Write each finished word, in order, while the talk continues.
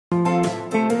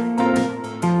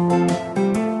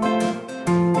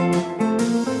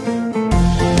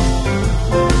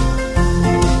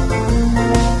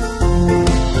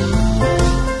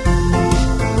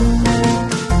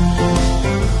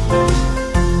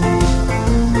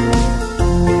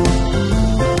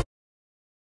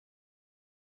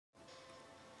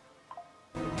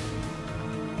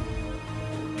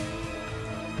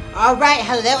All right,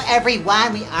 hello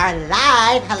everyone. We are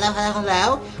live. Hello, hello,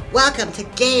 hello. Welcome to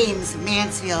Gaymes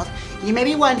Mansfield. You may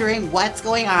be wondering what's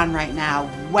going on right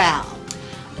now. Well,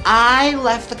 I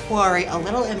left the Quarry a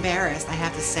little embarrassed, I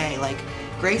have to say. Like,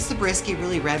 Grace Zabriskie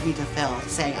really read me to filth,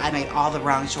 saying I made all the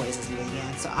wrong choices in the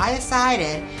end. So I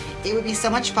decided it would be so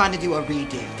much fun to do a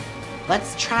redo.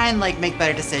 Let's try and make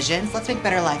better decisions. Let's make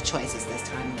better life choices this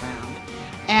time around.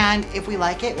 And if we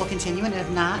like it, we'll continue. And if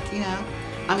not,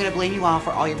 I'm gonna blame you all for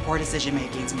all your poor decision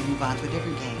makings and move on to a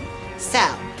different game. So,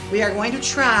 we are going to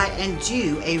try and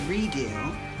do a redo.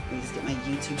 Let me just get my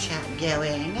YouTube chat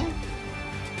going.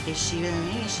 Is she going?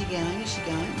 Is she going? Is she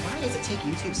going? Why does it take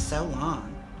YouTube so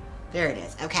long? There it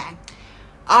is. Okay.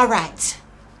 All right.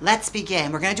 Let's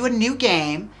begin. We're going to do a new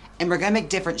game, and we're going to make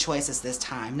different choices this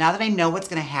time. Now that I know what's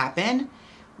going to happen,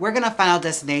 we're going to Final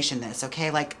Destination this,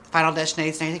 okay? Like, Final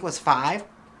Destination, I think it was 5.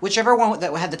 Whichever one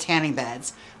that had the tanning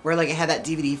beds, where it had that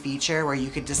DVD feature where you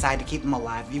could decide to keep them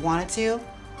alive if you wanted to.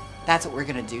 That's what we're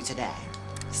going to do today.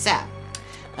 So,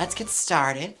 let's get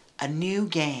started. A new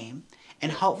game.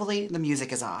 And hopefully the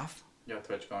music is off. Yeah,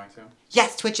 Twitch going too?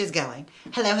 Yes, Twitch is going.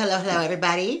 Hello, hello, hello,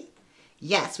 everybody.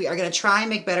 Yes, we are going to try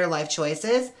and make better life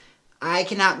choices. I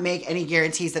cannot make any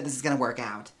guarantees that this is going to work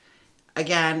out.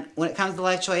 Again, when it comes to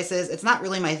life choices, it's not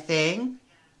really my thing.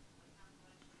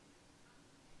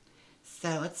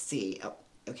 So let's see. Oh,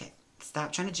 okay.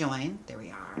 Stop trying to join. There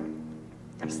we are.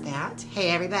 There's that.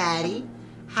 Hey, everybody.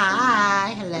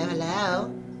 Hi. Hello,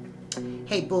 hello.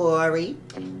 Hey, Bori.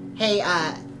 Hey,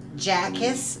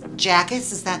 Jackus.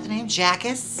 Jackus, is that the name?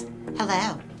 Jackus?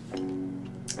 Hello.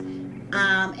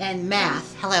 And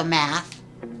Math. Hello, Math.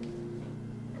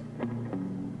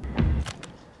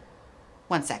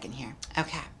 1 second here.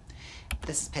 Okay.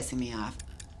 This is pissing me off.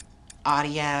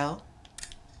 Audio.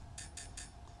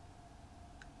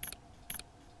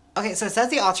 Okay, so it says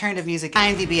the alternative music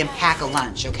IMDb and pack a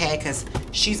lunch, okay? Because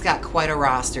she's got quite a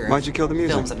roster Why'd you kill the of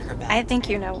music? films under her belt. I think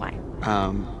you know why.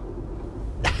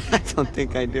 I don't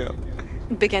think I do.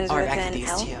 Begins Or with back to an these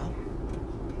L? two.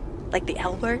 Like the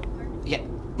L word? Yeah.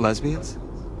 Lesbians?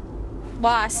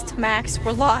 Lost, Max.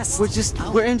 We're lost.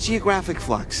 We're in geographic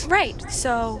flux. Right,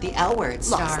 so... The L Word, Lost.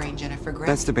 starring Jennifer Grey.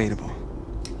 That's debatable.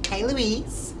 Hey,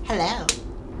 Louise. Hello.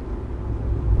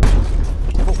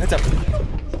 Oh, heads up.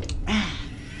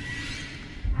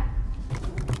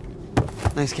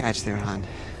 Nice catch there, hon.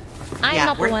 I'm Yeah,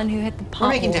 not the one who hit the pothole. We're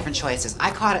making different choices.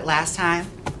 I caught it last time.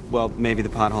 Well, maybe the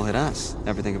pothole hit us.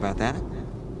 Ever think about that?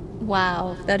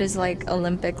 Wow, that is like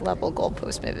Olympic level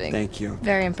goalpost moving. Thank you.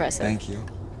 Very impressive. Thank you.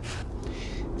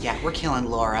 Yeah, we're killing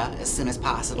Laura as soon as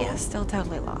possible. Yeah, still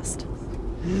totally lost.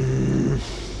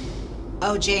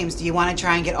 Oh, James, do you want to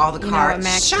try and get all the You know cards? what,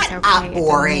 Max, Shut it's okay. up, It don't make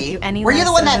Bori. you any Were you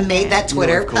the less one of that a made man. that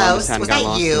Twitter post? Columbus Was got that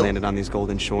lost and you? landed on these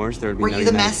golden shores, there would be Were no you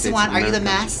the United messy States one? of Are you the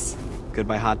America. mess?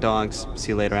 Goodbye hot dogs. See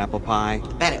you later apple pie.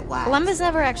 Bet it was. Columbus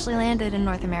never actually landed in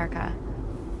North America.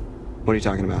 What are you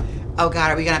talking about? Oh,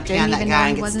 God, are we going to Didn't pan that even guy know and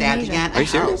he get wasn't stabbed Asian. again? Are you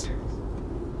serious?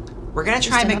 We're going to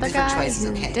try and make different choices,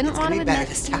 okay? Didn't It's want going to to be better admit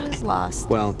this he time. was lost.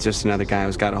 Well, just another guy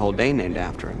who's got a whole day named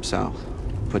after him, so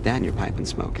put that in your pipe and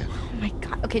smoke it. Oh my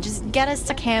god. Okay, just get us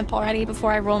to camp already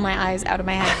before I roll my eyes out of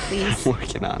my head, please. I'm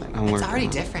working on it. I'm It's working already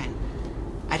on it. different.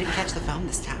 I didn't catch the phone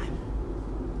this time.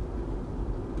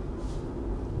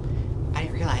 I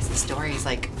didn't realize the story is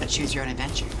like a choose your own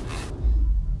adventure.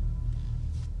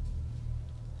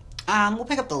 We'll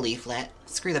pick up the leaflet.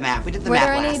 Screw the map. We did the Were map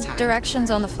there last any time.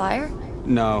 directions on the flyer?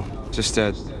 No, just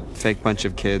a fake bunch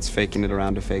of kids faking it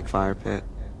around a fake fire pit.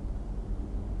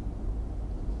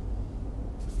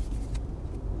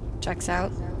 Checks out.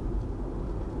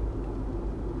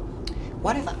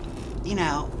 What if,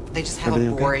 they just have Everything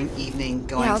a okay? boring evening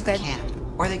going Yeah, to the good. camp?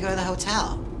 Or they go to the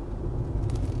hotel?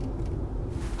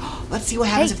 Let's see what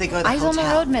happens Hey, if they go to the eyes hotel. on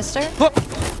the road, mister.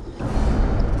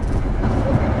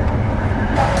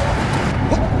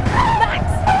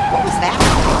 What was that?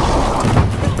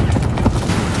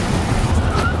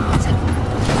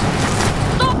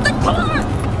 Stop the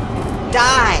car!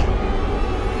 Die!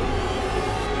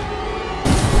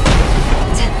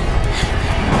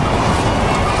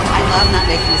 I love not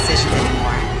making decisions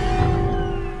anymore.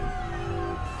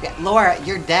 Yeah, Laura,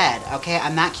 you're dead, okay?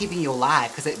 I'm not keeping you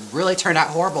alive because it really turned out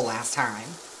horrible last time.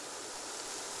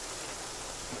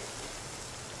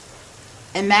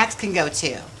 And Max can go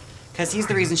too, because he's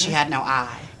the reason she had no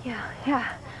eye. Yeah.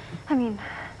 I mean,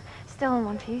 still in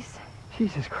one piece.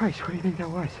 Jesus Christ, what do you think that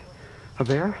was? A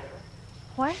bear?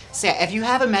 What? So yeah, if you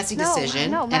have a messy No,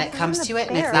 decision no, and Max, it it comes wasn't to a it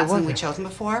and it's bear. not What something was we've it? chosen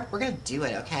before, we're gonna do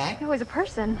it, okay? It was a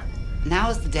person. Now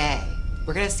is the day.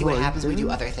 We're gonna see what What, happens when we do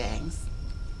really? other things.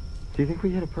 Do you think we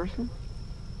hit a person?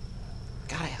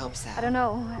 God, I hope so. I don't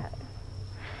know.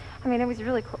 I mean, it was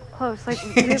really close, like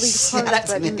really close. Shut up,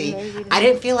 but Timothy. maybe I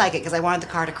didn't feel like it because I wanted the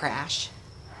car to crash.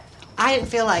 I didn't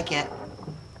feel like it.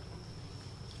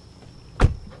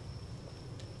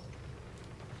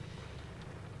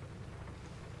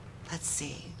 Let's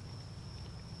see.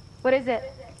 What is it?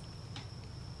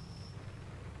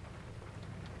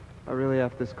 I really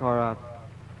effed this car up.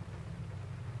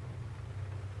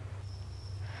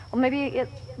 Well, maybe it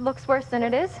looks worse than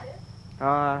it is.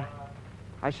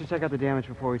 I should check out the damage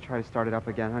before we try to start it up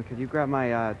again, huh? Could you grab my,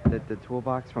 the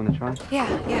toolbox from the trunk? Yeah,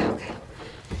 okay.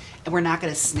 And we're not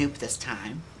gonna snoop this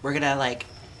time. We're gonna, like,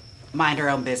 mind our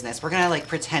own business. We're gonna, like,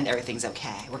 pretend everything's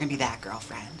okay. We're gonna be that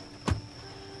girlfriend.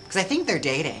 Because I think they're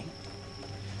dating.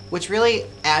 Which really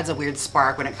adds a weird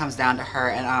spark when it comes down to her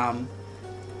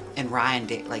and Ryan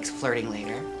like flirting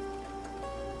later.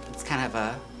 It's kind of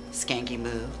a skanky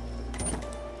move.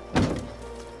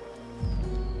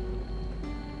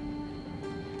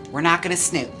 We're not gonna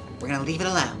snoop. We're gonna leave it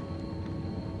alone.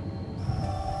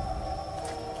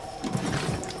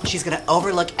 She's gonna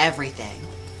overlook everything.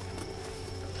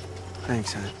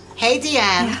 Thanks, hon. Hey, DM.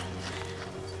 Yeah.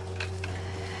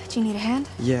 Do you need a hand?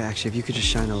 Yeah, actually, if you could just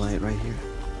shine a light right here.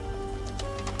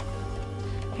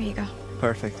 Here you go.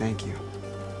 Perfect, thank you.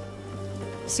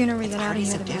 Sooner we get out of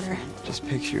Parties here, are the better. different. Just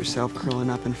picture yourself curling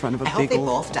up in front of a I hope big they old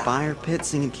both die. fire pit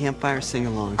singing campfire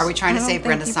sing-alongs. Are we trying to I don't save think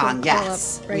Brenda's you song? could pull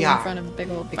Yes, up right we in are. front of a big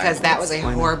old Because fire that pit. was a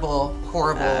Why not? horrible,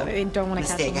 horrible I don't want to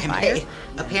catch mistake on I fire. made.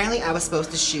 Apparently, I was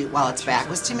supposed to shoot while its back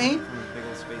was to me,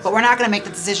 but we're not going to make the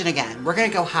decision again. We're going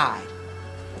to go hide.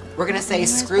 We're going to say,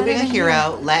 Anywhere's screw being a better than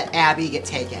hero, let Abby get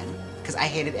taken. Because I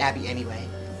hated Abby anyway.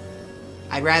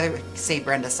 I'd rather save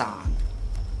Brenda's song.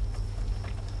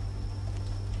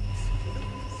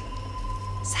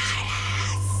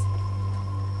 Silence.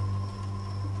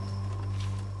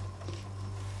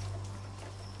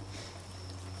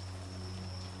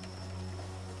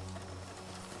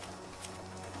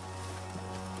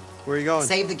 Where are you going?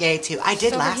 Save the gay too. I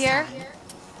did Over last here. time.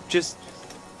 Just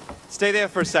stay there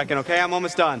for a second, okay? I'm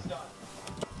almost done.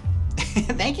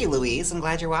 Thank you, Louise. I'm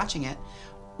glad you're watching it.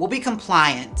 We'll be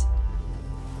compliant.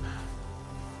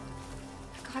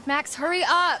 God, Max, hurry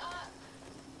up!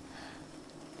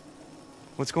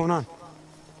 What's going on?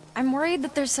 I'm worried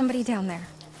that there's somebody down there.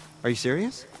 Are you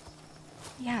serious?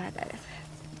 Yeah,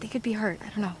 they could be hurt. I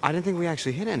don't know. I didn't think we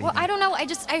actually hit anything. Well, I don't know.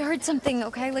 I heard something,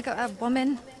 okay? Like a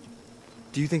woman.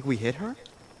 Do you think we hit her?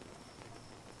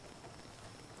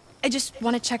 I just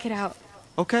want to check it out.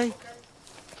 Okay.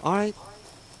 All right.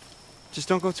 Just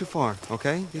don't go too far,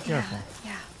 okay? Be careful.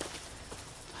 Yeah.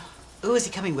 Ooh, is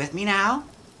he coming with me now?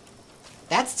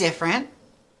 That's different.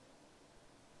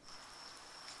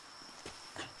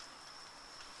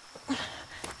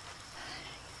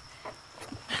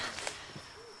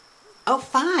 Oh,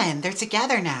 fun. They're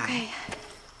together now. Okay.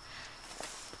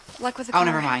 Luck with the Oh, car.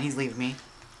 never mind. He's leaving me.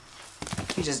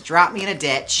 He just dropped me in a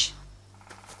ditch.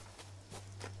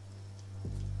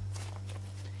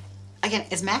 Again,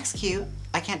 is Max cute?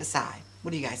 I can't decide.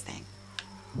 What do you guys think?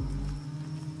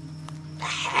 The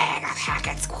hang of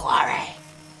Hackett's Quarry.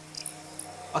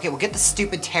 Okay, we'll get the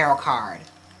stupid tarot card.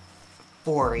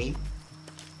 Quarry.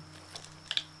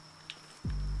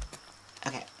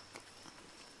 Okay.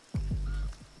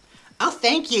 Oh,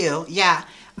 thank you. Yeah,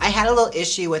 I had a little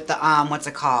issue with the, what's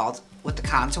it called? With the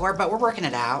contour, but we're working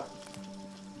it out.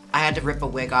 I had to rip a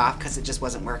wig off because it just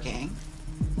wasn't working.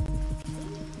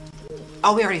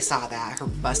 Oh, we already saw that. Her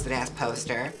busted ass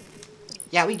poster.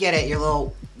 Yeah, we get it. Your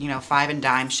little, 5 and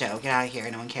dime show. Get out of here.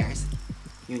 No one cares.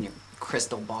 You and your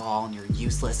crystal ball and your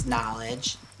useless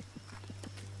knowledge.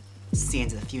 See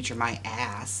into the future, my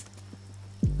ass.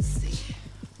 Let's see.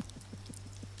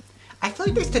 I feel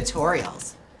like there's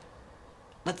tutorials.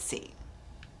 Let's see.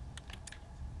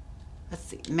 Let's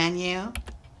see. Menu.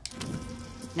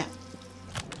 No.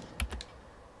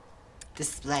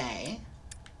 Display.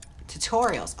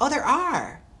 Tutorials. Oh, there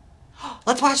are.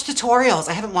 Let's watch tutorials.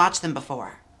 I haven't watched them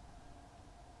before.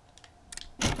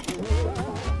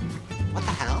 What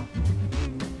the hell?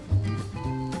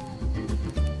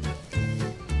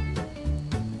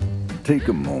 Take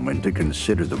a moment to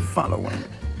consider the following,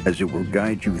 as it will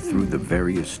guide you through the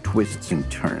various twists and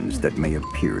turns that may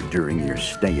appear during your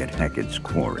stay at Hackett's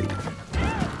Quarry.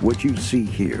 What you see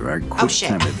here are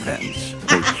quick-time events,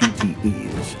 or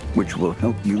QTEs, which will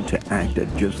help you to act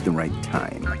at just the right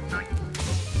time.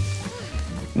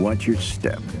 Watch your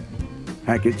step.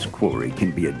 Hackett's Quarry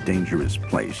can be a dangerous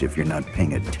place if you're not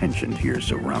paying attention to your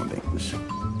surroundings.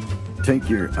 Take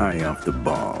your eye off the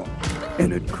ball,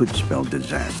 and it could spell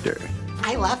disaster.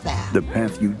 I love that. The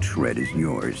path you tread is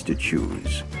yours to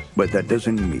choose, but that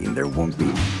doesn't mean there won't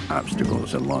be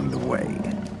obstacles along the way.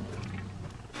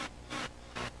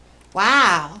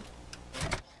 Wow.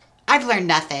 I've learned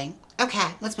nothing. Okay,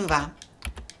 let's move on.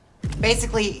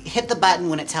 Basically, hit the button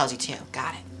when it tells you to.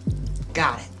 Got it.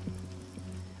 Got it.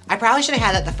 I probably should have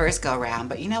had that the first go round,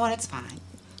 but you know what? It's fine.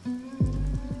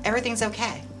 Everything's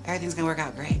okay. Everything's gonna work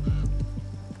out great.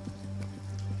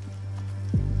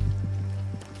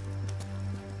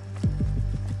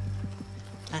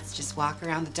 Let's just walk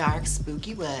around the dark,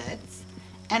 spooky woods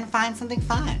and find something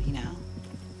fun, you know?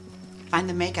 Find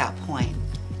the makeout point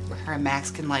where her and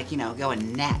Max can, like, you know, go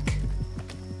and neck.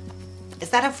 Is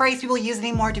that a phrase people use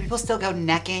anymore? Do people still go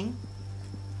necking?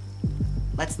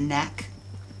 Let's neck.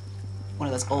 One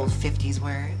of those old 50s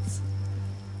words.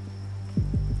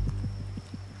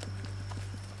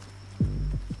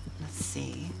 Let's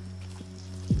see.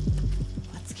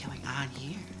 What's going on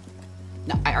here?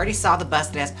 No, I already saw the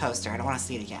busted ass poster. I don't want to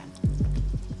see it again.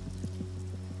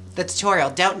 The tutorial,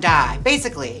 don't die.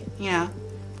 Basically, you know.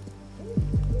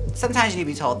 Sometimes you need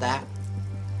to be told that.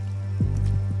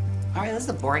 All right, this is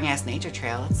a boring ass nature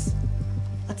trail.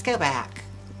 Let's go back.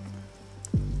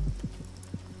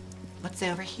 What's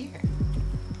over here?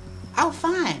 Oh,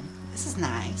 fun. This is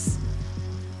nice.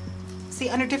 See,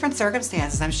 under different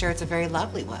circumstances, I'm sure it's a very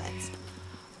lovely woods.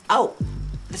 Oh,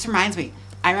 this reminds me.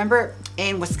 I remember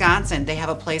in Wisconsin, they have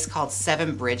a place called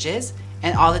Seven Bridges,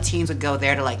 and all the teens would go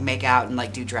there to like make out and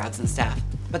like do drugs and stuff.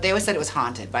 But they always said it was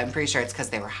haunted, but I'm pretty sure it's because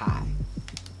they were high.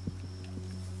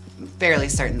 I'm fairly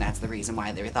certain that's the reason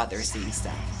why they thought they were seeing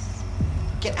stuff.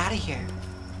 Get out of here.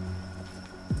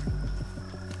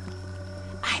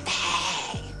 I'm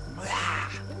hay.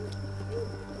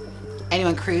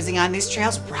 Anyone cruising on these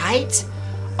trails, right?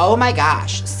 Oh my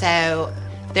gosh. So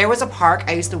there was a park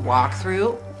I used to walk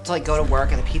through to like go to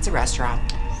work at a pizza restaurant.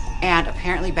 And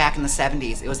apparently back in the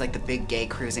 70s, it was like the big gay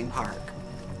cruising park.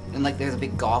 And like there's a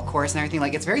big golf course and everything.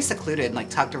 Like it's very secluded and like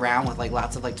tucked around with like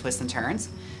lots of like twists and turns.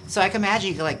 So I can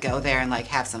imagine you could like go there and like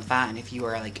have some fun if you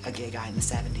were like a gay guy in the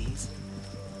 70s.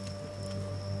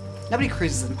 Nobody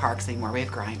cruises in parks anymore. We have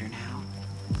Grindr now.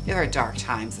 They were dark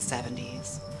times, the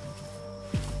 70s.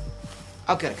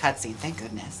 Oh good, a cutscene, thank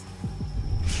goodness.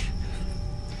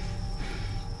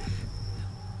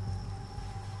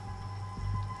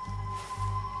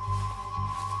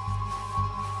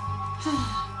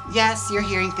 Yes, you're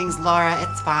hearing things, Laura.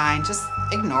 It's fine. Just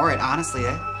ignore it, honestly.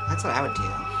 That's what I would do.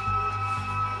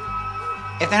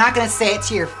 If they're not going to say it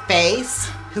to your face,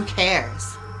 who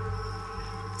cares?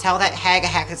 Tell that hag a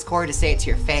hack its core to say it to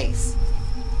your face.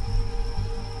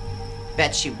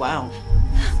 Bet she won't.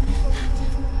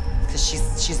 Because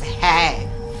she's a hag.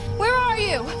 Where are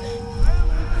you?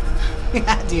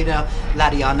 Do you know La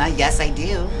Diana? Yes, I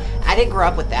do. I didn't grow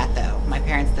up with that, though. My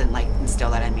parents didn't, like,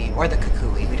 instill that in me. Or the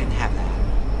kukui. We didn't have that.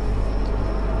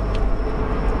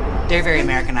 They're very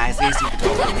Americanized. They used to use the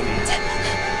gold.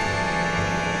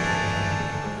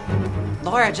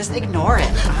 Laura, just ignore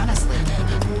it, honestly.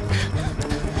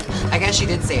 I guess she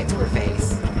did say it to her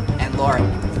face. And Laura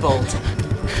bolted.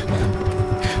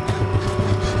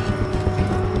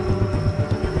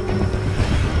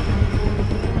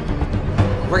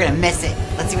 We're gonna miss it.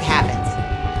 Let's see what happens.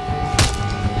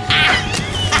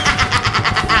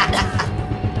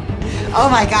 Oh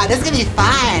my god, this is gonna be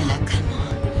fun.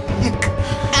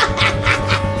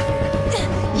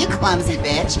 You clumsy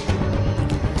bitch.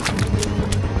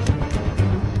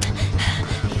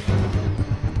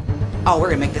 Oh, we're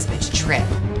gonna make this bitch trip.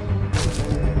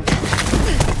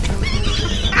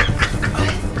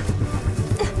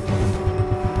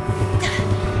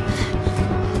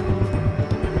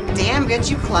 Damn, bitch,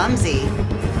 you clumsy.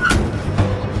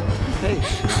 Hey,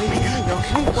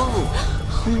 okay? Whoa.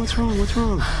 Hey, what's wrong? What's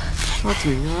wrong? Talk to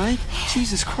me, you alright?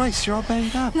 Jesus Christ, you're all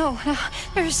banged up. No,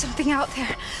 there's something out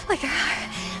there. Like,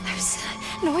 there's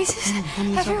noises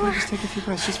Honey, it's everywhere. okay. Just take a few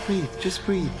breaths. Just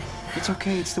breathe. It's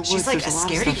okay. It's the woods. She's like There's a a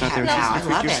lot of scaredy stuff out there. cat now. Just I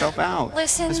love freak it. yourself out.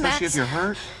 Listen, especially Max. if you're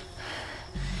hurt.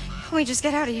 Can we just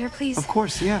get out of here, please? Of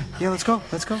course, yeah. Yeah, let's go.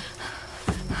 Let's go.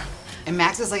 And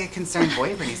Max is like a concerned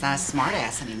boyfriend. He's not a smart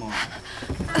ass anymore.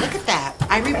 Look at that.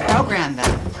 I reprogrammed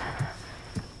them.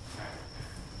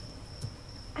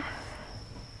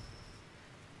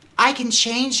 I can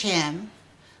change him.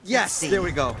 Yes, see. there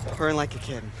we go. Purring like a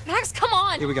kid. Max, come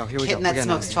on! Here we go. Kitten that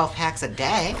smokes 12 packs a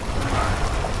day.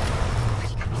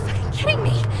 Kidding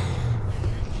me?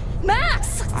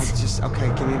 Max! Okay,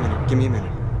 give me a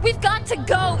minute. We've got to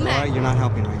go, Laura, Max! you're not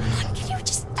helping right now. Can you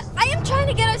just... I am trying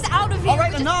to get us out of here. All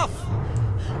right, enough!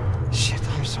 Shit,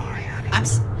 I'm sorry, honey.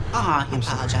 Aw, he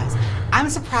apologized. I'm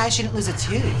surprised she didn't lose a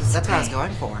tooth. That's what I was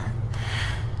going for.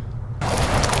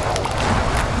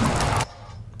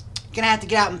 Gonna have to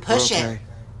get out and push We're okay. it.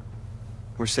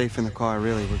 We're safe in the car,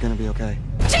 really. We're gonna be okay.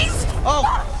 Jeez! Oh,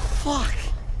 fuck!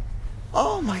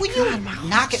 Oh my Will God, you my heart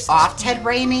knock it just off, exploded. Ted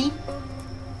Raimi?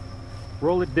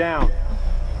 Roll it down.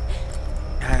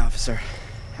 Hi, officer.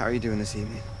 How are you doing this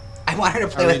evening? I want her to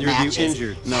play How with injured you matches.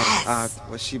 injured? No, Yes.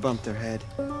 well, she bumped her head.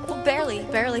 Well,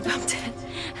 barely bumped it.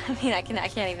 I mean, I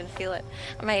can't even feel it.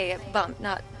 My bump,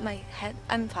 not my head.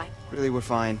 I'm fine. Really, we're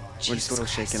fine. We're just Jesus a little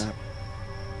Christ. shaken up.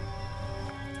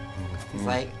 He's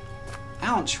like, I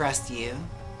don't trust you.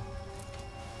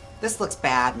 This looks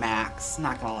bad, Max.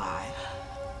 Not gonna lie.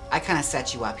 I kind of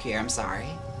set you up here. I'm sorry.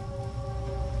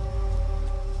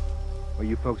 Well,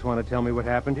 you folks want to tell me what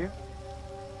happened here?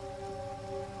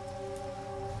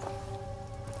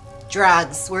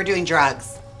 Drugs. We're doing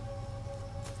drugs.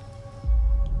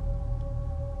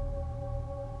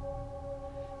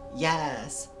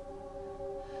 Yes.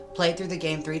 Played through the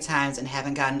game 3 times and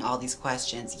haven't gotten all these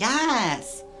questions.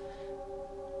 Yes.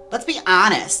 Let's be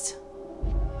honest.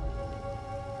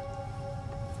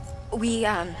 We,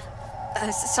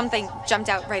 something jumped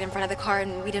out right in front of the car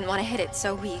and we didn't want to hit it,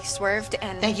 so we swerved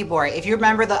and... Thank you, Bori. If you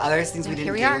remember the other things we Here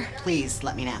didn't we do, are. please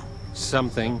let me know.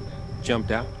 Something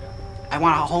jumped out. I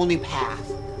want a whole new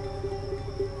path.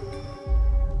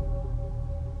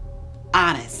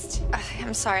 Honest.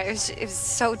 I'm sorry, it was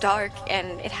so dark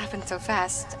and it happened so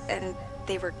fast and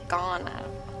they were gone.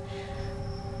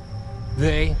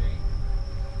 They?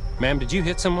 Ma'am, did you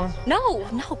hit someone? No,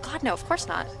 God, no, of course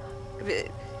not.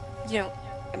 You know,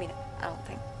 I mean, I don't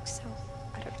think so.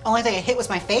 I don't... Only thing I hit was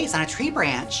my face on a tree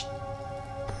branch.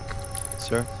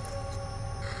 Sir?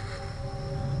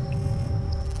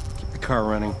 Keep the car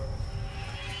running.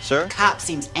 Sir? Cop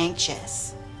seems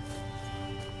anxious.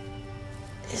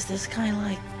 Is this guy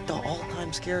like the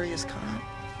all-time scariest cop?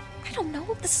 I don't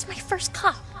know, this is my first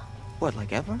cop. What,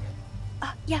 like ever?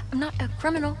 Yeah, I'm not a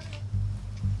criminal.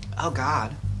 Oh,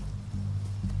 God.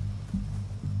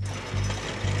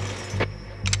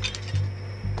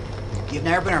 You've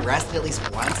never been arrested at least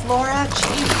once, Laura?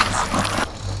 Jeez.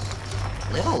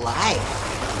 Live a life.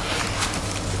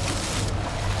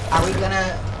 Are we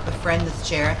gonna befriend the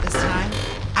sheriff this time?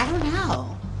 I don't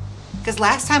know. Because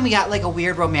last time we got like a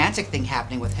weird romantic thing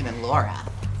happening with him and Laura.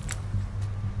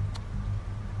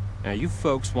 Now, you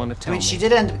folks want to tell I mean, me she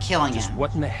did end up killing just him.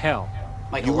 what in the hell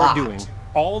Like a you lot. are doing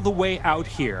all the way out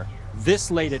here this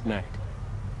late at night?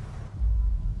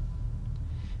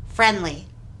 Friendly.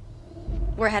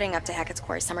 We're heading up to Hackett's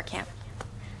Quarry summer camp.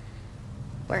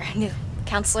 We're new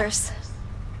counselors.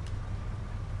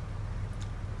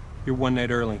 You're one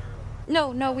night early. No,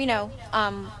 we know.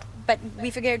 But we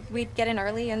figured we'd get in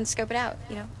early and scope it out,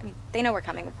 you know? I mean, they know we're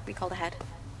coming. We called ahead.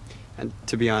 And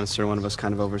to be honest, sir, one of us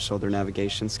kind of oversold their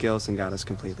navigation skills and got us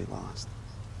completely lost.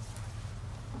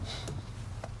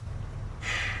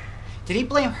 Did he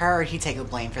blame her or did he take the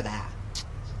blame for that?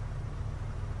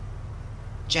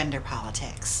 Gender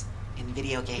politics in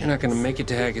video games. You're not gonna make it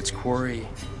to Hackett's Quarry.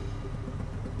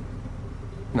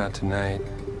 Not tonight.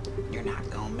 You're not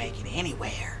gonna make it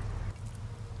anywhere.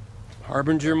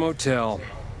 Harbinger Motel.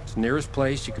 It's the nearest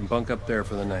place. You can bunk up there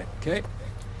for the night, okay?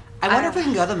 I wonder if we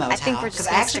can go to the motel. I think we're just because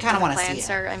I gonna actually stick kind of to the want to plan, see it.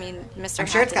 sir. I mean, Mr. I'm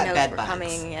sure it's got Hackett knows bed we're bugs.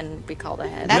 coming and we called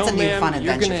ahead. That's no, a new ma'am, fun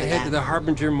you're adventure gonna for head to them. the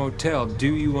Harbinger Motel.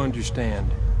 Do you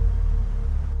understand?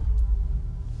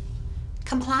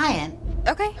 Compliant.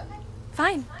 Okay,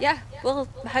 fine. Yeah, we'll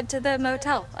head to the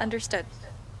motel. Understood.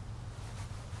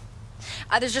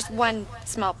 There's just one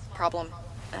small problem.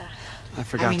 I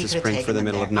forgot he to could've spring taken for the them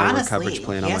middle of there. nowhere Honestly, coverage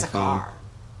plan he on my has a phone. car.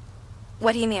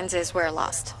 What he means is we're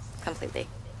lost completely.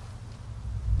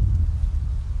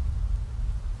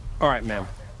 All right, ma'am.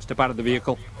 Step out of the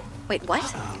vehicle. Wait,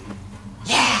 what?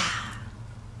 Yeah.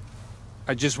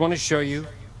 I just want to show you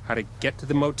how to get to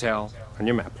the motel on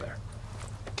your map there.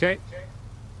 Okay?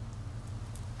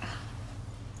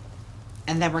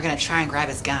 And then we're gonna try and grab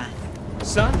his gun.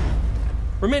 Son,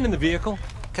 remain in the vehicle.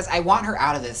 Because I want her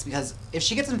out of this, because if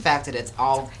she gets infected, it's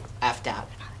all effed up.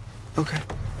 Okay.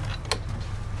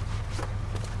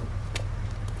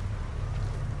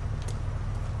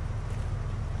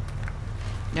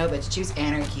 No, bitch, choose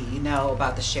anarchy. You know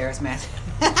about the sheriff's mess.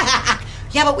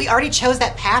 Yeah, but we already chose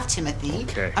that path, Timothy.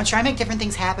 Okay. I'm trying to make different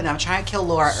things happen. I'm trying to kill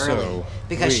Laura early. So,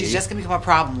 Because she's just gonna become a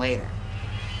problem later.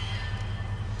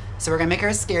 So we're gonna make her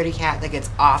a scaredy cat that gets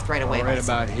offed right away. All by right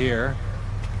about something. here.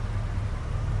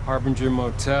 Harbinger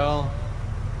Motel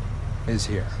is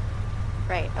here.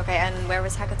 Right, okay, and where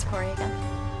was Hackett's Quarry again?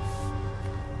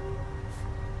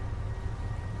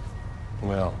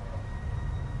 Well,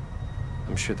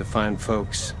 I'm sure the fine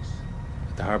folks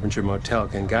at the Harbinger Motel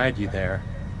can guide you there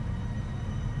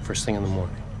first thing in the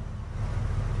morning.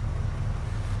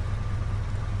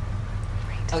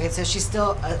 Okay, so she's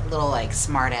still a little like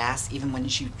smart ass, even when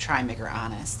you try and make her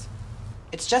honest.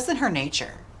 It's just in her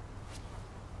nature.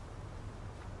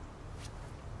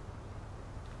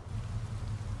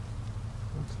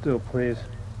 Still, please.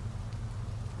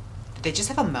 Did they just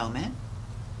have a moment?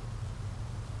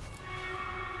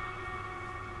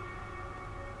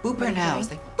 Boop her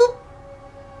nose. Like, boop.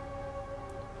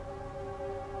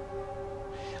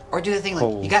 Or do the thing like,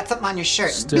 Hold. you got something on your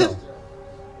shirt. Still. Boop.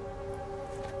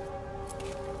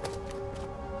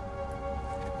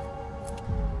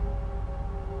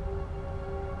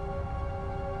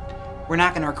 We're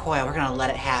not going to recoil. We're going to let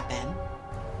it happen.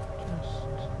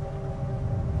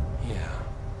 Yeah.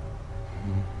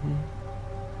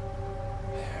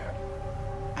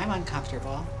 I'm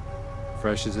uncomfortable.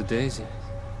 Fresh as a daisy.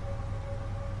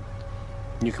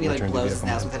 You can He like return to blows his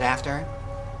nose vehicle. with it after.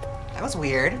 That was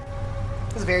weird.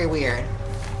 It was very weird.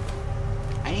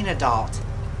 I need an adult.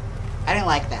 I didn't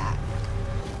like that.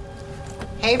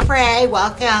 Hey Frey,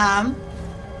 welcome.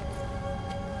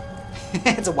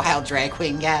 It's a wild drag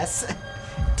queen, yes.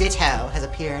 Ditto has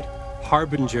appeared.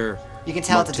 Harbinger. You can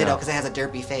tell it's a Motel. ditto because it has a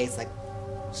derpy face. Like,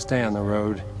 Stay on the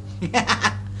road. oh Wait,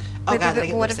 god, but did I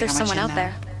get what if lipstick there's on my someone chin out now?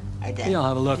 there? I did. Yeah, I'll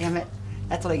have a look. Damn it.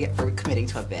 That's what I get for committing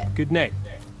to a bit. Good night.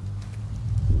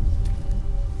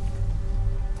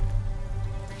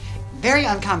 Very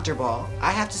uncomfortable,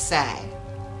 I have to say.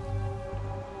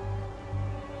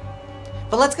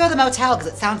 But let's go to the motel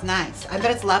because it sounds nice. I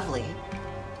bet it's lovely.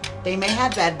 They may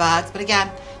have bed bugs, but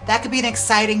again, that could be an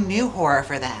exciting new horror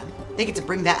for them. They get to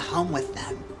bring that home with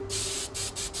them.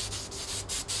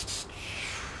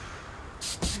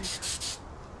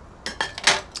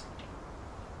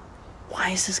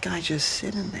 Why is this guy just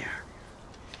sitting there?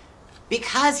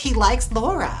 Because he likes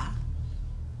Laura.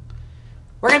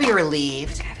 We're gonna be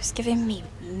relieved. Guy was giving me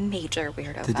major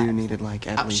weirdo The vibes. dude needed like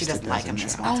at Oh, least she doesn't a like dozen him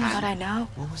this shots. one Oh my time. god, I know.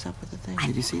 What was up with the thing?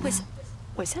 Did you see that?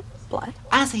 Was it blood?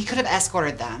 Honestly, he could have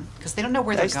escorted them because they don't know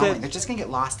where they're Nice going. to They're just gonna get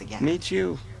lost again. Meet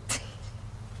you.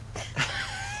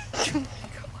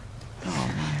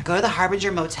 Go to the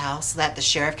Harbinger Motel so that the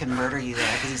sheriff can murder you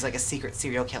there because he's like a secret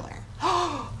serial killer.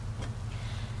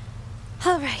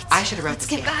 All right. I should have wrote Let's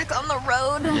this get down. back on the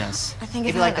road. Yes. I think If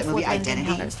if you like that enough movie woodland Identity,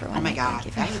 encounters for oh one my night, god, thank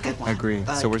you. that is a good one. Agree.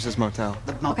 So where's this motel?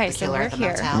 Okay, the so killer we're at the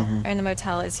here, motel. and the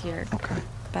motel is here, Okay.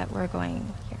 but we're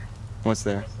going here. What's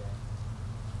there?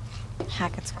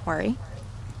 Hackett's Quarry.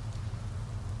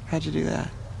 How'd you do that?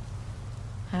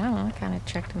 I don't know, I kind of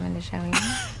tricked him into showing me.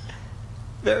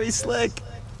 Very slick.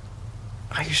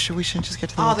 Are you sure we shouldn't just get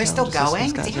to the Oh, motel? they're still Just listen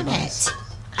to going? this guy's Damn advice? it.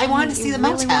 I wanted to see the You really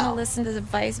want to motel. listen to the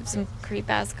advice of some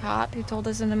creep-ass cop who told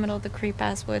us in the middle of the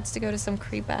creep-ass woods to go to some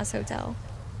creep-ass hotel?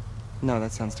 No,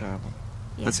 that sounds terrible.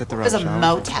 Yeah. Let's hit the road, There's a shall we?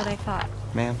 That's what I motel. thought.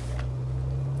 Ma'am.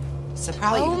 So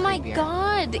probably Oh even my creepier.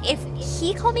 god, if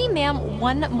he called me ma'am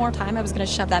one more time, I was gonna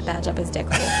shove that badge up his dick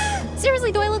hole.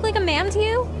 Seriously, do I look like a ma'am to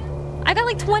you? I got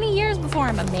like 20 years before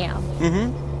I'm a ma'am.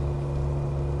 Mm-hmm.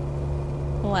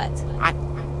 What?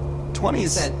 20 He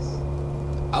is said,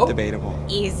 oh, debatable.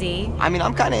 Easy. I mean,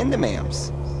 I'm kind of into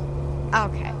ma'ams.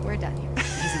 Okay, we're done here.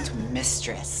 he's into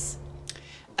mistress.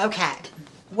 Okay,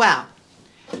 well,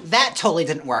 that totally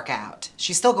didn't work out.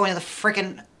 She's still going to the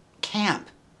frickin' camp.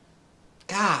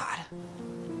 God.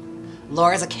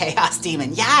 Laura's a chaos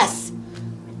demon. Yes!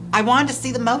 I wanted to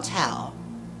see the motel.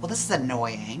 Well, this is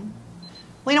annoying.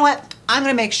 Well, you know what? I'm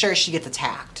gonna make sure she gets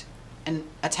attacked. And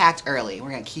attacked early. We're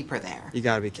gonna keep her there. You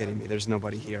gotta be kidding me. There's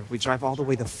nobody here. We drive all the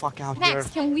way the fuck out here. Max,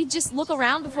 can we just look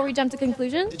around before we jump to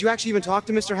conclusions? Did you actually even talk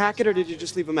to Mr. Hackett, or did you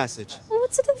just leave a message? Well,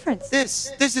 what's the difference?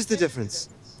 This is the difference.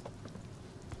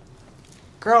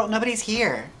 Girl, nobody's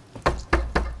here.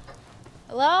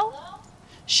 Hello?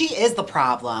 She is the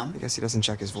problem. I guess he doesn't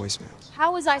check his voicemail.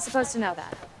 How was I supposed to know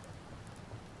that?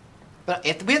 But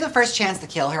if we have the first chance to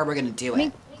kill her, we're gonna do it. I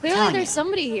mean, clearly Telling there's you.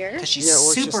 somebody here. Because she's Yeah, well,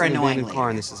 it's just super an annoying. abandoned car,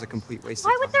 and later. this is a complete waste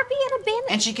Why of would time. there be an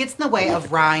abandoned? And she gets in the way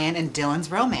of Ryan and Dylan's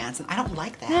romance, and I don't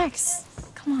like that. Max,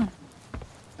 come on.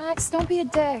 Max, don't be a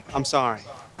dick. I'm sorry.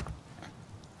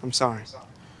 I'm sorry.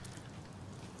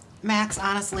 Max,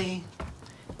 honestly,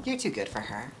 you're too good for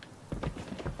her.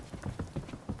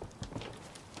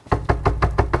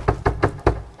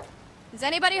 Is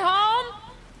anybody home?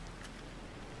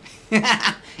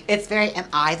 It's very, am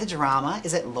I the drama?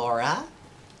 Is it Laura?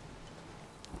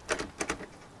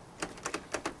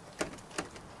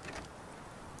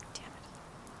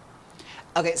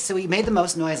 Okay, so we made the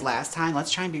most noise last time.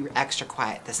 Let's try and be extra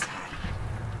quiet this time.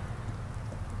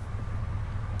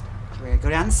 Okay, we're gonna go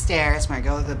down the stairs. We're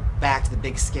gonna go back to the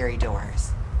big scary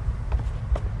doors.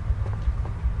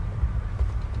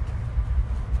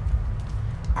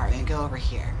 All right, we're gonna go over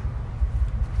here.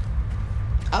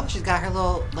 Oh, she's got her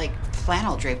little, like,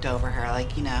 flannel draped over her.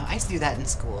 Like, you know, I used to do that in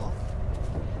school.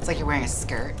 It's like you're wearing a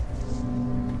skirt.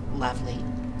 Lovely.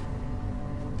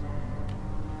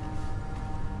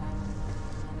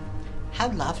 How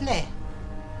lovely.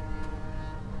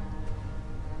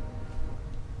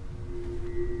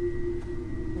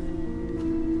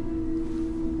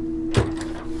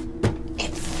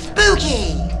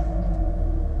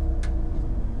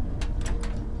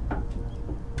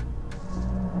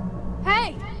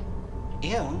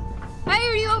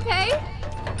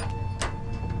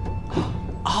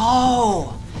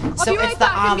 Oh, so be right it's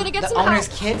back. I'm gonna get the some owner's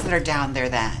help. kids that are down there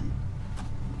then.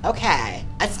 Okay,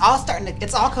 it's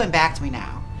all coming back to me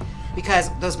now, because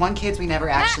those one kids we never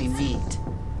actually meet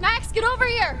Max, get over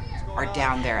here! are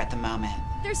down there at the moment.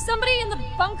 There's somebody in the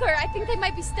bunker. I think they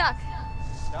might be stuck.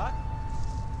 Stuck?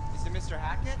 Is it Mr.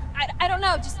 Hackett? I don't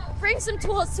know. Just bring some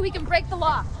tools so we can break the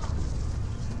lock.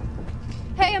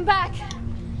 Hey, I'm back.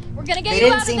 We're gonna get They you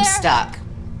didn't out of seem there. stuck,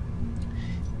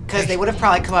 because they would have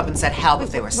probably come up and said help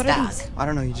if they were What are stuck. these? I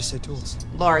don't know, you just said tools.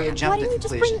 Laura, you Why jumped to didn't you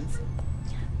just conclusions.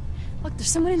 Look, there's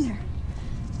someone in there.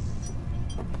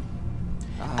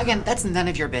 Again, that's none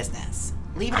of your business.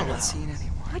 Leave it I'm alone. not seeing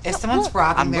anyone. If someone's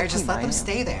rocking I'm there, looking, just let I them am.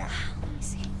 stay there. Let me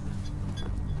see.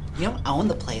 You don't own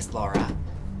the place, Laura.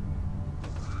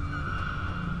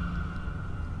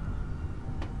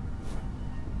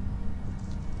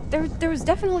 There was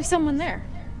definitely someone there.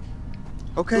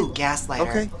 Okay. Ooh, gaslighter.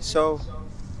 Okay, so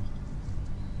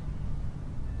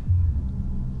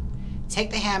Take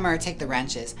the hammer or take the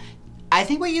wrenches. I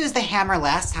think we used the hammer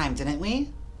last time, didn't we?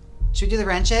 Should we do the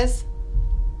wrenches?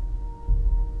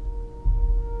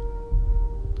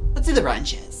 Let's do the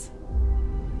wrenches.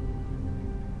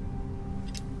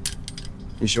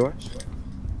 you sure?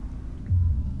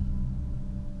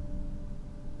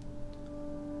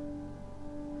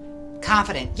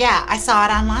 Confident. Yeah, I saw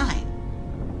it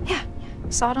online. Yeah,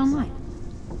 saw it online.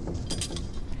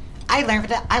 I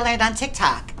learned on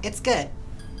TikTok. It's good.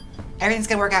 Everything's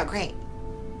gonna work out great.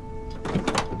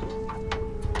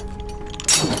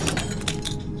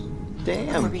 We're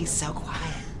Damn. being so quiet.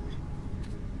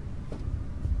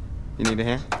 You need a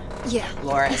hand? Yeah.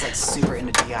 Laura is like super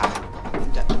into DIY.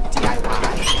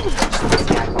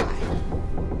 DIY.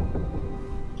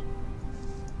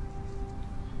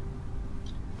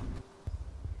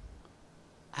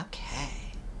 Okay.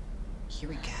 Here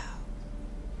we go.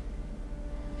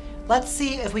 Let's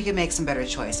see if we can make some better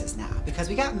choices now, because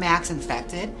we got Max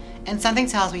infected, and something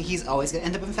tells me he's always gonna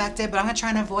end up infected, but I'm gonna try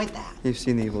and avoid that. You've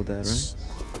seen The Evil Dead, right?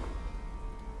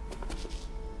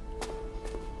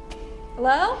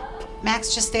 Hello?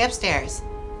 Max, just stay upstairs.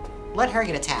 Let her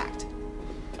get attacked.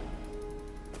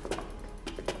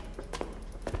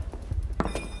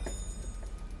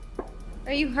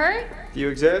 Are you hurt? Do you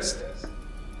exist?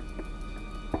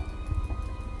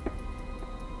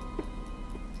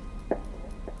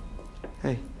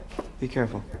 Hey, be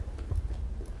careful.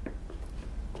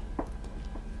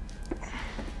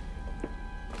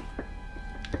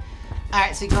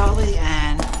 Alright, so you go all the way to the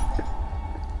end.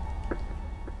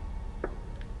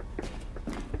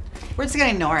 We're just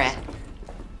gonna ignore it.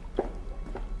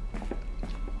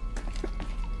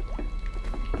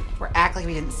 We're act like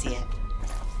we didn't see it.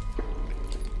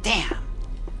 Damn.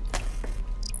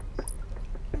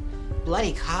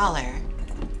 Bloody collar.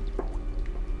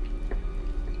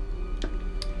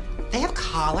 They have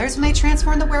collars when they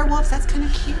transform the werewolves? That's kind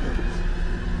of cute.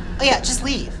 Oh yeah, just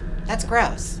leave. That's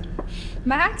gross.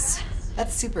 Max?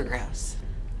 That's super gross.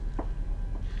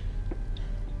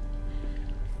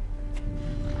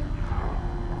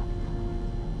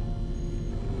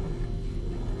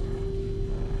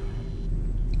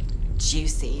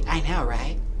 Juicy. I know,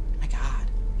 right? My God.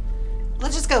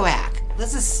 Let's just go back.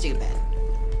 This is stupid.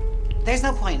 There's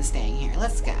no point in staying here.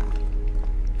 Let's go.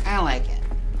 I don't like it.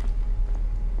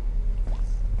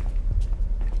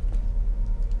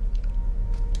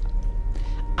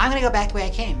 I'm gonna go back the way I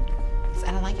came. 'Cause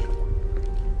I don't like it.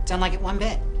 Don't like it one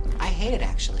bit. I hate it,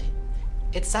 actually.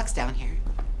 It sucks down here.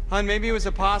 Hun, maybe it was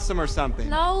a possum or something.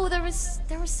 No, there was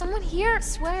someone here, I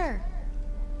swear.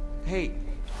 Hey,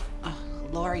 Oh,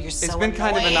 Laura, you're so it's been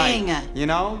kind of a annoying. night, you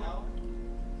know?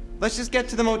 Let's just get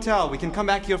to the motel. We can come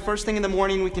back here first thing in the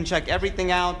morning. We can check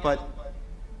everything out, but...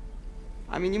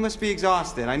 I mean, you must be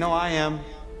exhausted. I know I am.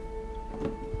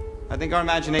 I think our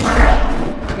imagination...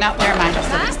 No, never mind. Just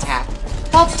somebody's tapped.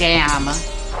 Well, damn.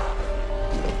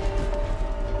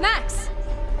 Max!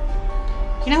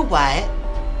 You know what?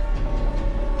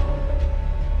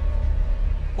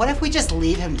 What if we just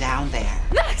leave him down there?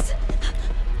 Max!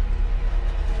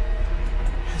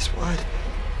 Yes, what?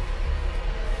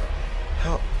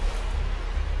 Help.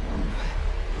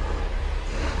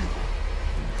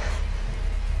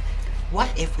 What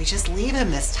if we just leave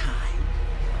him this time?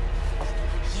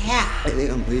 Yeah. I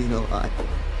think I'm bleeding a lot.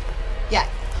 Yeah,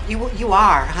 you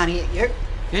are, honey. You're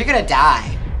gonna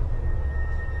die.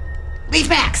 Leave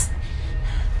Max!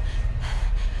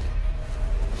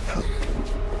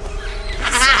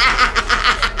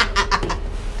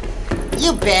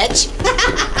 You bitch!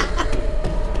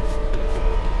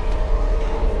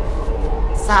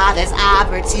 Saw this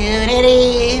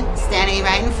opportunity standing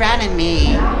right in front of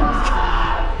me.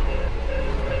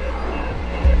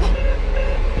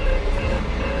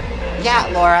 Yeah,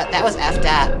 Laura, that was effed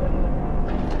up.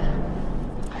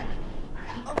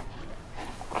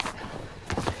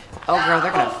 Oh, girl,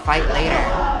 they're gonna fight later.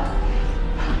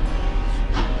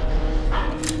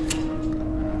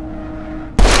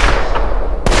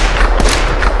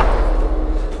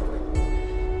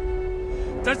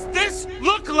 Does this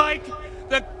look like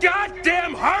the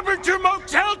goddamn Harbinger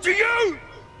Motel to you?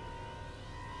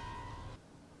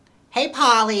 Hey,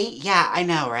 Polly. Yeah, I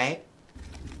know, right?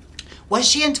 Was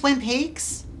she in Twin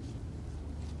Peaks?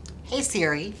 Hey,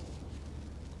 Siri.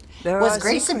 Was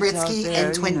Grace Zabriskie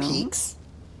in Twin Peaks?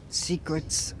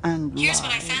 Secrets and Here's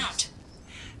what I lies. found.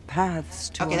 Paths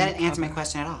to Okay, that didn't answer my uncover,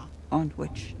 question at all. on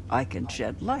which I can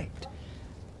shed light.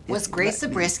 Was If Grace let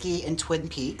me- Zabriskie in Twin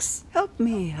Peaks? Help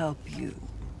me help you.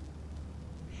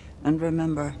 And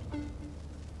remember,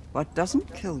 what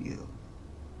doesn't kill you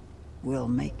will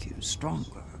make you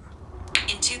stronger.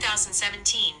 In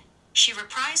 2017, she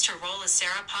reprised her role as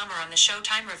Sarah Palmer on the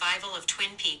Showtime revival of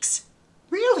Twin Peaks.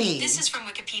 Really? This is from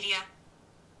Wikipedia.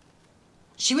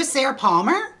 She was Sarah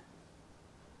Palmer?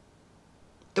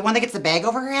 The one that gets the bag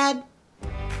over her head?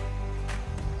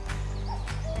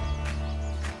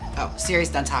 Oh, Siri's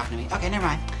done talking to me. Okay, never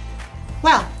mind.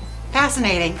 Well,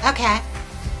 fascinating. Okay.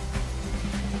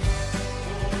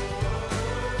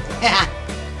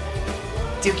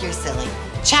 Duke, you're silly.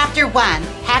 Chapter 1,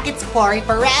 Hackett's Quarry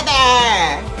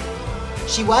Forever.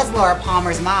 She was Laura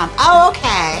Palmer's mom. Oh,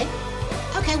 okay.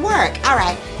 Okay, work. All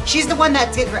right. She's the one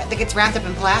that gets wrapped up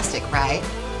in plastic, right?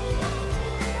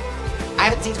 I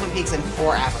haven't seen Twin Peaks in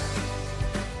forever.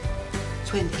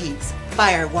 Twin Peaks,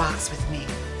 Fire Walks with Me.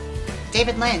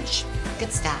 David Lynch,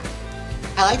 good stuff.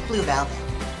 I like Blue Velvet.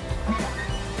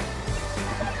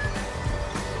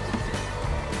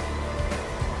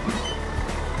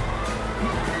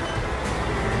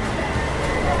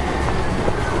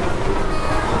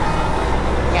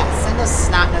 Yeah, send those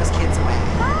snot-nosed kids away.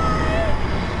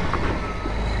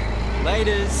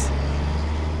 Ladies,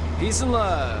 peace and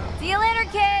love. See you later,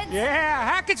 kids. Yeah,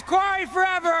 Hackett's Quarry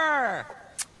forever!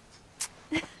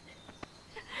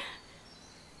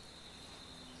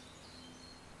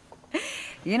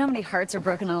 You know how many hearts are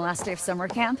broken on the last day of summer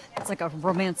camp? It's like a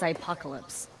romance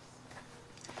apocalypse.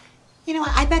 You know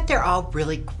what? I bet they're all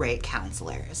really great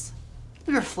counselors.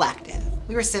 We were reflective.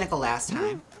 We were cynical last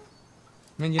time.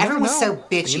 I mean, you Everyone was never so know.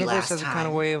 bitchy The universe last has a time. kind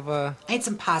of way of I need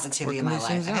some positivity in my working these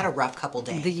life. things I had a out. rough couple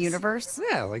days. The universe?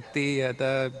 Yeah, like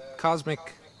the cosmic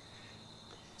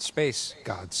space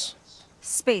gods.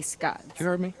 Space gods. You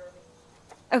heard me?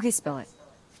 Okay, spell it.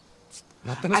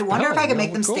 Nothing. I wonder if I could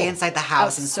make them cool. stay inside the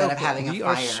house Oh, instead so of having a We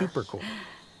fire. are super cool.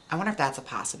 I wonder if that's a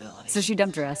possibility. So she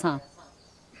dumped her ass, huh?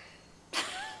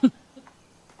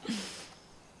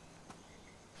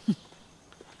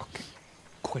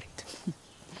 Quit it.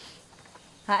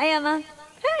 Hi, Emma.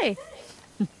 Hey.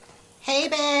 Hey,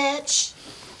 bitch.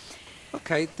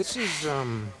 Okay, this is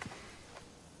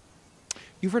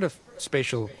You've heard of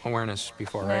spatial awareness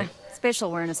before, right? Spatial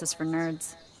awareness is for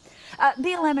nerds.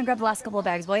 Be a lamb and grab the last couple of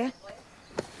bags, will you?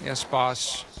 Yes,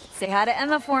 boss. Say hi to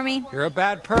Emma for me. You're a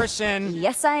bad person.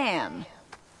 Yes, I am.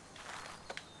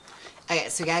 Okay,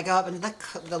 so we gotta go up into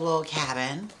the little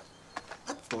cabin.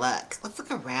 Let's look. Let's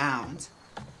look around.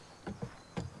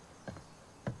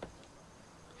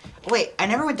 Wait, I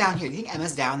never went down here. Do you think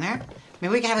Emma's down there?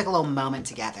 Maybe we can have like a little moment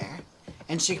together.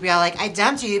 And she could be all like, I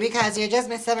dumped you because you're just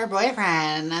my summer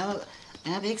boyfriend. I'm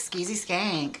a big skeezy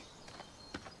skank.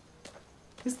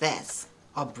 Who's this?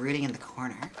 All brooding in the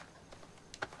corner.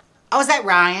 Oh, is that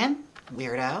Ryan?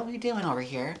 Weirdo. What are you doing over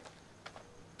here?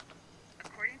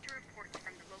 According to reports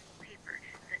from the local paper,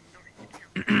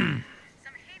 the North Hill,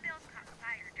 some hay bales caught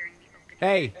fire during the opening.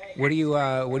 Hey, what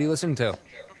are you listening to?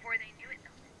 Before they knew it, the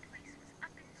whole place was up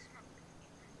in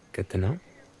smoke. Good to know.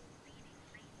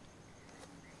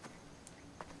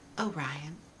 Oh,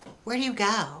 Ryan. Where do you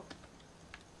go?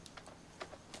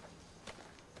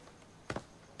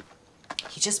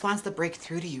 He just wants to break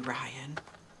through to you, Ryan.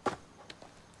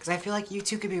 Because I feel like you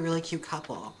two could be a really cute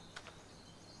couple.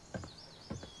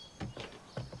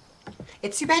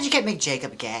 It's too bad you can't make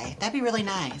Jacob gay. That'd be really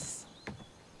nice.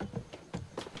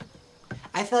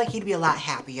 I feel like he'd be a lot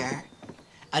happier.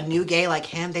 A new gay like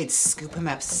him, they'd scoop him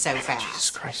up so fast. Jesus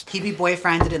Christ. He'd be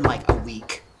boyfriended in like a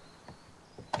week.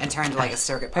 And turn into like a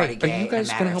circuit party Hey, gay. are you in a guys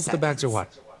matter gonna of help with the bags or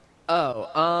what?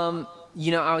 Oh,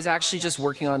 you know, I was actually just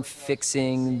working on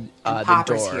fixing the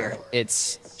Popper's door. here.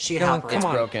 It's She'd help her. it's come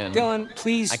on. broken. Dylan,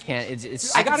 please. I can't.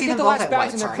 It's. I I can gotta see get them the both last at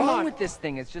bags in White there. Party. Come wrong on. with this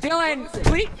thing? It's just. Dylan,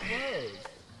 please.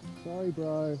 Sorry,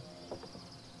 bro.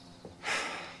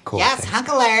 Cool. Yes, thanks. hunk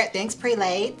alert. Thanks,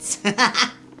 prelates.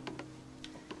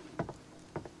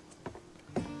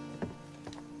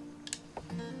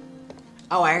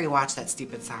 Oh, I already watched that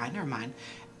stupid sign. Never mind.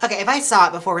 Okay, if I saw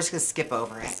it before, we're just going to skip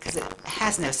over it, because it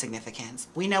has no significance.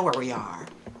 We know where we are.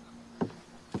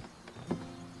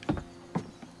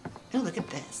 Oh, look at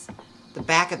this. The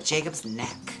back of Jacob's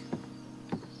neck.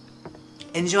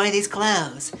 Enjoy these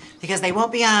clothes, because they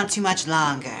won't be on too much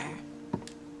longer.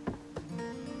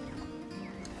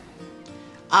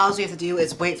 All we have to do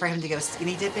is wait for him to go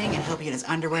skinny dipping, and he'll be in his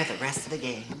underwear the rest of the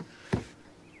game.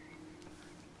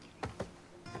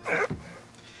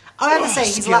 Oh, I have to say,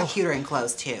 he's a lot cuter in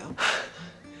clothes, too.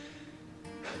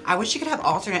 I wish you could have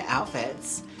alternate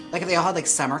outfits. Like if they all had like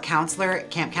summer counselor,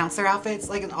 camp counselor outfits,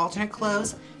 like in alternate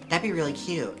clothes. That'd be really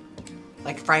cute.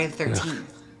 Like Friday the 13th. Ugh.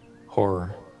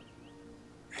 Horror.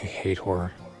 I hate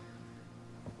horror.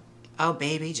 Oh,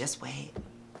 baby, just wait.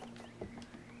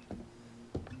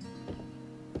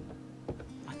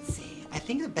 Let's see. I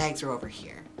think the bags are over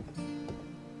here.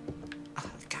 Oh,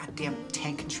 goddamn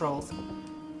tank controls.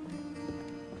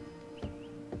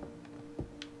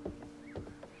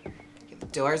 The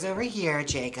door's over here,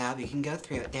 Jacob. You can go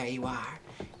through it. There you are.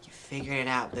 You figured it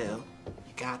out, boo.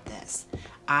 You got this.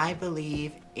 I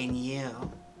believe in you.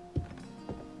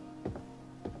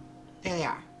 There they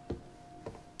are.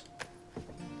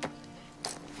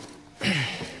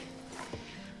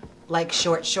 Like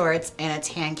short shorts and a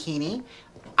tankini.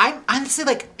 I honestly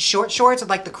like short shorts with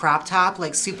like the crop top,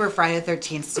 like super Friday the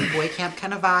 13th boy camp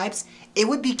kind of vibes. It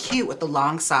would be cute with the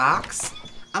long socks.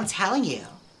 I'm telling you.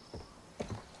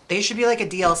 They should be like a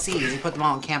DLC. You put them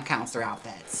all in camp counselor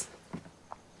outfits.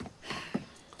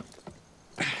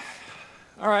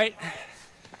 All right.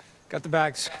 Got the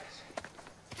bags.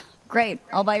 Great.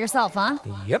 All by yourself, huh?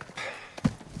 Yep.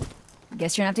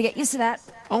 Guess you're gonna have to get used to that.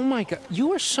 Oh my god,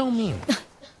 you are so mean.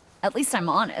 At least I'm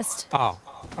honest. Oh,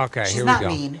 okay, She's here we not go.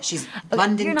 mean. She's Oh,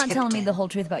 London you're not telling me Tipton. the whole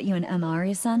truth about you and Emma, are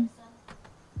you, son?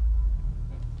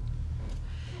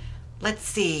 Let's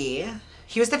see.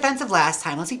 He was defensive last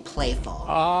time. Let's be playful.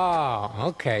 Oh,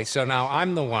 okay. So now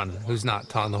I'm the one who's not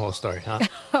telling the whole story, huh?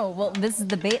 Oh, well, this is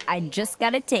the bait I just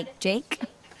gotta take, Jake.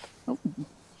 Oh.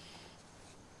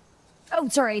 Oh,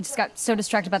 sorry, I just got so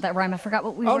distracted about that rhyme. I forgot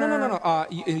what we were... Oh, no.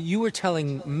 You were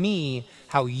telling me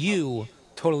how you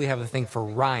totally have a thing for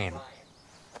Ryan.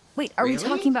 Wait, are we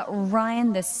talking about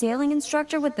Ryan, the sailing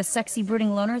instructor with the sexy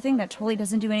brooding loner thing that totally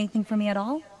doesn't do anything for me at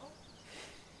all?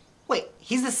 Wait,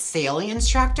 he's a sailing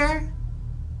instructor?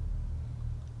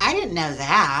 I didn't know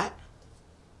that.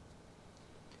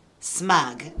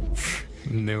 Smug.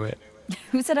 Knew it.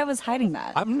 Who said I was hiding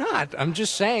that? I'm not. I'm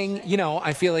just saying, you know,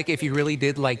 I feel like if you really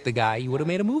did like the guy, you would have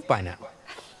made a move by now.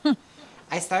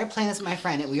 I started playing this with my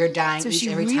friend, and we were dying So each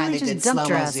she every really time they just did dumped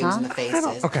slow-mo her ass, zooms huh? in the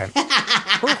faces. Okay.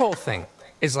 Her whole thing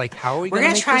is like, how are we We're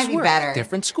going gonna to try make and this be work? better.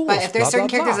 Different schools, But if there's blah, certain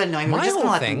blah, characters blah. annoying, we're My just gonna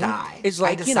whole let them thing die. is I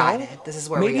like, you know, decided this is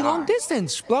where maybe we are. long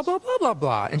distance, blah, blah, blah, blah,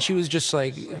 blah. And she was just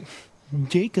like,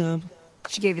 Jacob.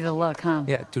 She gave you the look, huh?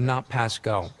 Yeah, do not pass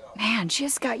go. Man, she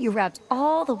just got you wrapped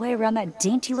all the way around that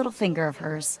dainty little finger of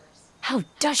hers. How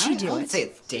does she do I it? wouldn't say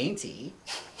it's dainty.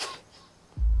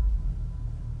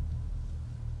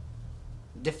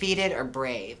 Defeated or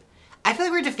brave? I feel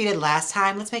like we were defeated last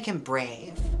time. Let's make him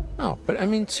brave. No, but I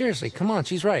mean, seriously, come on,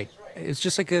 she's right. It's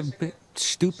just like a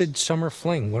stupid summer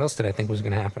fling. What else did I think was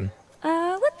going to happen?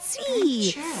 Let's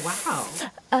see. Sure,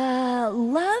 wow.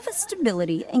 Love,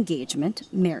 stability, engagement,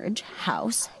 marriage,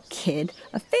 house, kid,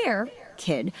 affair,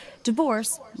 kid,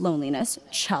 divorce, loneliness,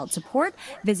 child support,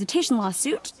 visitation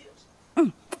lawsuit,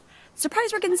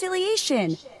 surprise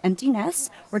reconciliation, empty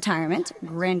nest, retirement,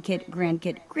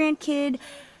 grandkid,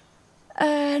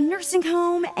 nursing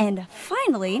home, and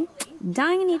finally,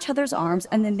 dying in each other's arms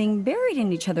and then being buried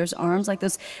in each other's arms like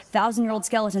those 1,000-year-old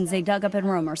skeletons they dug up in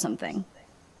Rome or something.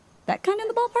 That kind of in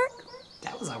the ballpark?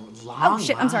 That was a long Oh,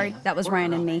 shit, I'm line. sorry. That was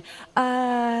Ryan and me.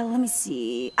 Let me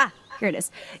see. Ah, here it is.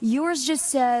 Yours just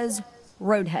says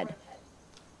Roadhead.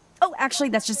 Oh, actually,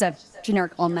 that's just a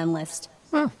generic all-men list.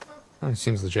 Well, that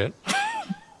seems legit. It's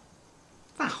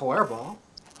not horrible.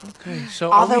 Okay,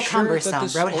 so Although are we sure cumbersome, that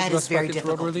this Roadhead old is very West Bucket's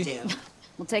difficult to roadworthy? do.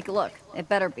 We'll take a look. It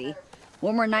better be.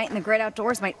 One more night in the great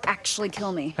outdoors might actually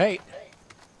kill me. Hey,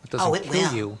 it doesn't Oh, it kill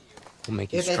will. you. Will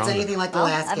make you If it's stronger. anything like the Well,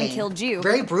 last I haven't game. killed you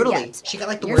Very brutally. yet. She got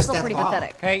like the You're worst still death pretty of all.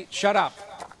 pathetic. Hey, shut up.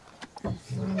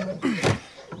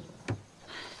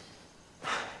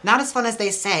 Not as fun as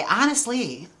they say,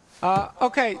 honestly.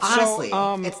 Okay, Honestly,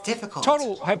 so it's difficult.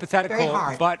 Total hypothetical, Very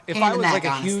hard. but if Pain I in the was neck, like a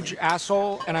honestly. huge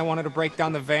asshole and I wanted to break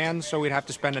down the van so we'd have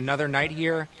to spend another night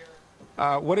here,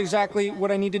 what exactly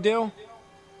would I need to do?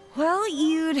 Well,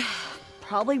 you'd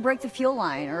probably break the fuel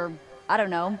line, or, I don't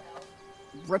know,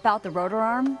 rip out the rotor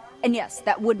arm. And yes,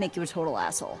 that would make you a total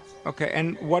asshole. Okay,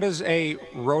 and what does a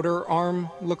rotor arm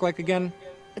look like again?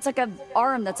 It's like a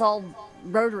arm that's all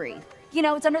rotary. You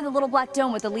know, it's under the little black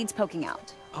dome with the leads poking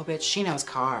out. Oh, bitch, she knows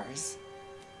cars.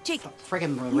 Jake,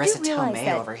 Friggin' you Marissa do realize Tomei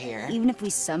that over here. even if we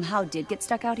somehow did get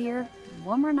stuck out here,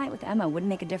 one more night with Emma wouldn't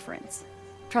make a difference.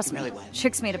 Trust It me, really would.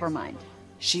 Chick's made up her mind.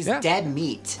 She's dead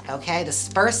meat, okay? The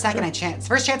first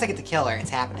chance I get to kill her,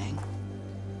 it's happening.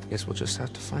 Guess we'll just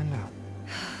have to find out.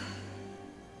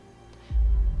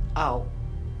 Oh,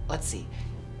 let's see.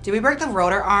 Did we break the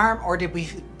rotor arm or did we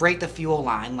break the fuel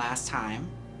line last time?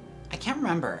 I can't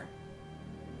remember.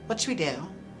 What should we do?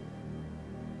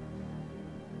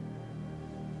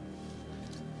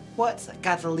 What's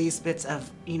got the least bits of,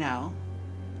 you know,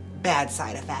 bad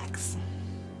side effects?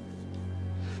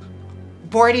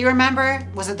 Boy, do you remember?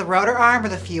 Was it the rotor arm or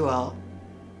the fuel?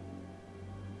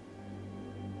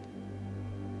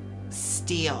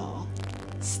 Steel.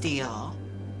 Steel.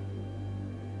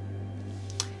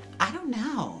 I don't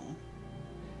know.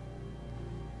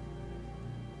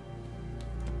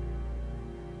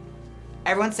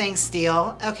 Everyone's saying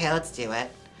steel. Okay, let's do it.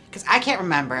 Because I can't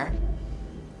remember.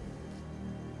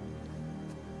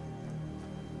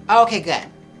 Okay, good.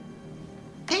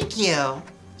 Thank you.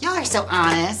 Y'all are so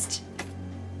honest.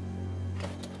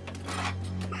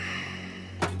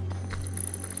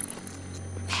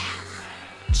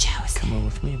 Joseph. Come on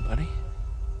with me, buddy.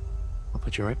 I'll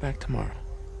put you right back tomorrow.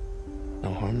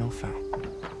 No harm, no foul.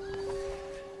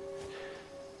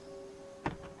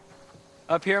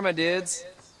 Up here, my dudes.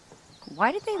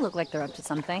 Why did they look like they're up to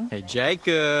something? Hey,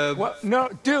 Jacob. What? No,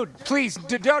 dude, please,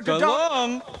 don't. Go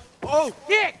long. Oh,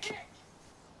 Nick!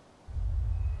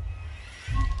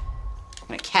 I'm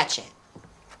gonna catch it.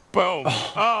 Boom.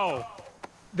 Oh,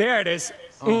 there it is.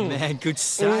 Oh, man, good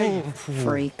sight.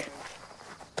 Freak.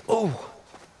 Oh.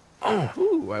 Oh.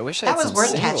 Ooh, I wish I That had was some worth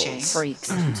singles. catching.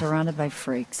 Freaks. I'm surrounded by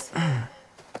freaks.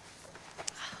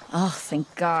 Oh,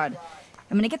 thank God.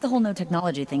 I'm gonna get the whole no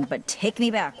technology thing, but take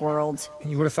me back, world.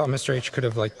 You would have thought Mr. H could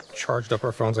have, like, charged up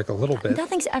our phones, like, a little bit.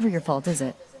 Nothing's ever your fault, is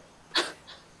it?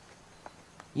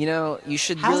 You know, you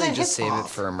should How's really that just his save fault? it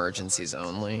for emergencies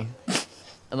only.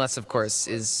 Unless, of course,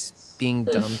 is being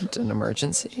dumped an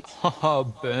emergency?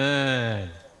 Oh, Ben.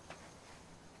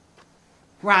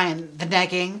 Ryan, the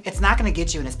negging, it's not gonna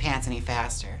get you in his pants any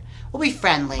faster. We'll be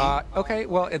friendly. Okay,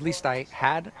 well, at least I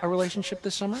had a relationship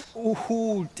this summer.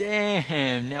 Ooh,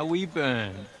 damn. Now we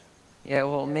burn. Yeah,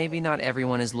 well, maybe not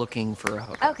everyone is looking for a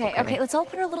hookup. Okay, let's all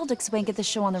put our little dicks away and get this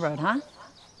show on the road, huh?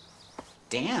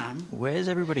 Damn. Where's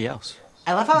everybody else?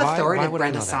 I love how Why authoritative would I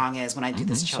know Brenda's that? song is when I do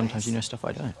this choice. Sometimes you know stuff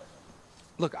I don't.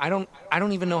 Look, I don't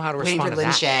even know how to Waiting respond for to Lin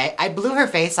that. Shay. I blew her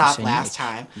face off Say, last Nick,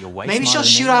 time. You're way Maybe she'll smarter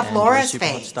than shoot me, off and Laura's super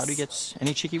hot face. stud who gets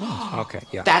any chick he wants. Okay,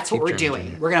 yeah. That's what keep we're dreaming, doing.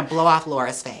 Jimmy. We're gonna blow off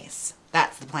Laura's face.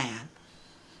 That's the plan.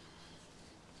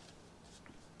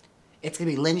 It's gonna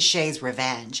be Lin Shay's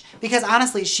revenge. Because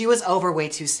honestly, she was over way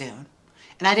too soon.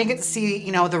 And I didn't get to see,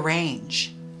 you know, the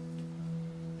range.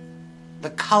 The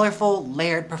colorful,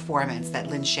 layered performance that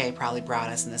Lin Shay probably brought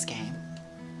us in this game.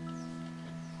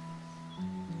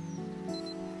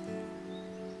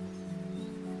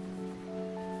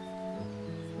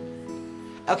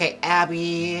 Okay,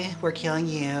 Abby, we're killing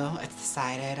you. It's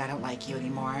decided. I don't like you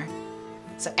anymore.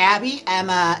 So Abby,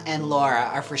 Emma, and Laura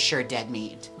are for sure dead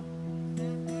meat.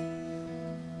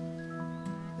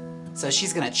 So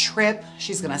she's gonna trip,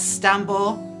 she's gonna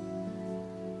stumble,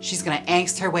 she's gonna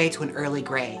angst her way to an early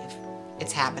grave.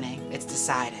 It's happening, it's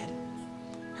decided.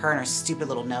 Her and her stupid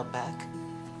little notebook.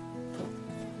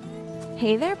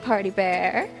 Hey there, party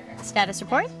bear. Status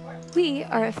report? We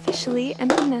are officially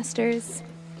empty nesters.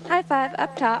 High five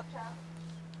up top.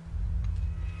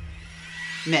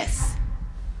 Miss.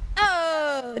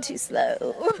 Oh, too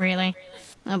slow. Really?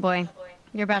 Oh boy.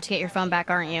 You're about to get your phone back,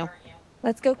 aren't you?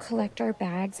 Let's go collect our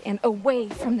bags and away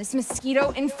from this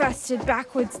mosquito-infested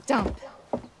backwoods dump.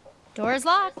 Door's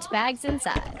locked, bags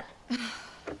inside.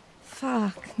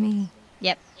 Fuck me.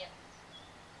 Yep.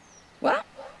 Well,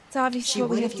 it's obvious She what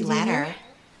we would have if to you do let here. her.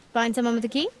 Find someone with a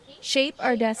key? Shape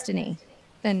our destiny.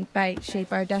 Then by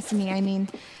shape our destiny, I mean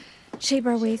shape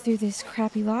our way through this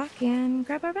crappy lock and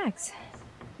grab our bags.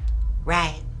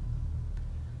 Right.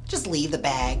 Just leave the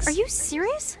bags. Are you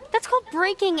serious? That's called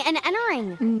breaking and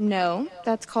entering. No,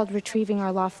 that's called retrieving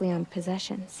our lawfully owned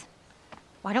possessions.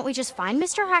 Why don't we just find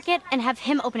Mr. Hackett and have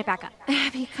him open it back up?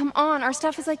 Abby, come on. Our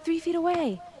stuff is like 3 feet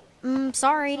away.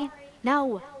 Sorry.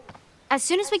 No. As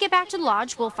soon as we get back to the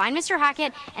lodge, we'll find Mr.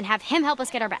 Hackett and have him help us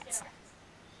get our bags.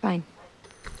 Fine.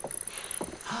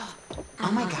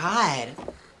 Oh my god.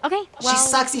 Okay, well... She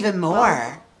sucks even more.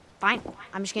 Well, fine.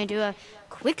 I'm just gonna do a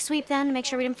quick sweep then to make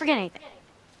sure we didn't forget anything.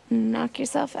 Knock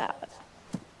yourself out.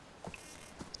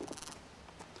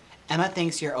 Emma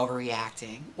thinks you're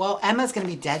overreacting. Well, Emma's gonna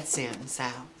be dead soon, so.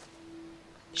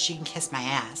 She can kiss my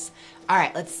ass. All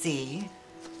right, let's see.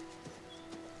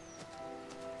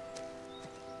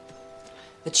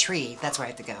 The tree, that's where I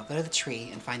have to go. Go to the tree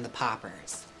and find the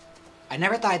poppers. I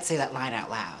never thought I'd say that line out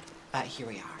loud, but here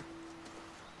we are.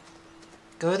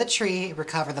 Go to the tree,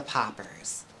 recover the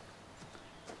poppers.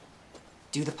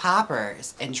 Do the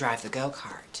poppers and drive the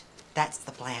go-kart. That's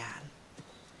the plan.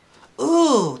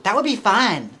 Ooh, that would be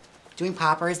fun. Doing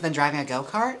poppers, then driving a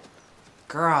go-kart?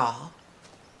 Girl.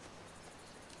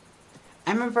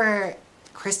 I remember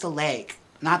Crystal Lake,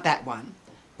 not that one,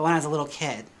 but when I was a little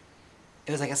kid.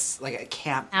 It was like a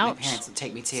camp Ouch. my parents would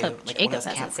take me to. So like Jacob one of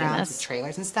those hasn't seen campgrounds this. with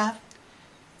trailers and stuff.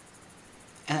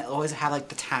 And it always had like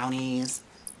the townies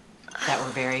that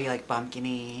were very like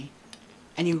bumpkiny.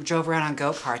 And you drove around on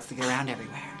go-karts to get around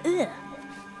everywhere. Ugh.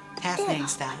 Fascinating Ugh.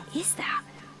 stuff. What is that?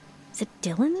 Is it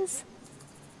Dylan's?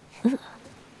 Ugh.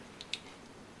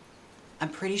 I'm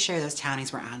pretty sure those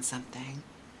townies were on something.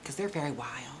 Because they're very wild.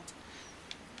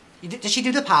 Did she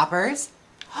do the poppers?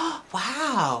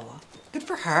 Wow. Good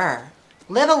for her.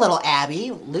 Live a little,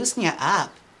 Abby. Loosen you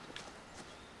up.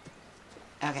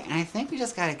 Okay, and I think we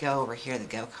just gotta go over here to the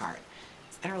go-kart.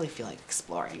 I don't really feel like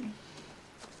exploring.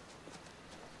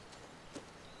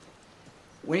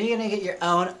 When are you gonna get your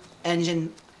own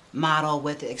engine model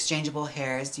with the exchangeable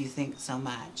hairs, do you think so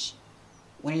much?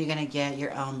 When are you gonna get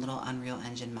your own little Unreal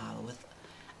Engine model with...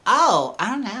 Oh,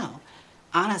 I don't know.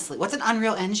 Honestly, what's an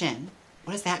Unreal Engine?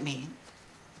 What does that mean?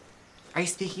 Are you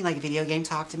speaking like video game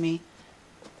talk to me?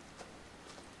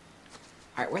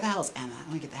 Alright, where the hell is Emma? I'm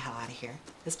gonna get the hell out of here.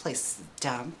 This place is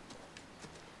dumb.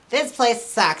 This place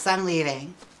sucks. I'm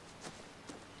leaving.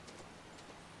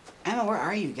 Emma, where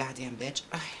are you, goddamn bitch?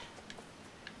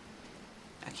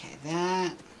 Okay,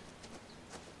 that...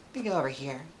 Let me go over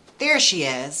here. There she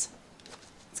is.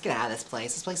 Let's get out of this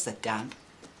place. This place is a dump.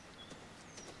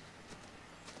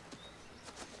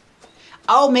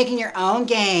 Oh, making your own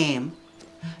game.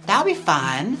 That would be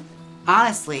fun.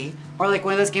 Honestly. Or like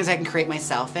one of those games I can create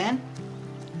myself in.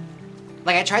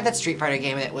 Like I tried that Street Fighter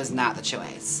game and it was not the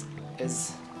choice.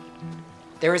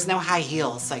 There was no high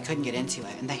heels, so I couldn't get into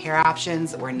it. And the hair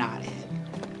options were not it.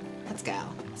 Let's go.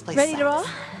 This place Ready sucks. to roll?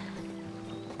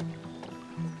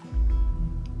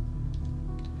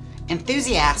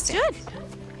 Enthusiastic. Good.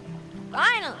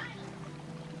 Finally.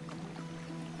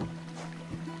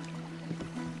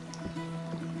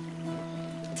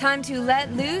 Time to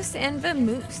let loose and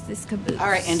vamoose this caboose. All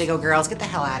right, Indigo girls, get the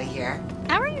hell out of here.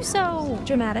 How are you so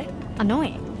dramatic?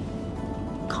 Annoying.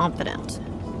 Confident.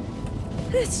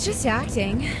 It's just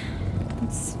acting.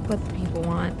 It's what the people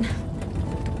want.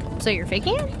 So you're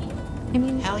faking it? I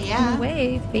mean, hell yeah. In a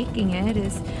way, faking it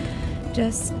is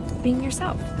just being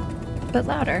yourself, but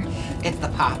louder. It's the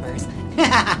poppers.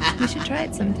 You should try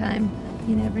it sometime.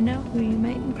 You never know who you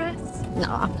might impress.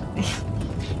 Nah.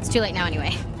 It's too late now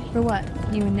anyway. For what?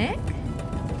 You and Nick?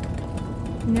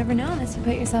 You never know unless you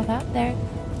put yourself out there.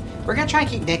 We're gonna try and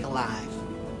keep Nick alive.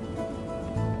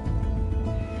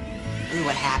 Ooh,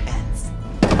 what happens?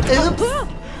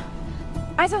 Oops!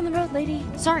 Eyes on the road, lady.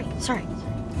 Sorry.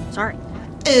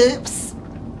 Oops!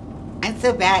 I'm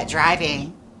so bad at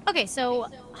driving. Okay, so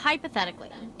hypothetically,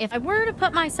 if I were to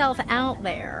put myself out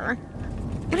there,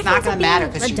 It's not gonna matter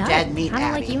because you're dead meat, kind of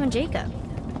Abby. like you and Jacob.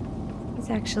 He's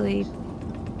actually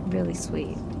really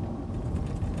sweet.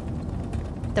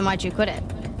 Then why'd you quit it?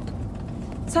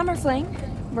 Summer fling.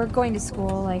 We're going to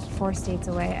school like 4 states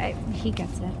away. He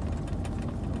gets it.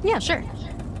 Yeah, sure.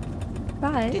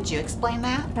 But Did you explain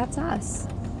that? that's us.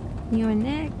 You and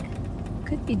Nick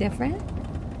could be different.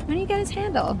 When you get his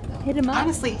handle, hit him up.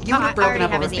 Honestly, you would have broken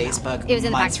up over his email. Facebook It was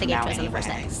in the months back of the from gift now list on the first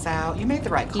anyway, day. so you made the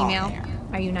right call Email? there.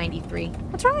 Are you 93?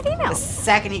 What's wrong with email? The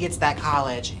second he gets to that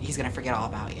college, he's gonna forget all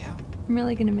about you. I'm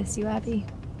really gonna miss you, Abby.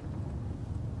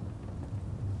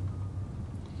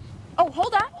 Oh,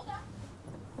 hold on.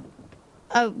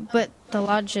 Oh, but the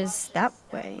lodge is that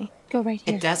way. Go right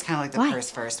here. It does kind of like the Why?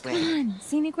 first Come way. on,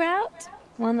 scenic route.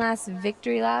 One last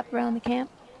victory lap around the camp.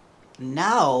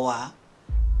 No.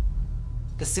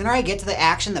 The sooner I get to the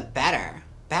action, the better.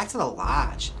 Back to the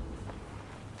lodge.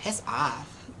 Piss off.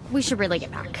 We should really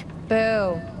get back.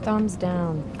 Boo. Thumbs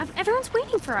down. Everyone's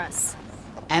waiting for us.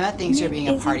 Emma thinks you're being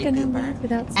a Isn't party gonna pooper. leave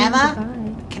without saying Emma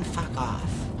goodbye. can fuck off.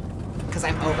 Because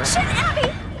I'm over. Shit,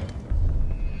 Abby!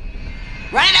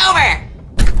 Run it over!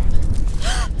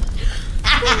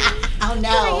 Oh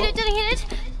no. Did I hit it?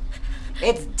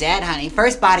 It's dead, honey.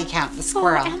 First body count, the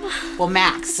squirrel. Emma. Well,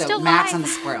 max, so Still max alive. on the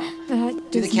squirrel.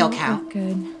 That Do the does kill not count. look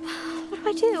good. What do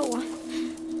I do?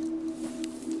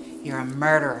 You're a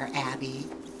murderer, Abby.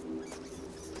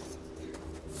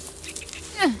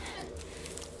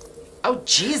 Oh,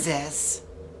 Jesus.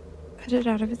 Put it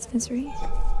out of its misery.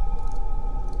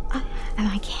 And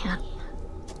I can't.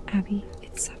 Abby,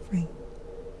 it's suffering.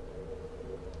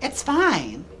 It's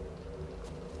fine.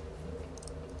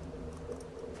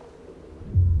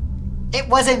 It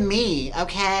wasn't me,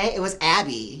 okay? It was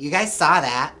Abby. You guys saw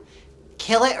that.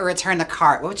 Kill it or return the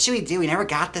cart. What should we do? We never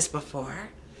got this before.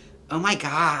 Oh my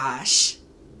gosh.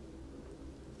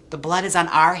 The blood is on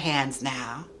our hands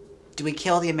now. Do we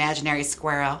kill the imaginary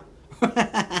squirrel?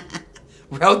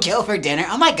 Roadkill for dinner?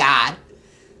 Oh my god.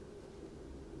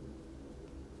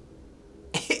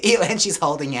 Ew, and she's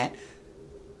holding it.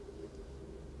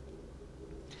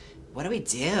 What do we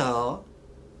do?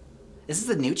 This is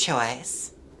a new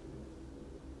choice.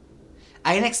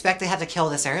 I didn't expect to have to kill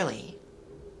this early.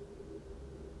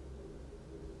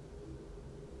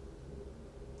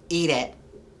 Eat it.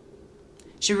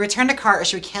 Should we return the cart or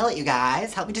should we kill it, you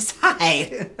guys? Help me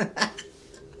decide.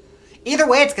 Either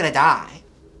way, it's gonna die.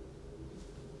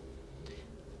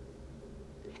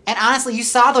 And honestly, you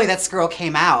saw the way that squirrel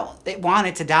came out. It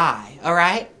wanted to die,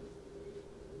 alright?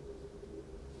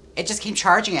 It just came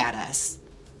charging at us.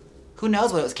 Who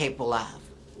knows what it was capable of?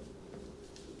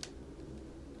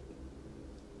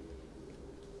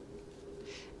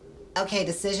 Okay,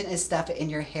 decision is stuff it in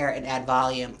your hair and add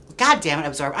volume. God damn it,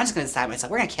 Absorb. I'm just gonna decide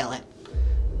myself. We're gonna kill it.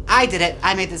 I did it.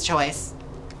 I made this choice.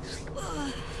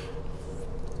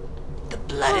 The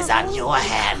blood is on your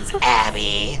hands,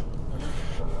 Abby.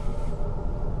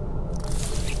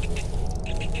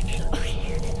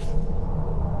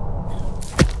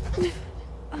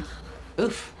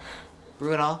 Oof.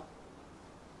 Brutal.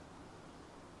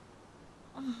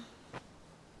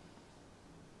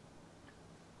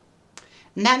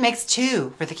 And that makes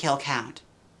 2 for the kill count.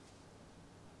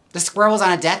 The squirrel was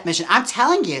on a death mission. I'm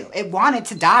telling you, it wanted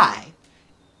to die.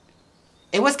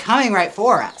 It was coming right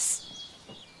for us.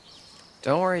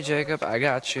 Don't worry, Jacob. I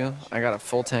got you. I got a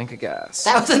full tank of gas.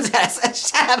 That was a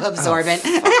test. Shut up, Absorbent.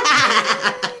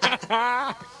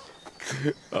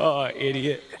 Oh,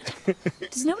 idiot.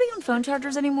 Does nobody own phone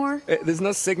chargers anymore? There's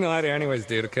no signal out here anyways,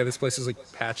 dude, okay? This place is like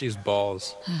patchy as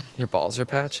balls. Your balls are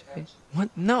patchy? What?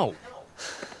 No.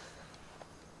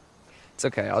 It's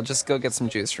okay. I'll just go get some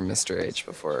juice from Mr. H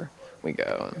before we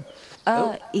go.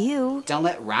 Ew. Don't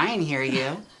let Ryan hear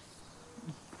you.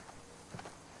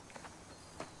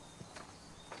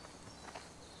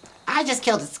 I just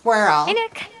killed a squirrel. Hey,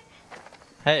 Nick.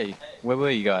 Hey, where were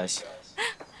you guys?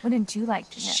 Wouldn't you like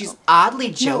to know? She's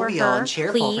oddly jovial her, and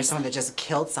cheerful for please. someone that just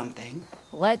killed something.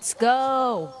 Let's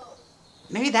go.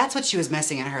 Maybe that's what she was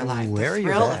missing in her life. Where are the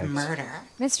your thrill of bags? murder.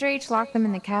 Mr. H locked them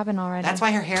in the cabin already. That's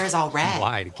why her hair is all red.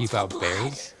 Why? To keep out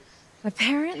berries?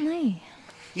 Apparently.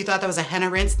 You thought that was a henna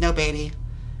rinse? No, baby.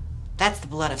 That's the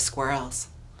blood of squirrels.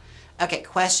 Okay,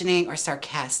 questioning or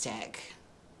sarcastic?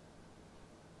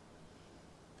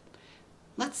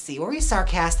 Let's see, were we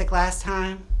sarcastic last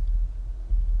time?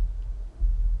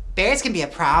 Bears can be a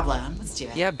problem. Let's do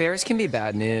it. Yeah, bears can be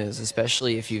bad news,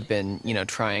 especially if you've been,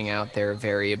 trying out their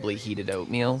variably heated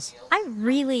oatmeals. I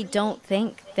really don't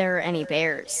think there are any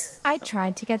bears. I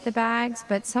tried to get the bags,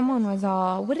 but someone was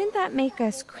all, wouldn't that make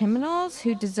us criminals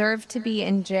who deserve to be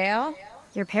in jail?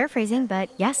 You're paraphrasing, but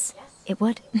yes, it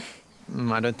would.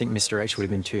 I don't think Mr. H would have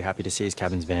been too happy to see his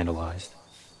cabins vandalized.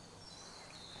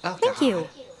 Oh, Thank God. you.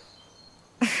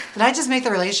 Did I just make the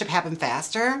relationship happen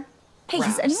faster? Hey,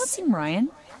 has anyone seen Ryan?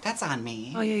 That's on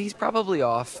me. Oh yeah, he's probably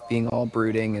off being all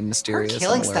brooding and Her mysterious.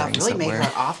 killing and stuff alluring really made somewhere.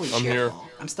 her awfully I'm cheerful. here.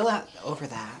 I'm still not over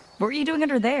that. What were you doing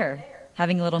under there?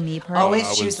 Having a little me party? Always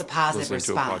I choose was the positive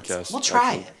listening to a response. podcast, We'll try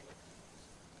actually. it.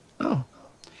 Oh.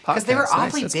 Because they were Podcast, nice,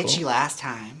 awfully that's bitchy cool. last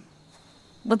time.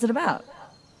 What's it about?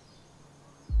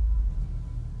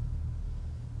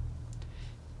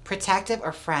 Protective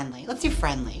or friendly? Let's do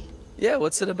friendly. Yeah,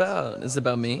 what's it about? Is it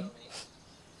about me?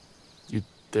 You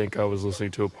think I was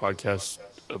listening to a podcast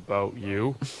about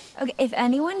you? Okay, if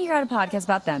anyone here had a podcast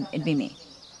about them, it'd be me.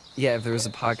 Yeah, if there was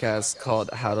a podcast called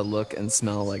How to Look and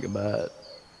Smell Like a Butt.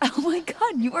 Oh my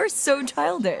god, you are so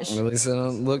childish. At least I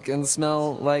don't look and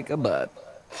smell like a butt.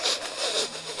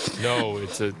 No,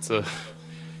 it's a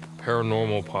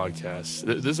paranormal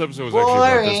podcast. This episode was actually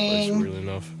about this place, Boring. weirdly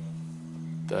enough.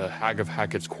 The Hag of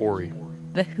Hackett's Quarry.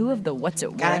 The who of the what's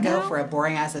it Gotta where go now? for a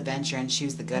boring ass adventure and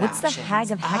choose the good What's options. the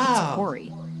Hag of Hackett's Oh.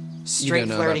 Quarry? Straight You don't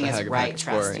know about flirting the is Hag of right, Hackett's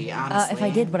Quarry. trusty, honestly. If I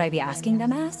did, would I be asking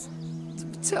dumbass?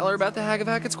 Tell her about the Hag of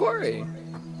Hackett's Quarry.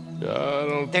 I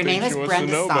don't Their think name she is wants Brenda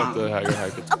to know about Song. the Hag of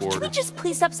Hackett's Oh, can we Quarry. just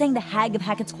please stop saying the Hag of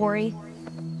Hackett's Quarry?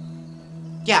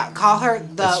 Yeah, call her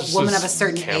the It's just woman this of a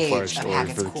certain campfire age of story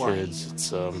Hackett's for the Quarry. kids.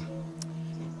 It's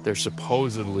they're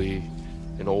supposedly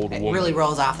an old It woman really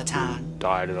rolls off the tongue.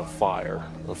 died in a fire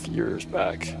a few years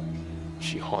back.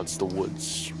 She haunts the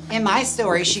woods. In my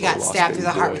story, Looking she for a got lost stabbed through the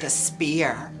baby heart boy. with a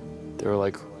spear. There are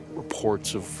like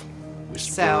reports of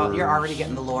whispers. So you're already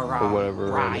getting the lore wrong, or whatever,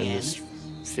 Ryan. and this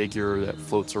figure that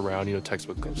floats around,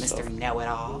 textbook stuff. Mr.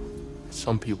 Know-It-All.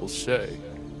 Some people say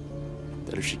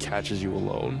that if she catches you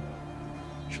alone,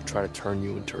 she'll try to turn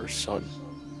you into her son.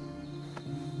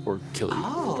 Or kill you.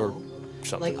 Or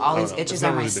something. Like all I these don't know. itches It's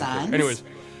not are my really been clear. sons? Anyways,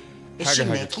 Is she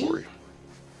Hackett's Mickey? Quarry.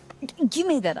 You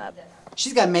made that up.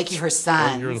 She's got Mickey her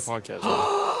son. You're in the podcast.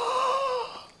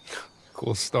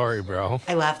 Cool story, bro.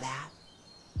 I love that.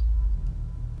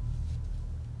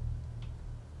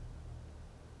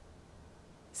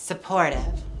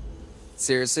 Supportive.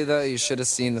 Seriously, though, you should have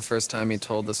seen the first time he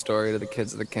told the story to the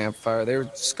kids at the campfire. They were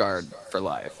scarred for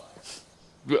life.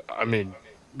 I mean,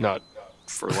 not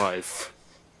for life.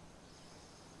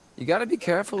 You gotta be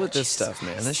careful with this stuff,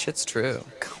 man. This shit's true.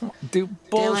 Dude,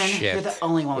 Dylan, you're the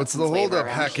only one What's with the some flavor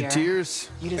holdup, around here. Hacketeers?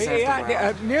 You deserve the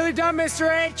world. Nearly done, Mr.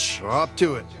 H. We're up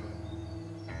to it.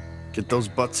 Get those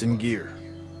butts in gear.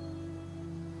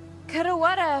 Coulda,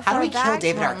 woulda. if How do our we kill bags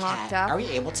David weren't locked Arquette? up. Are we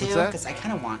able to? What's that? Because I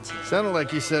kind of want to. Sounded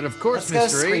like you said, of course,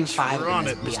 Let's go Mr. Scream H. 5 We're in on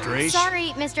this it, Mr. BS. H. Sorry,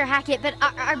 Mr. Hackett, but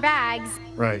our bags.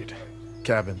 Right.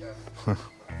 Cabin.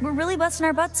 We're really busting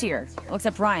our butts here. Well,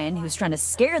 except Ryan, who's trying to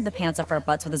scare the pants off our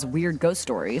butts with his weird ghost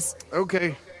stories.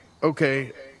 Okay.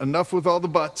 Enough with all the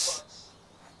butts.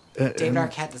 David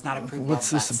Arquette does not approve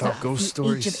What's of this that about stuff. ghost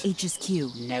stories? H of H's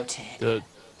Q. Noted.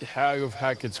 The Hag of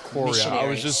Hackett's Quarry. I Missionary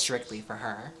was just strictly for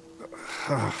her.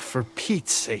 For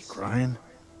Pete's sake, Ryan.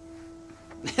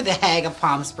 The Hag of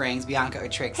Palm Springs, Bianca or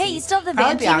Trixie. Hey, you still have the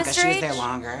Probably van key, Bianca, Mr. she was H? there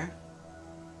longer.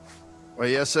 Well,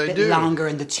 yes, I Bit do. longer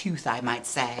in the tooth, I might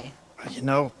say. You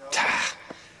know,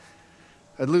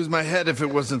 I'd lose my head if it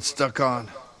wasn't stuck on.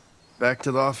 Back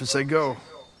to the office I go.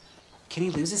 Can he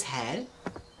lose his head?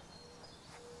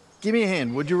 Give me a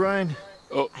hand, would you, Ryan?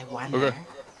 Oh, I wonder. okay.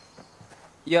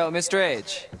 Yo, Mr.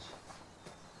 H.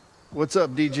 What's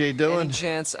up, DJ Dylan? Any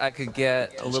chance I could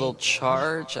get a little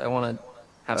charge? I want to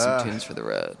have some tunes for the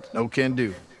road. No can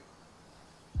do.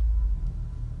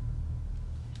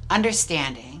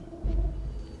 Understanding.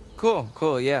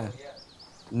 Cool, yeah.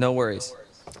 No worries.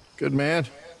 Good man.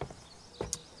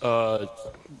 No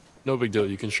big deal.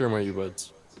 You can share my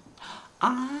earbuds.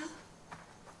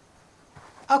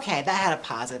 Okay, that had a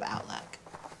positive outlook.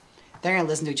 They're gonna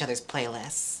listen to each other's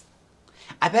playlists.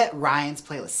 I bet Ryan's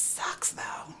playlist sucks,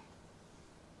 though.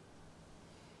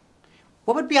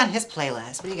 What would be on his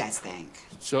playlist? What do you guys think?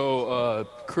 So,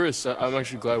 Chris, I'm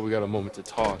actually glad we got a moment to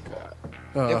talk.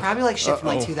 They're probably like shit from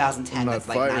like 2010 I'm not that's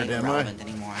like fired, not even am I? relevant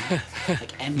anymore.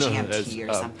 Like MGMT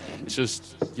or something. It's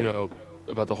just,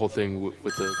 about the whole thing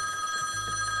with the...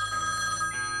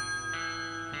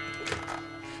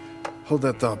 Hold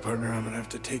that thought, partner. I'm gonna have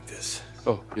to take this.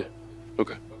 Oh, yeah.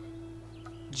 Okay.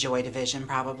 Joy Division,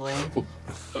 probably.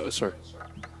 Oh, sorry.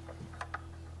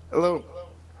 Hello.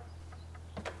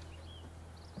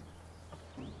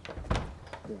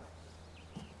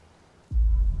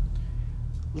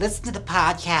 Listen to the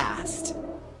podcast.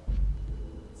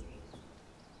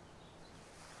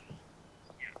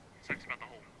 Sucks about the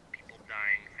whole people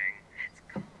dying thing. It's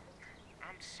cold.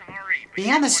 I'm sorry.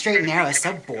 Being on the straight and narrow is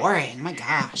so boring. Oh my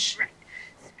gosh.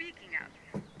 Speaking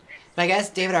of, But I guess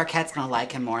David Arquette's gonna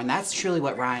like him more, and that's truly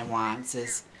what Ryan wants,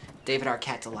 is David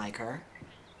Arquette to like her.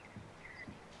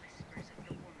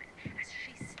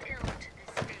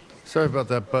 Sorry about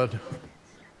that, bud.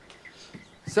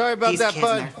 Sorry about These that, kids and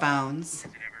bud. their phones.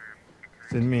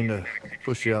 Didn't mean to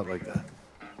push you out like that.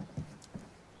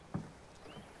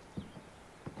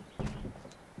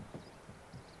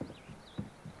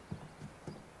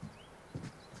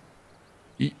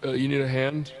 You need a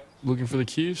hand looking for the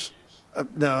keys?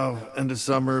 No, end of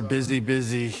summer,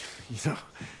 busy.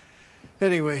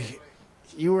 Anyway,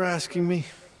 you were asking me?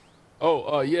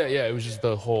 Oh, yeah. It was just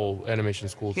the whole animation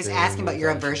school He's thing. asking about your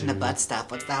with aversion to actually, butt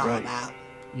stuff. What's that all about?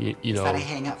 You Is know, that a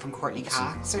hang up from Courtney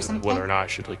Cox or something? whether or not I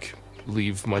should,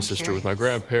 leave my sister with my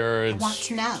grandparents. I want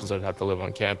to know. Since I'd have to live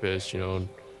on campus, and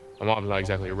my mom's not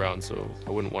exactly around, so I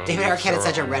wouldn't want to David leave Arquette is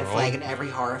Sarah such a on red her flag own. in every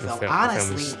horror The film.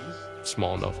 family's Honestly.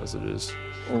 small enough as it is.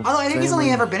 Although I think he's only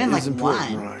Family ever been in is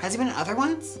important, one. right? Has he been in other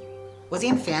ones? Was he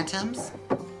in Phantoms?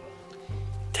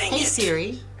 Hey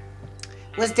Siri.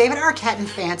 Was David Arquette in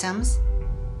Phantoms?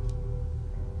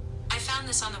 I found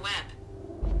this on the web.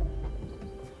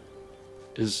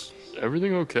 Is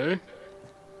everything okay?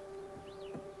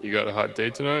 You got a hot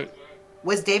date tonight?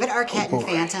 Was David Arquette in boy.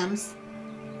 Phantoms?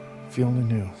 If you only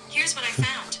knew. Here's what I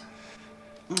found.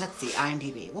 Let's see,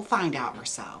 IMDb. We'll find out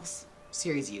ourselves.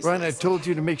 Siri's useless. Ryan, I told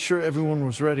you to make sure everyone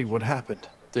was ready. What happened?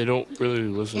 They don't really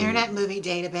listen. Internet Movie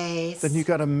Database. Then you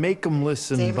gotta make them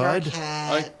listen, David bud. Arquette.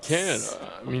 I can.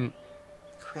 I mean,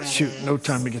 Credits. Shoot, no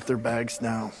time to get their bags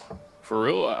now. For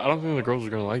real? I don't think the girls are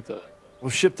gonna like that.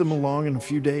 We'll ship them along in a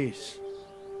few days.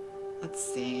 Let's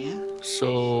see.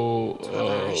 So,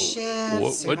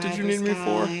 what did you need me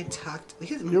for?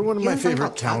 You're one of my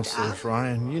favorite counselors,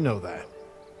 Ryan. You know that.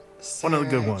 One of the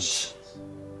good ones.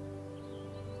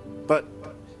 But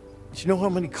do you know how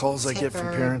many calls I get from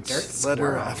parents,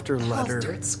 letter after letter,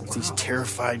 with these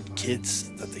terrified kids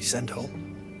that they send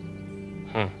home?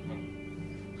 Huh.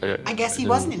 I guess he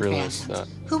wasn't in Phantom.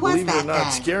 Who was Believe that it or not,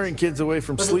 then? scaring kids away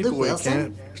from Was it Luke sleepaway Wilson?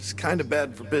 camp is kind of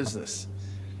bad for business.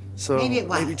 So Maybe it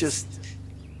was. maybe just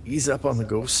ease up on the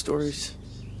ghost stories.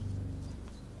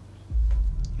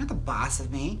 You're the boss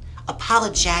of me.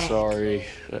 Apologetic. Sorry,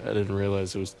 I didn't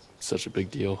realize it was such a big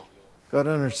deal.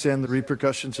 Gotta understand the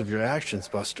repercussions of your actions,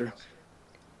 Buster.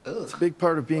 It's a big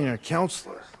part of being a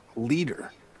counselor, a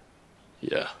leader.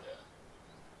 Yeah.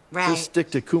 Right. Just stick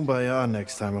to kumbaya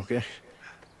next time, okay?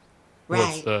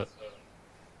 What's that?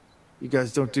 You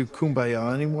guys don't do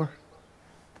kumbaya anymore?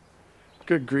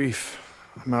 Good grief.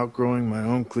 I'm outgrowing my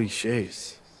own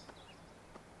cliches.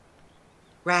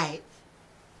 Right.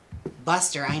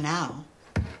 Buster, I know.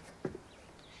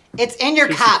 It's in your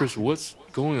Seriously, cup. Chris, what's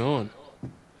going on?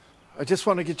 I just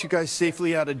want to get you guys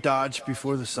safely out of Dodge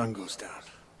before the sun goes down.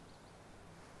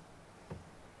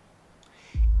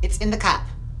 It's in the cup.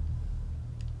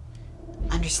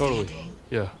 Understanding. Totally.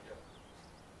 Yeah.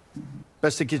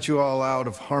 Best to get you all out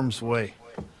of harm's way.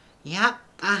 Yep.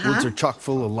 Woods are chock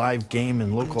full of live game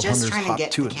and local just hunters trying to hop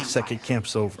get to the it the second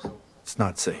camp's over. It's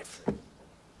not safe.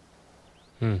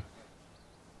 Where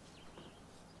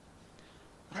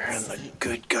in the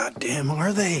good goddamn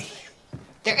are they?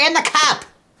 They're in the cup.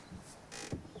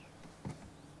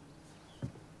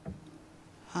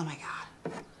 Oh my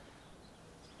god.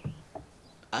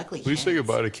 Ugly. Will you say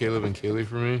goodbye to Caleb and Kaylee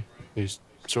for me? They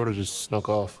sort of just snuck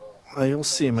off. You'll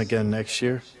see him again next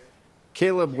year.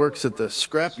 Caleb works at the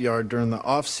scrapyard during the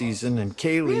off season, and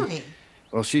Kaylee, Really?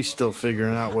 well, she's still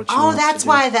figuring out what she Oh, wants to that's do.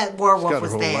 why that werewolf She's got her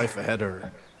was whole there. life ahead of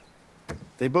her.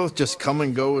 They both just come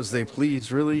and go as they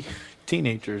please, really.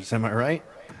 Teenagers, am I right?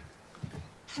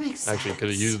 That makes Actually, could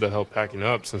have used the help packing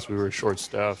up since we were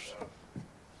short-staffed.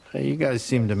 Hey, you guys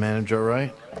seem to manage all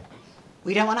right.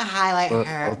 We don't want to highlight Well,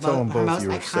 her, I'll tell them her both most you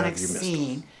were sad iconic you missed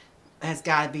scene has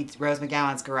got to be Rose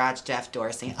McGowan's garage death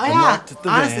door scene. Oh I yeah, locked the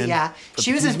honestly, van, yeah. put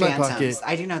She the was keys in in my Phantoms. pocket,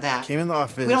 I do know that. came in the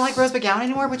office. We don't like Rose McGowan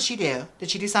anymore. What'd she do?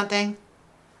 Did she do something?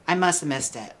 I must have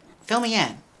missed it. Fill me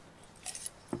in.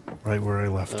 Right where I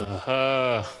left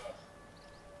her.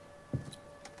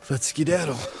 Let's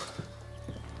skedaddle.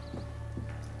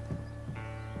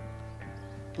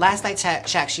 Last I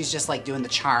checked, she's just like doing the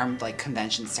Charmed like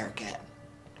convention circuit.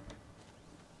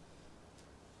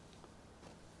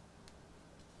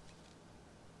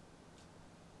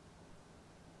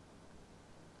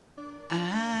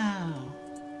 Oh.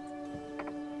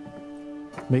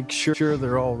 Make sure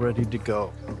they're all ready to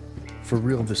go. For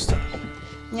real this time.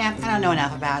 Yeah, I don't know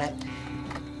enough about it.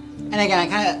 And again, I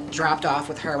kind of dropped off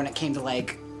with her when it came to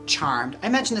like Charmed. I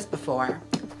mentioned this before.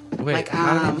 Wait, like,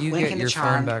 how did you when it get came your to phone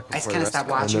Charmed, back I just before kind the of stopped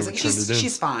rest of watching. it?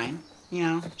 She's fine. You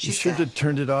know, You she's should good. have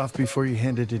turned it off before you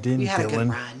handed it in, You had a good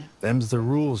Dylan. run. Them's the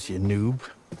rules, you noob.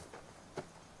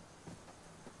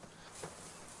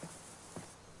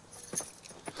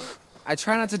 I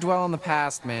try not to dwell on the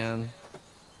past, man.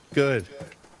 Good.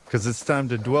 Because it's time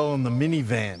to dwell on the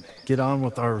minivan. Get on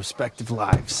with our respective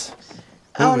lives.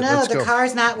 Oh Move it, no, let's the go.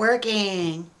 car's not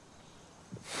working.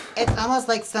 It's almost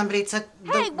like somebody took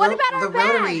the, what about our the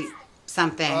rotary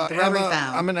something, the rotary Emma, phone.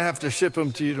 I'm gonna have to ship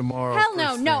them to you tomorrow. Hell no,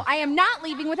 first no, thing. I am not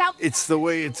leaving without. It's the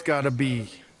way it's gotta be.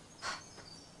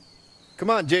 Come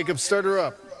on, Jacob, start her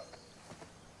up.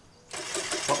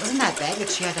 What was in that bag that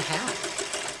she had to have?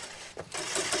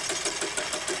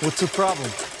 What's the problem?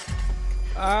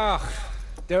 Oh,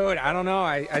 dude, I don't know.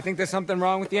 I think there's something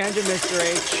wrong with the engine, Mr.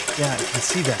 H. Yeah, I can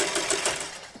see that.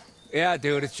 Yeah,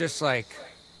 dude, it's just like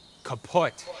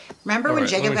kaput. Remember All when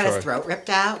right, let Jacob me got his try. throat ripped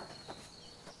out?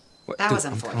 That Dude, was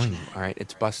I'm telling unfortunate. you, all right,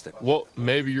 it's busted. Well,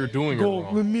 maybe you're doing it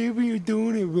wrong. Maybe you're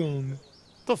doing it wrong.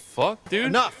 What the fuck, dude?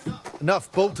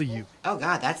 Enough, both of you. Oh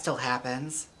god, that still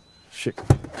happens. Shit,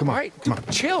 come on, All right, come on.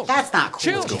 chill. That's not cool.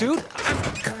 Chill, dude.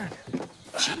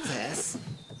 Jesus.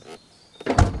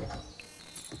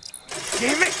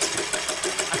 Damn it!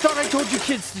 I thought I told you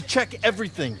kids to check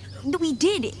everything. We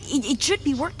did. It should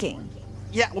be working.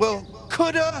 Yeah, well,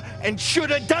 coulda and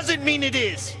shoulda doesn't mean it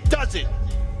is, does it?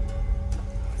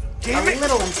 Damn A it!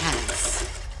 little intense.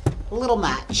 A little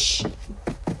much.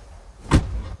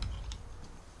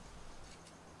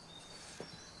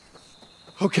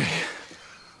 Okay.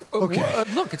 Okay.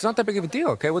 Look, it's not that big of a deal,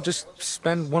 okay? We'll just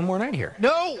spend one more night here.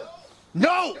 No!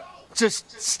 No!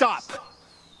 Just stop.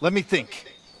 Let me think.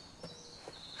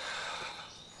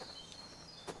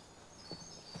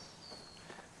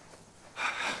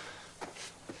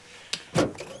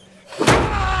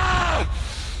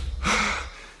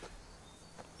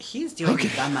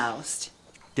 most.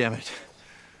 Damn it.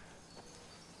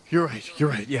 You're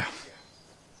right, yeah.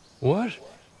 What?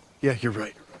 Yeah, you're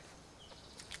right.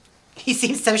 He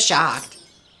seems so shocked.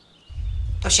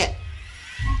 Oh shit.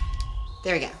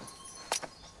 There we go.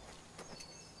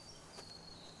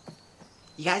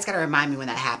 You guys gotta remind me when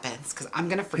that happens, because I'm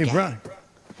gonna forget. Hey, Brian.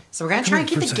 So we're gonna try and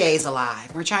keep the gays alive.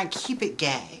 We're gonna try and keep it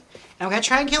gay. And we're gonna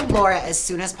try and kill Laura as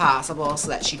soon as possible so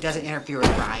that she doesn't interfere with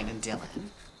Ryan and Dylan.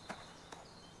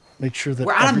 Make sure that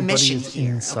We're on a everybody mission is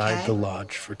here, inside okay? the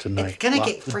lodge for tonight. It's gonna Lock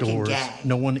get the freaking doors. gay.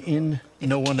 No one in,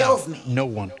 no one kills out. me. No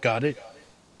one. Got it?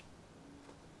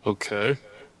 Okay.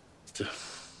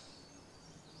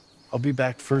 I'll be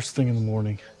back first thing in the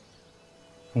morning,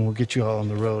 and we'll get you all on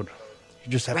the road.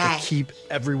 You just have Right. to keep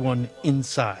everyone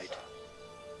inside.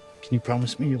 Can you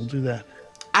promise me you'll do that?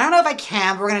 I don't know if I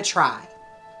can, but we're gonna try.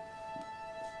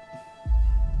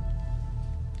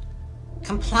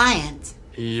 Compliant.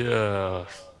 Yeah.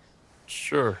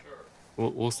 Sure.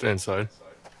 We'll stay inside.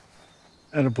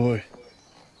 Attaboy.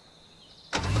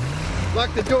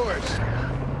 Lock the doors.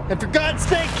 And for God's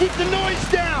sake, keep the noise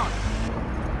down!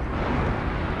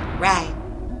 Right.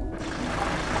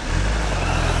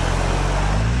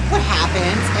 What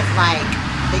happens if, like,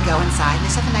 they go inside and they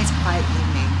just have a nice quiet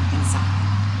evening inside?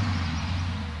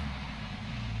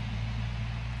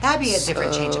 That'd be a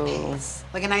different change of pace.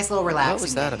 Like a nice little relaxing What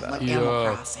was that game, about? like He, Animal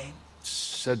Crossing.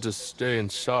 said to stay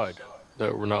inside,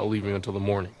 that we're not leaving until the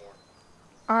morning.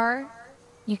 Are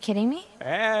you kidding me?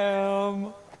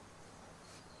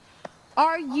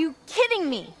 Are you kidding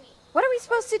me? What are we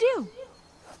supposed to do?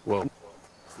 Well,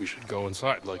 we should go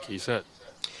inside, like he said.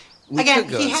 Again,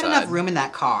 he had enough room in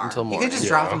that car. until You could morning. just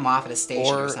drop Yeah. him off at a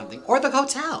station or something. Or the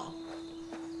hotel.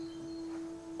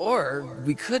 Or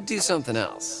we could do something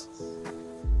else.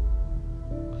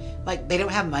 Like, they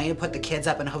don't have money to put the kids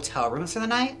up in hotel rooms for the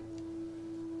night?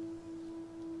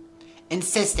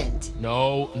 Insistent.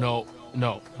 No.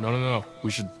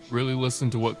 We should really listen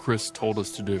to what Chris told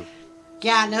us to do.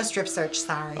 Yeah, no strip search,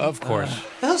 sorry. Of course.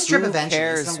 They'll strip Who eventually,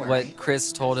 cares don't worry. what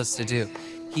Chris told us to do?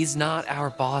 He's not our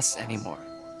boss anymore.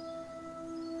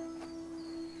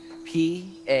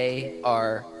 P-A-R-T.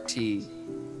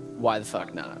 Why the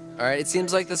fuck not? Alright, it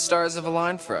seems like the stars have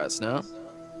aligned for us, no?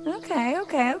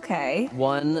 Okay.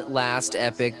 One last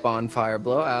epic bonfire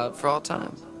blowout for all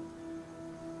time.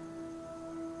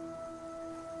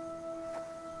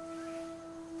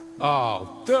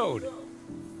 Oh, dude.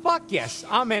 Fuck yes,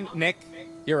 I'm in. Nick,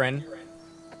 you're in.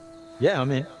 Yeah,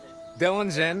 I'm in.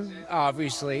 Dylan's in,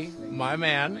 obviously. My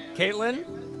man. Caitlin?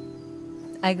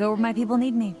 I go where my people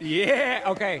need me. Yeah,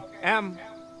 okay.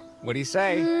 What do you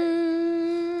say?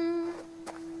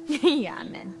 Yeah,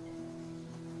 I'm in.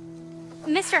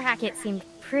 Mr. Hackett seemed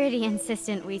pretty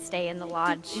insistent we stay in the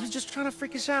lodge. He was just trying to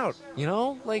freak us out, you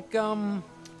know? Like one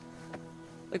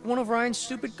of Ryan's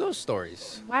stupid ghost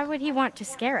stories. Why would he want to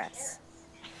scare us?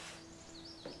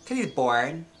 Because he's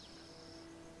bored.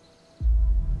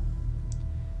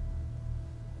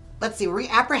 Let's see, were we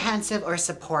apprehensive or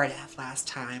supportive last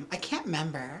time? I can't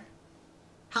remember.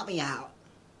 Help me out.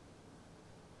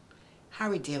 How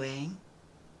are we doing?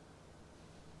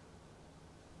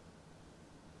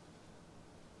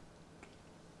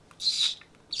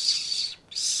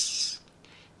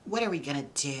 What are we gonna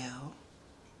do?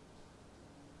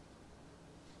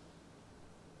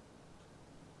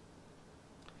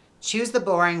 Choose the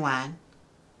boring one.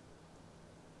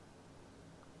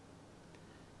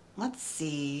 Let's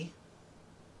see.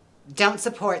 Don't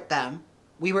support them.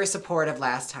 We were supportive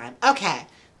last time. Okay,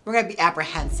 we're gonna be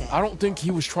apprehensive. I don't think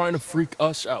he was trying to freak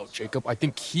us out, Jacob. I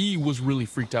think he was really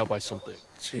freaked out by something.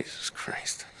 Jesus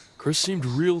Christ. Chris seemed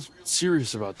real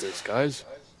serious about this, guys.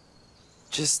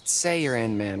 Just say you're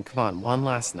in, man. Come on, one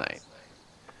last night.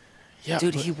 Yeah,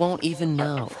 Dude, but he won't even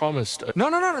know. I promised.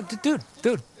 No,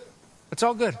 dude. It's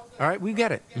all good. All right, we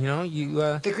get it. You know,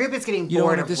 The group is getting you don't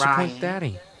bored want to of disappoint Ryan.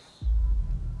 Daddy.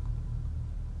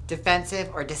 Defensive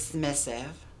or dismissive?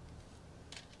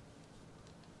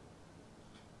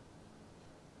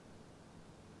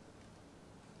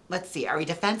 Let's see, are we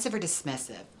defensive or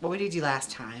dismissive? What did we do last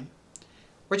time?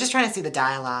 We're just trying to see the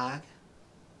dialogue.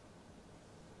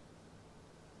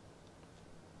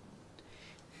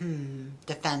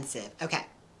 Defensive. Okay.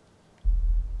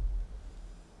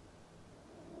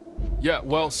 Yeah,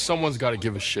 well, someone's got to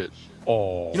give a shit.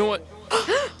 Oh. You know what?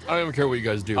 I don't even care what you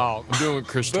guys do. I'm doing what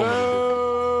Chris told me to do.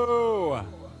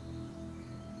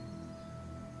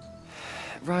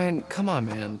 Ryan, come on,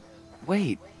 man.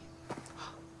 Wait.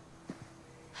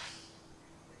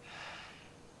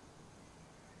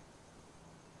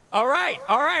 All right.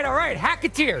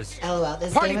 Hacketeers. LOL.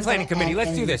 This Party game is planning gonna committee. end Let's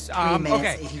in do this. 3 minutes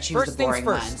Okay. if you choose First the things boring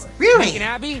first. ones. Really? Mike and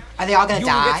Abby. Are they all gonna you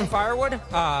die? will get some firewood.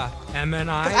 Em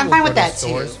and I I'm will fine go with to that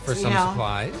stores too, for you some know?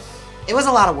 supplies. It was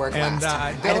a lot of work And last time.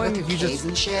 I had to go Dylan, through you caves just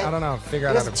and shit. I don't know. Figure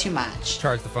It out was how to too much.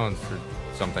 charge the phones for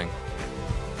something.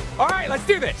 All right, let's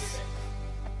do this.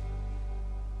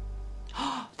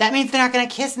 That means they're not gonna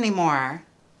kiss anymore.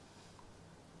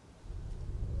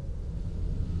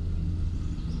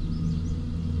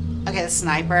 Okay, the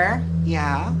sniper.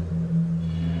 Yeah.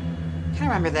 Can I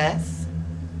remember this?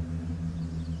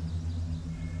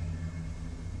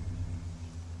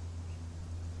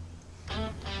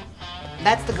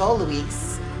 That's the goal,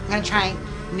 Luis. I'm gonna try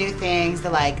new things to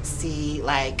like see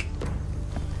like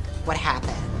what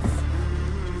happens.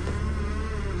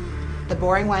 The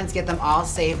boring ones get them all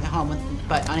safe at home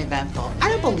but uneventful. I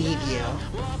don't believe you.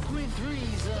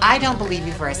 I don't believe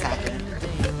you for a second.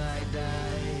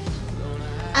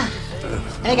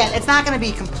 And again, it's not going to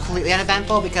be completely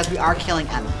uneventful because we are killing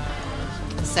Emma.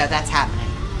 So that's happening.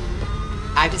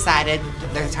 I've decided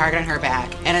there's a target on her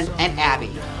back. And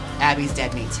Abby. Abby's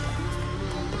dead meat too.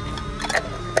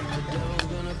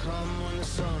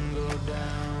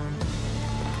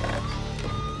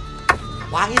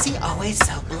 Why is he always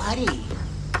so bloody?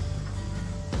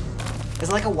 Is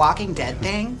it like a Walking Dead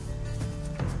thing?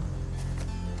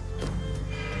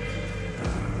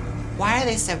 Why are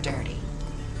they so dirty?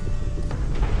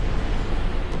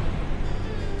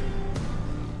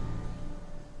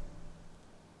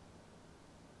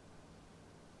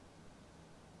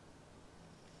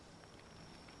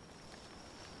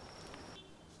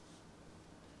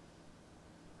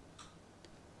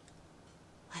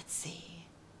 Let's see.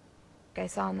 I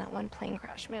saw in that one plane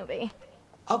crash movie.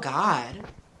 Oh God.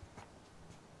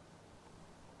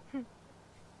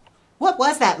 What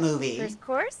was that movie? First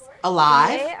course.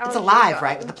 Alive? Today, It's I'll Alive, go.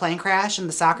 right? With the plane crash and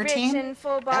the soccer Rich team? and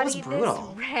full That was body,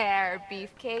 brutal. This rare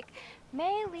beefcake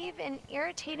may leave an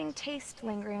irritating taste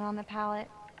lingering on the palate.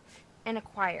 An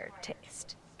acquired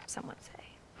taste, some would say.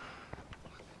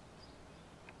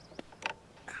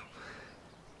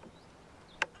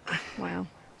 Wow.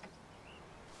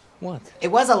 What? It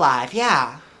was Alive,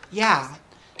 yeah. Yeah.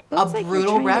 Looks A like you're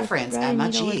brutal trying to reference, thread a Emma.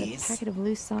 needle with a Jeez. packet of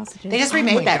loose sausages. They just Oh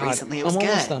remade my that God. recently. It was I'm good.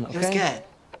 almost done, It was okay? good.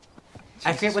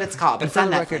 I forget what it's called, but And it's for on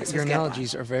the Netflix. record, It was your a good one.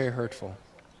 analogies are very hurtful.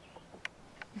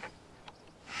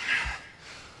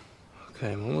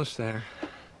 Okay, I'm almost there.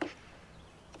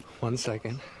 1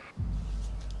 second.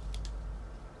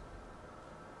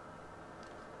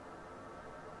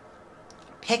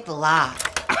 Pick the lock.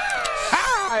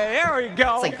 There we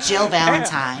go. It's like Jill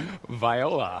Valentine.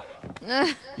 Viola.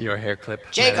 Your hair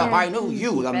clip. Jacob, I knew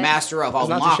you, the master of It's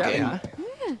not too shabby, unlocking.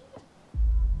 huh?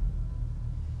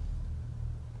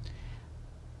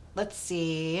 Let's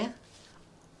see.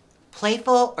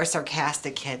 Playful or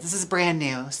sarcastic kids? This is brand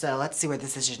new, so let's see where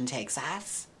this decision takes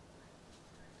us.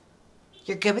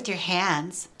 You're good with your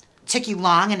hands. Took you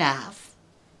long enough.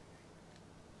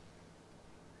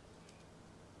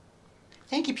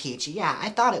 Thank you, Peachy. Yeah, I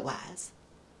thought it was.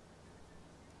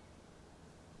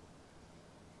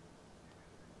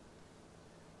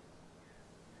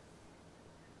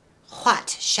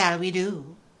 What shall we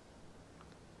do?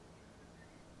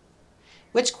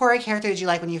 Which Quarry character did you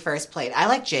like when you first played? I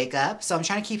like Jacob, so I'm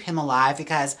trying to keep him alive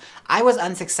because I was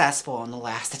unsuccessful in the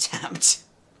last attempt.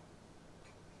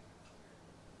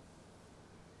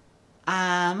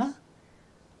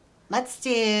 Let's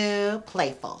do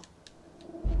playful.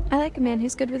 I like a man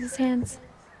who's good with his hands.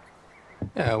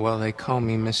 Yeah, well, they call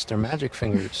me Mr. Magic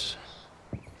Fingers.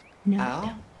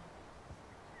 No.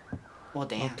 Oh. Well,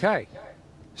 damn. Okay.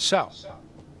 So,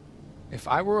 if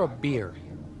I were a beer,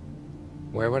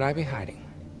 where would I be hiding?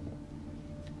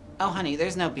 Oh, honey,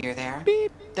 there's no beer there.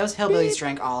 Beep, those hillbillies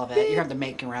drank all of it. You're gonna have to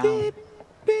make your own.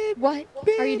 What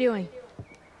are you doing?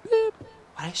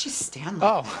 Why does she stand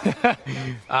like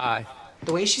that?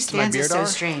 The way she it's my stands is beer so dar.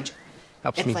 strange.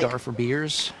 Helps It's me like- dar for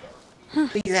beers.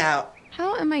 Please out.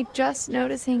 How am I just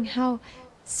noticing how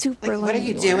super Like, what are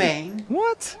lonely you are? doing?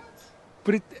 What?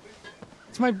 But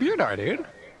it's my beer dar, dude.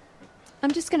 I'm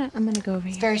gonna go over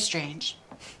here. Very strange.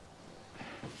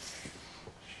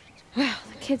 Wow,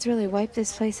 the kids really wiped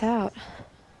this place out.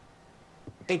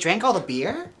 They drank all the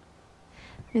beer?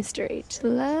 Mr. H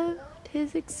loved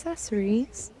his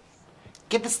accessories.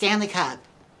 Get the Stanley Cup.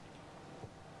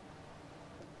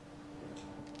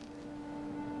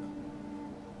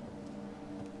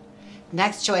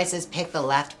 Next choice is pick the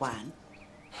left one.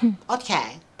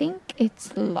 Okay. Think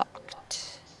it's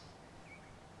locked.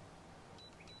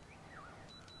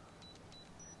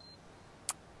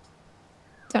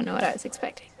 Don't know what I was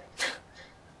expecting.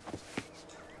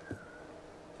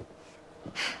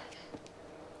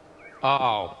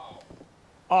 Oh.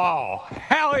 Oh,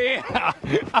 hell yeah!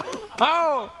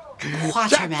 Oh!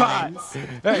 Watermelons.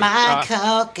 Hey, My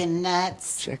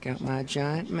coconuts. Check out my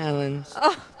giant melons.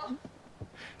 Oh.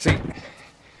 See,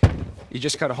 you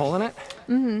just cut a hole in it.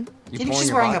 Mm-hmm. Do you think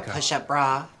she's wearing a push-up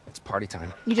bra? It's party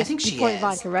time. You just I think she pour is.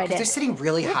 vodka right in. They're sitting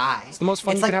really high. It's the most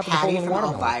fun it's you like could have with the Patty whole from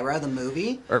watermelon. Elvira, the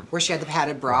movie, where she had the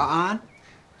padded bra on.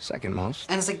 Second most.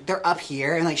 And it's like they're up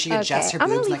here, and like she adjusts her I'm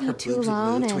boobs, gonna and leave like her you two boobs would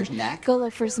alone move to her and neck. go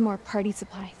look for some more party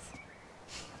supplies.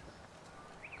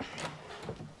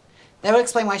 That would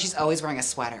explain why she's always wearing a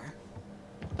sweater,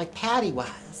 like Patty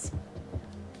was.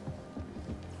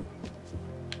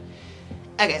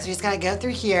 Okay, so we just gotta go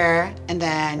through here and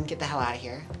then get the hell out of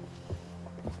here.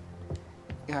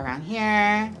 Go around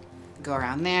here, go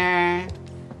around there,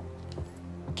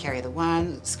 carry the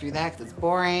one, screw that 'cause it's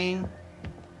boring.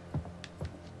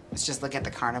 Let's just look at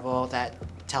the carnival that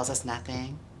tells us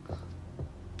nothing.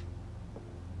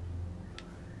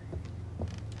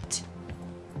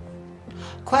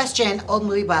 Question, old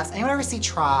movie buffs. Anyone ever see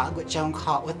Trog with Joan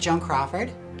Crawford?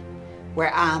 Where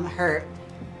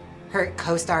her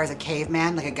co-star is a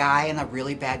caveman, like a guy in a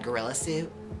really bad gorilla suit.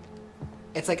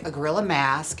 It's like a gorilla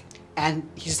mask, and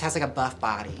he just has like a buff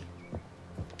body.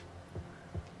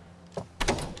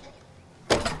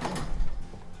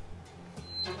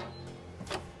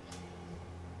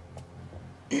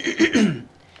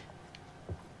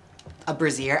 A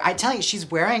brassiere. I tell you,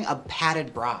 she's wearing a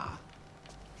padded bra.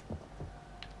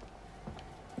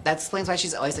 That explains why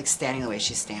she's always like standing the way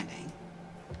she's standing.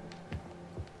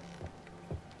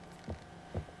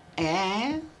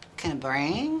 And kind of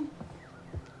boring.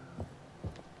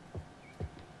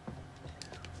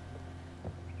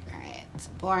 All right, it's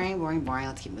boring, boring, boring.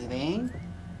 Let's keep moving.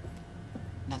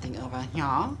 Nothing over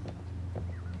here.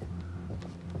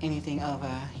 Anything over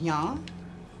here?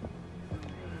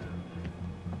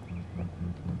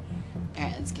 All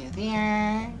right, let's go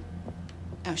there.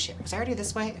 Oh shit, was I already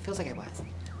this way? It feels like I was. All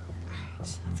right,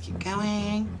 let's keep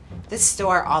going. This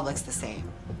store all looks the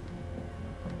same.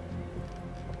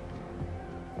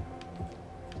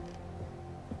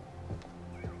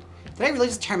 Did I really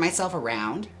just turn myself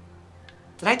around?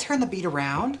 Did I turn the beat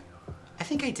around? I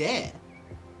think I did.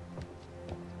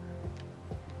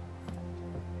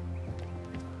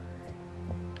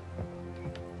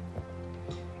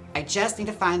 I just need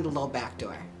to find the little back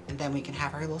door, and then we can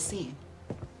have our little scene.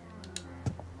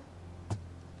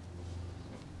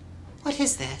 What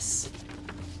is this?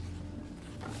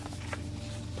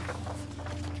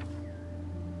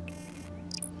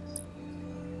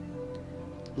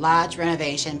 Lodge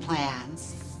renovation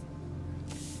plans.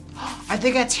 Are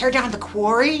they gonna tear down the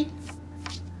quarry?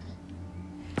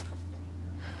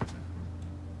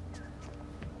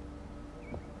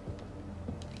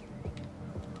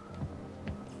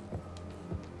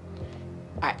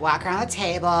 All right, walk around the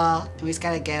table, and we just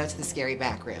gotta go to the scary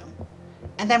back room.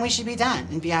 And then we should be done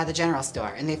and be out of the general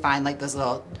store. And they find like those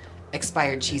little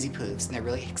expired cheesy poofs, and they're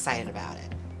really excited about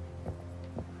it.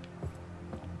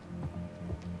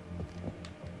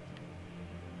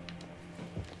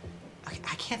 Okay,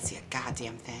 I can't see a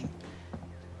goddamn thing.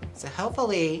 So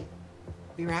hopefully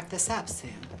we wrap this up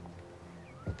soon.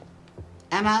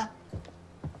 Emma,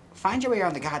 find your way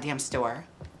around the goddamn store.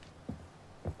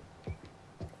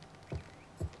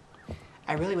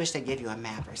 I really wish they'd give you a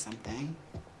map or something.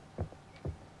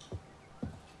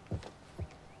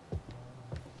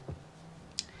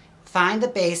 Find the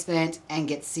basement and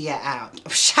get Sia out. Oh,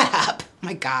 shut up. Oh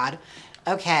my God.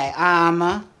 Okay,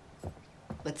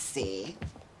 let's see.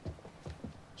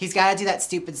 He's gotta do that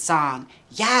stupid song.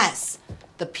 Yes!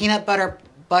 The peanut butter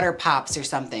pops or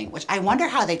something, which I wonder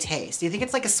how they taste. Do you think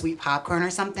it's like a sweet popcorn or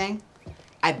something?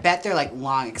 I bet they're like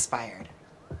long expired.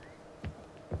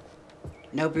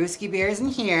 No brewski beers in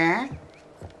here.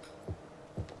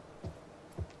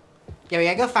 Yeah, we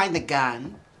gotta go find the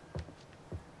gun.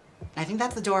 I think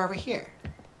that's the door over here.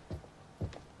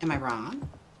 Am I wrong?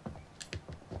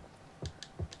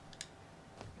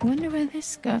 Wonder where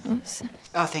this goes.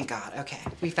 Oh, thank God. Okay,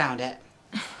 we found it.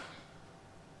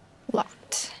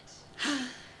 Locked.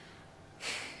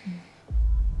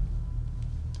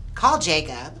 Call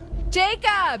Jacob.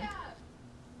 Jacob!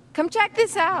 Come check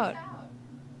this out.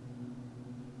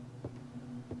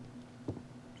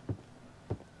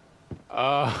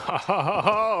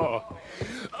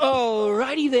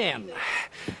 Alrighty then.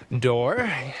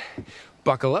 Door,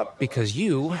 buckle up because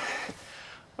you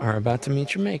are about to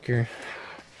meet your maker.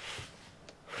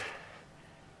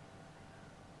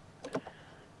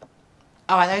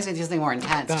 Oh, I thought he was gonna do something more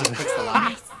intense. Just fix the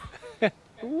lock.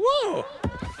 Whoa!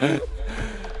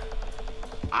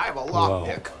 I have a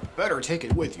lockpick. Better take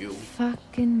it with you.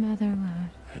 Fucking mother lode.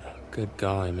 Good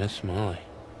golly, Miss Molly.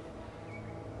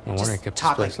 No wonder I Just kept this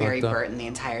talk like place Mary locked up. Burton the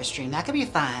entire stream. That could be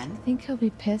fun. Think he'll be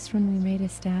pissed when we made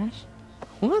his stash?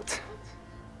 What?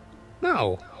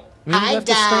 No. I mean, Hi, he left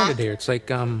us Doc. stranded here. It's like,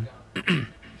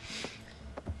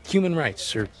 human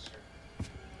rights or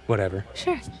whatever.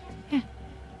 Sure.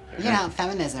 You know,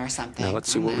 feminism or something. Now,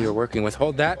 let's see what we were working with.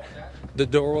 Hold that. The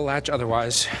door will latch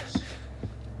otherwise.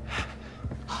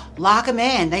 Lock him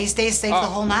in. Then he stays safe the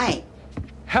whole night.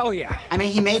 Hell yeah. I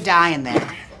mean, he may die in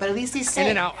there, but at least he's safe. In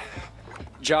and out.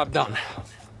 Job done.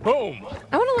 Boom.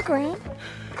 I want to look around.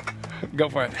 Go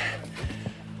for it.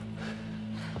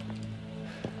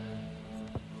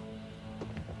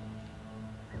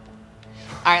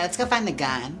 All right, let's go find the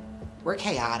gun. We're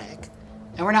chaotic,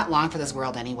 and we're not long for this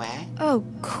world anyway. Oh,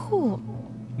 cool.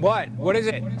 What? What is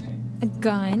it? A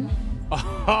gun.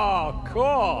 Oh,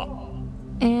 cool.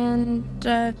 And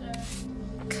a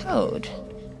code.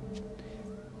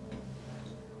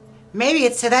 Maybe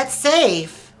it's to that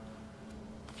safe.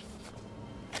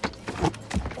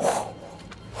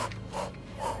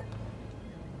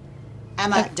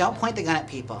 Emma, don't point the gun at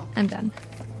people. I'm done.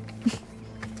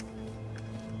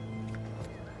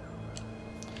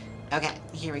 Okay,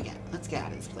 here we go. Let's get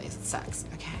out of this place. It sucks.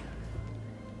 Okay.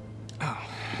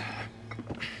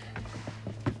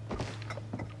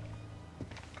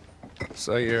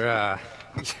 So you're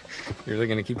really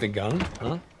gonna keep the gun,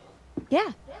 huh?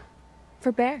 Yeah.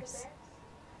 For bears.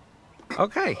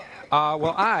 Okay.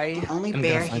 Well, I only am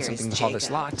bear gonna find here is something to haul this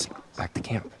Jacob. lot back to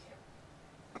camp.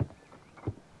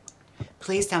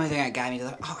 Please tell me they're gonna guide me to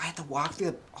the. Oh, I have to walk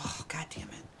through the. Oh, god damn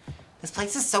it. This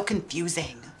place is so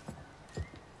confusing.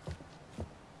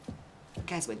 You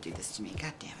guys would do this to me.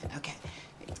 God damn it. Okay.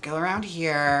 Let's go around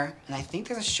here. And I think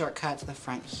there's a shortcut to the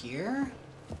front here.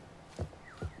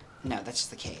 No, that's just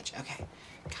the cage. Okay.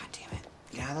 God damn it.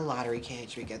 Get out of the lottery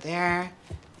cage. We go there.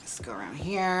 Let's go around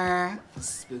here.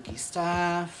 Spooky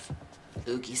stuff.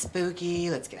 Ooky spooky.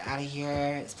 Let's get out of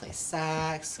here. This place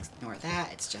sucks. Ignore that.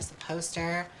 It's just a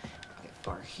poster. Okay,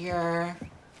 door here.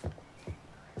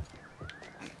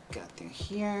 I go through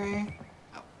here.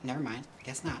 Oh, never mind.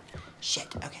 Guess not.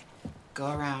 Shit. Okay.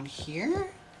 Go around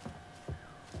here.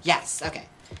 Yes. Okay.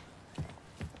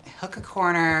 Hook a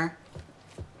corner.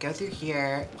 Go through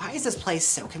here. Why is this place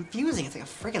so confusing? It's like a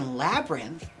freaking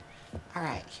labyrinth. All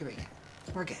right, here we go.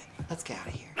 We're good. Let's get out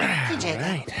of here. Hey, Jacob.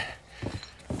 Right.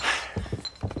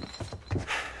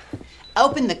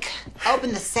 Open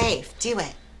the safe. Do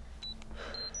it.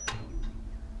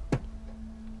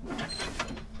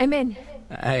 I'm in.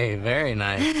 Hey, very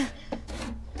nice.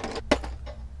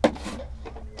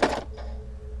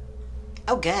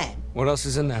 Oh, good. What else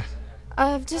is in there?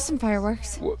 Just some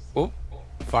fireworks. Oh,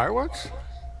 fireworks?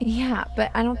 Yeah,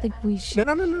 but I don't think we should.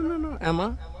 No,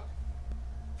 Emma.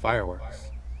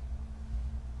 Fireworks.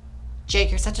 Jake,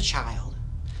 you're such a child.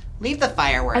 Leave the I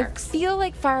fireworks. feel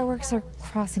like fireworks are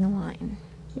crossing a line.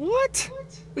 What?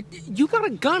 But you got a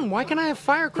gun. Why can't I have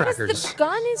firecrackers? Because the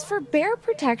gun is for bear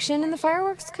protection and the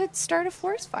fireworks could start a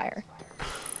forest fire.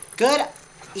 Good.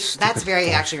 That's very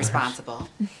actually responsible.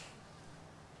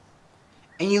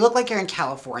 And you look like you're in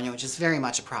California, which is very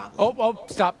much a problem. Oh,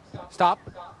 stop.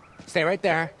 Stay right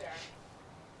there.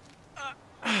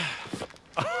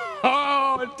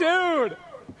 Oh, dude.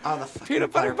 Oh, the fucking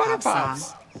Peanut butter Pop pops.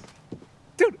 song.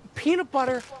 Dude, peanut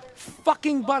butter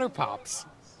fucking butter pops.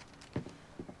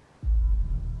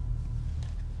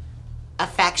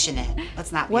 Affectionate.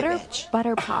 Let's not be What a are bitch.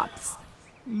 butter pops?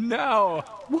 No.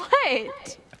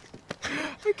 What?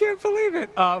 I can't believe it.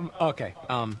 Okay.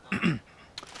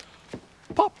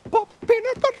 Pop,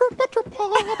 peanut butter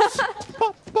pops.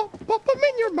 Pop them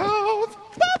in your mouth.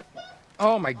 Pop.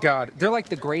 Oh my god, they're like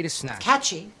the greatest snack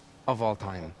Catchy. of all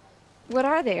time. What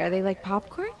are they? Are they like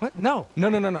popcorn? What? No.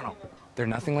 They're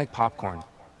nothing like popcorn.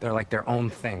 They're like their own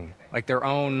thing, like their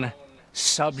own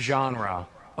subgenre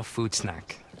of food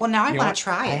snack. Well, now I You know want what? to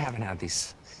try I it. haven't had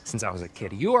these since I was a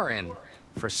kid. You are in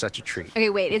for such a treat. Okay,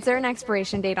 wait. Is there an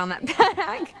expiration date on that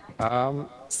bag?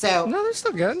 So No, they're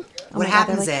still good. Oh what my God,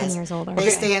 happens they're like 10 is years older. they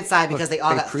stay inside because Look, they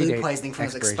all they got food predate poisoning from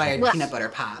those expiration. expired peanut butter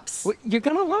pops. Well, you're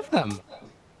gonna love them.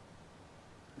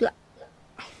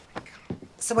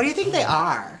 So what do you think they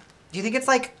are? Do you think it's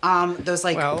like those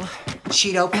like Well,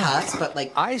 Cheeto puffs, but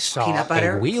like I saw peanut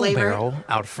butter a wheelbarrow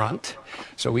out front,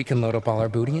 so we can load up all our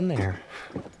booty in there.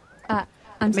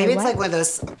 I'm sorry, Maybe it's what? like one of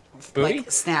those Booty?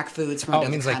 like snack foods from Oh, it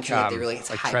another means like, country that they really like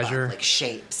hype treasure up, like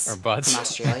shapes or buds. from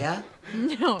Australia.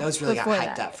 No, Those really got before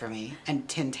hyped that. up for me. And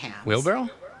Tin Tams. Wheelbarrow?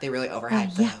 They really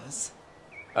overhyped yeah. those.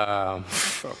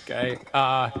 Okay.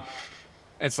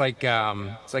 It's like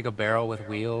a barrel with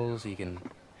wheels. You can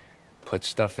put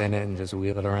stuff in it and just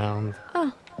wheel it around.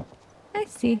 Oh, I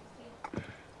see.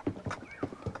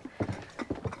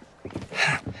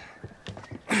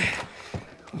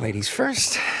 Ladies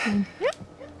first. Yep.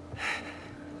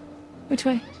 Which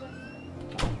way?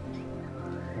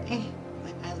 Hey,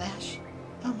 my eyelash.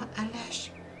 Oh, my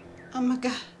eyelash. Oh my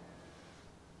god.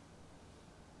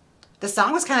 The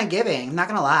song was kind of giving, I'm not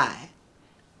gonna lie.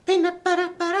 Peanut butter,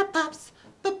 butter pops,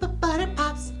 butter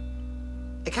pops.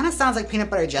 It kind of sounds like peanut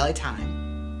butter jelly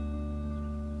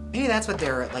time. Maybe that's what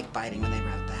they were like biting when they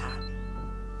wrote that.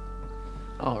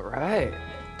 All right.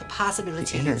 The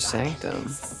possibility. The inner sanctum.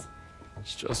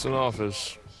 It's just an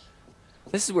office.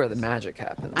 This is where the magic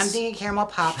happens. I'm thinking caramel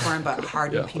popcorn, but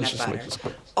hardened peanut butter.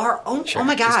 Sure, Or oh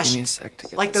my just gosh, give me a sec to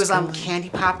get like this those going. candy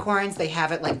popcorns they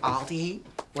have at like Aldi,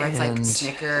 where it's like And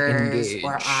Snickers engage.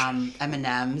 or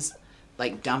M&Ms,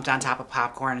 like dumped on top of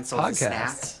popcorn and sold as a snack.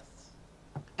 Podcasts.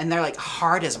 And they're like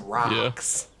hard as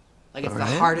rocks. Like it's the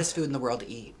Alright. hardest food in the world to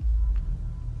eat.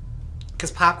 Because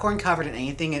popcorn covered in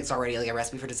anything, it's already like a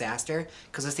recipe for disaster.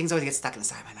 Because those things always get stuck in the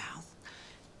side of my mouth.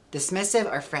 Dismissive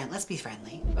or friend? Let's be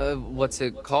friendly. What's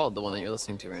it called, the one that you're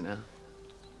listening to right now?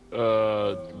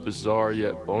 Bizarre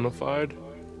yet bona fide.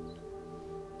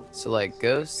 So like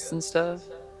ghosts and stuff?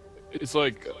 It's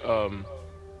like,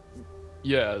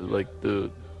 yeah, like the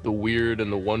weird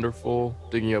and the wonderful,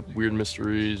 digging up weird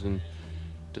mysteries and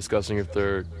discussing if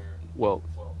they're, well,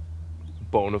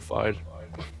 bona fide.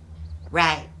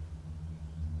 Right.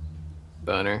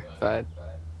 Boner. Fide.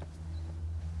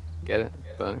 Get it?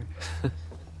 Boner.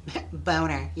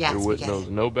 Boner. Yes, Your we wit get knows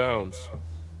it. no bounds.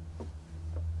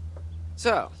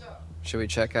 So, should we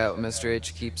check out what Mr.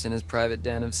 H keeps in his private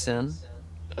den of sin?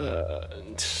 I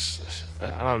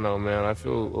don't know, man. I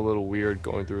feel a little weird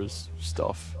going through his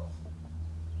stuff.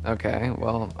 Okay,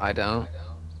 well, I don't.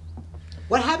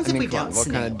 What happens I mean, if we come on, don't what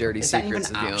kind snoop? of dirty Is that even secrets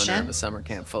is an the owner option? of a summer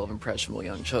camp full of impressionable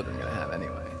young children gonna have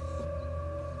anyway?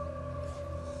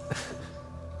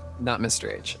 Not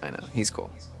Mr. H, I know. He's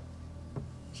cool.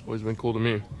 It's always been cool to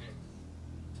me.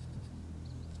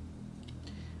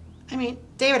 I mean,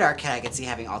 David Arquette, I could see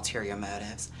having ulterior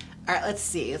motives. All right, let's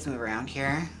see. Let's move around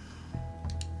here.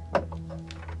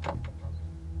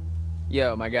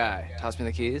 Yo, my guy, toss me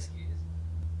the keys.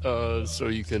 So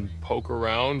you can poke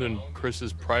around in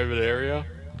Chris's private area?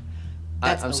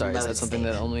 I'm sorry, is that something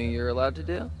that only you're allowed to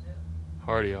do?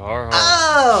 Hardy har har.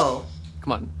 Oh!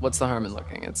 Come on, what's the harm in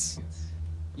looking?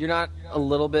 You're not a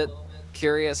little bit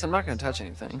curious? I'm not gonna touch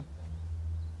anything.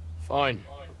 Fine.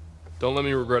 Don't let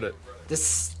me regret it.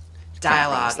 This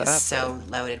dialogue that is up, so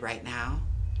loaded right now.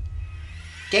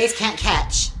 Gays can't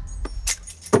catch.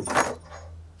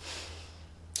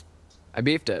 I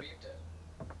beefed it.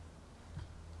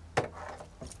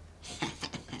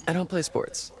 I don't play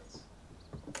sports.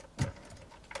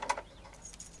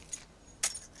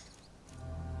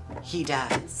 He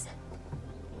does.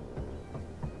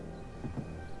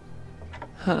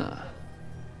 Huh.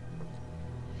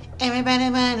 Everybody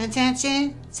want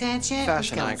attention, attention.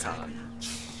 Fashion Let's go icon.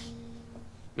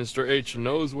 Mr. H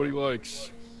knows what he likes.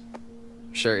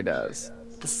 Sure he does.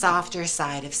 The softer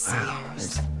side of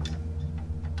Sears.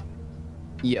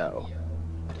 Yo.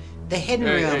 The hidden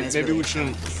room is maybe really we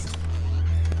shouldn't.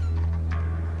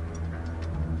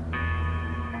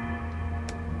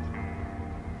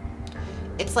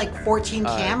 It's like 14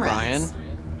 cameras. Brian?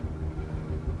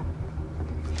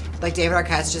 Like David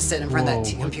Arquette's just sitting in front of Whoa,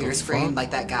 that what computer the screen, fuck?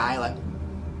 like that guy, like.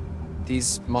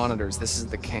 These monitors, this is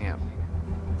the camp.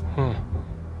 Huh.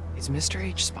 Is Mr.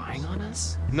 H spying on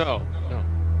us? No.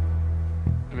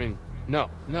 I mean, no,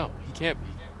 he can't be.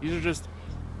 These are just,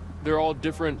 they're all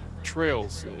different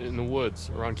trails in the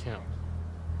woods around camp.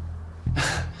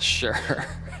 Sure.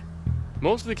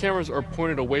 Most of the cameras are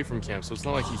pointed away from camp, so it's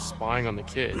not like he's spying on the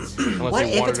kids. Unless What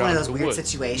they if wandered it's one out of those into the weird woods.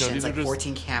 situations, these are like just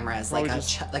 14 cameras, like probably a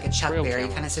just like a Chuck trail Berry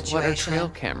cameras. kind of What are situation? trail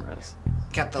cameras?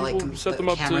 Got the like People set them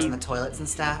the up cameras to in the toilets and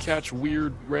stuff. Catch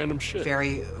weird, random shit.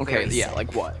 Very Okay, very yeah, sick.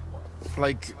 like what?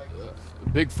 Like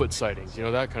Bigfoot sightings,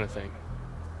 that kind of thing.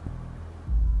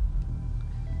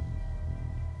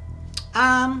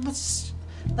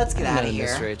 Let's get out of None here.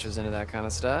 Mr. H was into that kind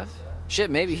of stuff.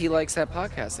 Shit, maybe he likes that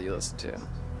podcast that you listen to.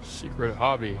 Secret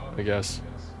hobby, I guess.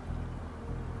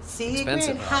 Secret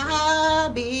expensive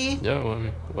hobby. Yeah, well, I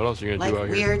mean, what else are you gonna Like do out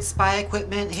here? weird spy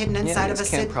equipment hidden inside of a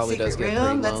this camp probably does secret get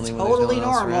pretty room. That's lonely when there's no totally one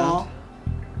else normal. around.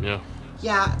 Yeah.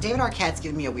 Yeah, David Arquette's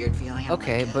giving me a weird feeling.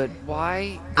 Okay, but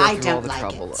why go I through don't all the like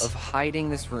trouble it. of hiding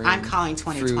this room I'm calling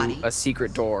 2020. through a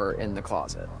secret door in the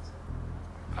closet?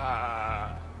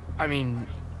 I mean,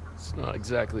 it's not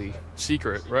exactly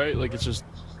secret, right? Like, it's just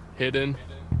hidden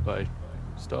by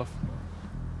stuff.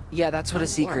 Yeah, that's what a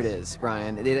secret Lord. is,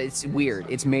 Ryan. It's weird.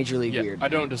 It's majorly Yeah, weird. I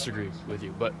don't disagree with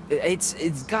you, but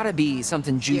It's gotta be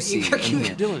something juicy. in here.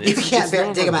 Dylan, You it's can't none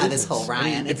of dig our him out of this business. hole, I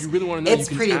mean, Ryan. if you really want to know, it's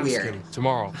you can pretty ask weird. him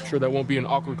tomorrow. I'm sure that won't be an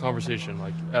awkward conversation,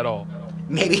 like at all.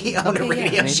 Maybe he owned a Okay, yeah,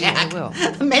 Radio maybe Shack. I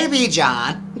will. Maybe,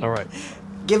 John. All right,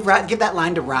 Give that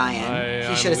line to Ryan. He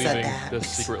I'm should have said leaving that. this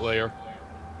secret layer.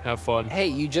 Have fun. Hey,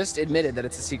 you just admitted that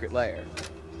it's a secret lair.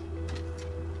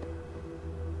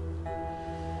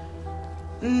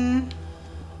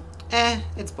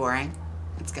 It's boring.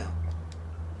 Let's go.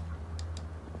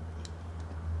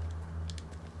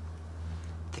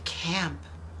 The camp.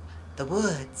 The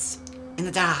woods. In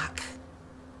the dark.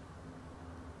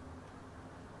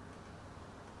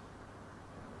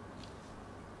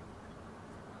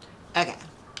 Okay.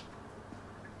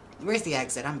 Where's the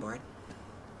exit? I'm bored.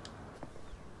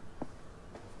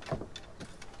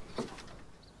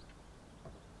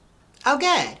 Oh,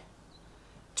 good.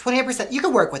 28%. You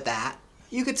could work with that.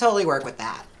 You could totally work with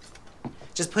that.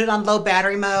 Just put it on low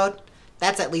battery mode.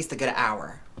 That's at least a good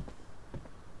hour.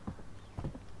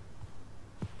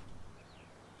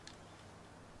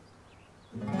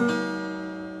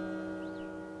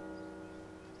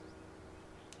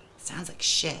 Sounds like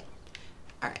shit.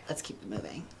 All right, let's keep it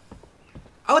moving.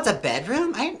 Oh, it's a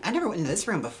bedroom? I never went into this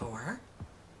room before.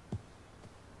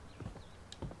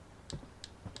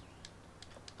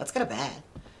 Let's go to bed.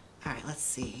 All right, let's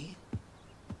see.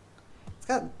 It's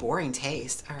got boring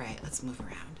taste. All right, let's move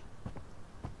around.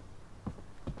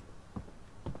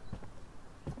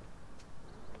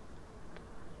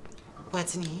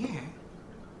 What's in here?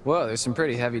 Whoa, there's some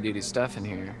pretty heavy-duty stuff in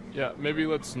here. Yeah, maybe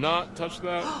let's not touch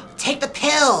that. Take the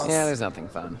pills! Yeah, there's nothing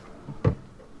fun.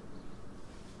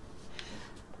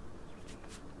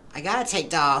 I gotta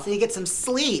take dolls. I need to get some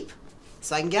sleep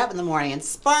so I can get up in the morning and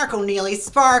sparkle, Neely,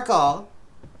 sparkle.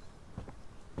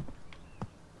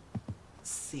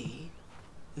 Let's see.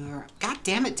 God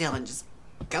damn it, Dylan. Just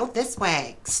go this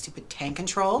way. Stupid tank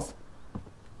controls.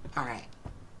 All right.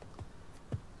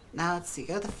 Now let's see.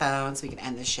 Go to the phone so we can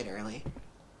end this shit early.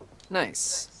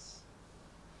 Nice.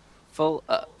 Full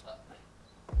up.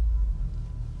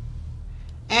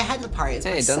 And head to the party.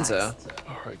 Hey, Dunzo.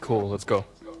 All right, cool. Let's go.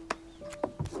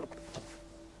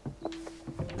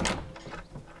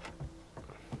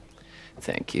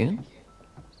 Thank you.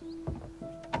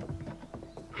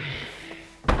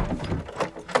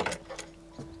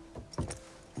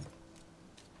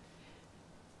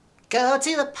 Go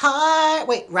to the party.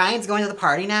 Wait, Ryan's going to the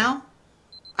party now?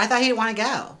 I thought he didn't want to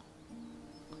go.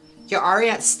 You're already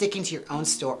not sticking to your own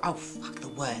store. Oh, fuck the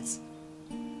woods.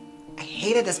 I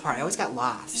hated this part. I always got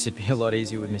lost. This would be a lot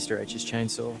easier with Mr. H's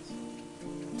chainsaw.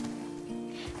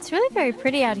 It's really very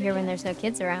pretty out here when there's no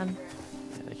kids around.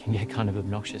 Yeah, they can get kind of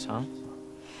obnoxious, huh?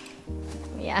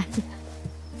 Yeah.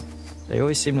 They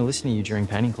always seem to listen to you during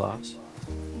painting class.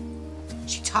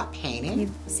 She taught painting?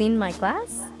 You've seen my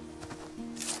class?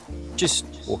 Just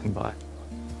walking by.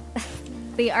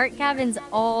 The art cabin's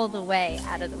all the way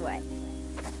out of the way.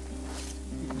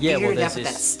 Yeah, well, Figured there's out that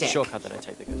this stick. shortcut that I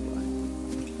take that goes by.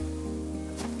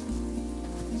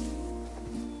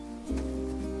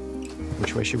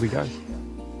 Which way should we go?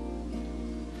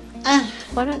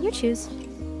 Why don't you choose?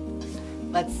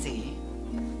 Let's see.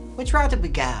 Which route did we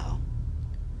go?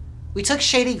 We took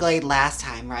Shady Glade last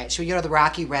time, right? Should we go to the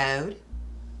Rocky Road?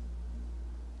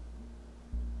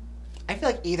 I feel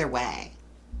like either way,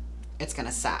 it's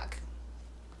gonna suck.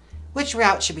 Which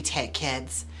route should we take,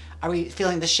 kids? Are we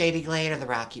feeling the Shady Glade or the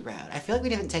Rocky Road? I feel like we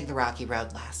didn't take the Rocky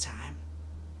Road last time.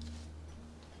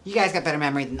 You guys got better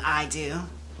memory than I do.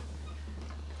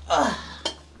 Ugh.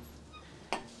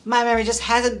 My memory just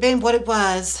hasn't been what it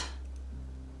was.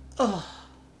 Ugh.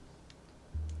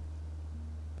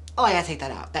 Oh, I gotta take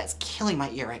that out. That's killing my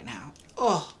ear right now.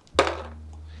 Oh.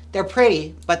 They're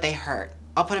pretty, but they hurt.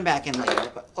 I'll put them back in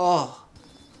later, but oh.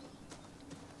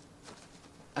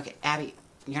 Okay, Abby,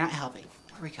 you're not helping.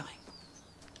 Where are we going?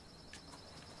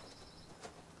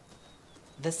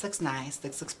 This looks nice.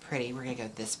 This looks pretty. We're gonna go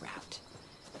this route.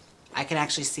 I can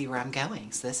actually see where I'm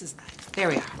going, so this is nice. There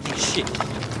we are. Shit.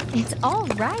 It's all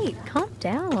right. Calm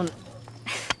down.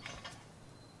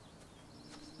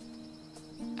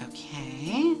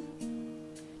 Okay.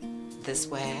 This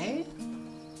way.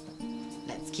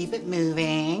 Let's keep it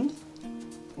moving.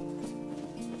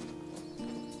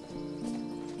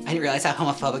 I didn't realize how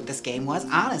homophobic this game was,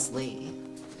 honestly.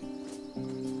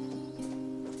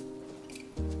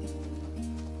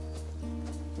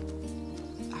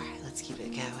 Alright, let's keep it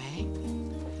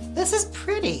going. This is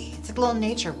pretty. It's like a little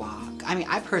nature walk. I mean,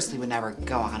 I personally would never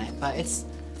go on it, but it's...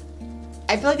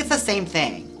 I feel like it's the same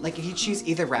thing. Like if you choose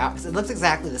either route, because it looks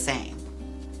exactly the same.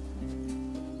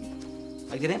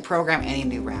 Like, they didn't program any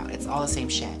new route. It's all the same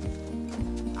shit.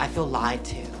 I feel lied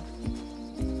to.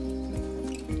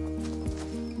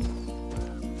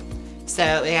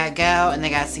 So they gotta go and they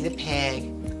gotta see the pig.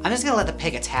 I'm just gonna let the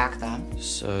pig attack them.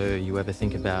 So, you ever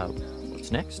think about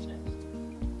what's next?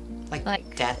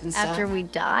 Like death and stuff? After we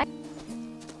die?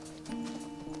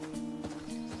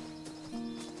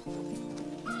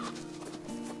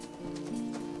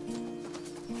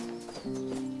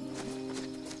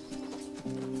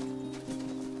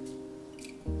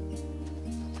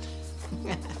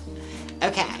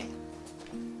 Okay.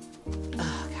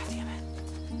 Oh, god damn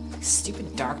it.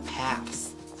 Stupid dark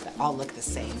paths that all look the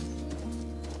same.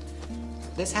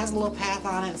 This has a little path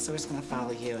on it, so we're just gonna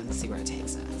follow you and see where it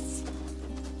takes us.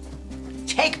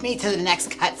 Take me to the next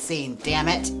cutscene, damn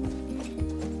it!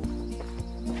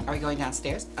 Are we going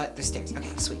downstairs? There's stairs.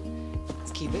 Okay, sweet.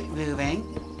 Let's keep it moving.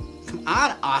 Come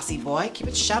on, Aussie boy. Keep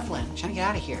it shuffling. I'm trying to get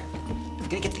out of here. I'm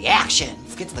gonna get the action.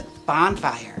 Let's get to the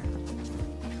bonfire.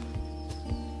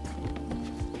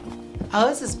 Oh,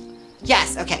 this is...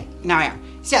 Yes, okay. Now I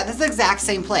am. So yeah, this is the exact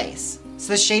same place.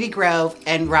 So the Shady Grove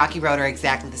and Rocky Road are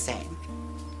exactly the same.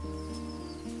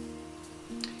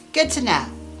 Good to know.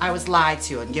 I was lied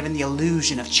to and given the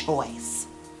illusion of choice.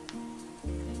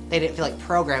 They didn't feel like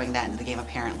programming that into the game,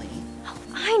 apparently. Oh,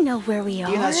 I know where we are.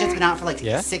 Even though that shit's been out for like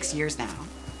 6 years now.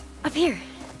 Up here.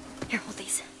 Here, hold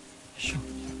these. Sure.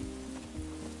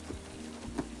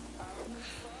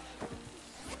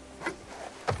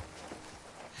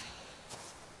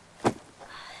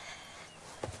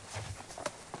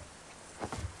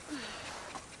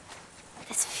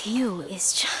 This view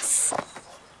is just...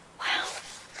 wow.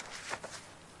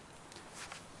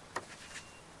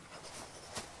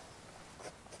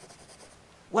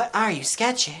 What are you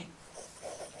sketching?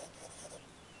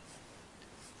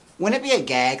 Wouldn't it be a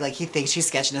gag? Like, he thinks she's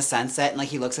sketching a sunset and like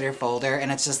he looks at her folder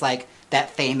and it's just like that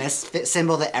famous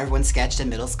symbol that everyone sketched in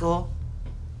middle school?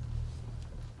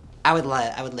 I would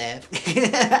live.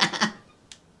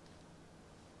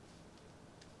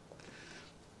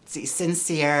 See,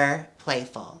 sincere,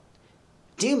 playful.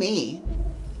 Do me.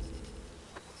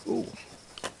 Ooh.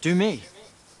 Do me.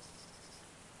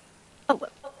 Oh,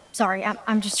 sorry.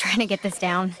 I'm just trying to get this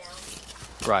down.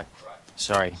 Right.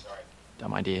 Sorry.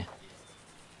 Dumb idea.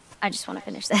 I just want to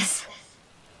finish this.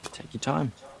 Take your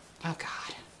time. Oh,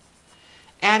 God.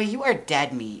 Abby, you are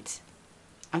dead meat.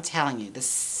 I'm telling you, the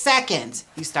second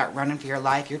you start running for your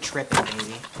life, you're tripping,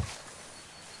 baby.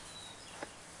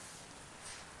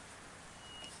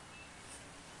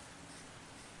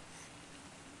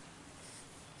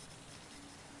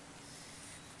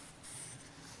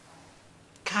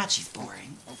 God, she's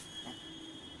boring.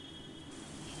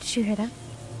 Did you hear that?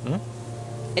 Huh?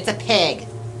 It's a pig.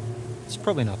 It's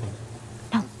probably nothing.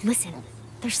 No, listen.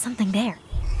 There's something there.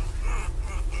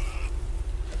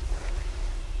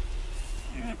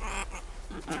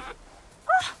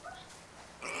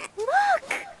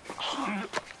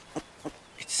 Look!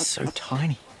 It's so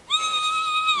tiny.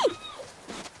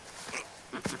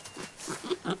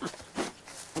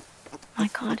 My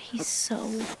God, he's so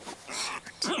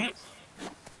cute.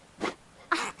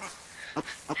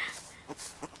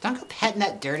 Don't go petting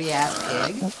that dirty ass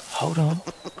pig. Hold on.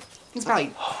 He's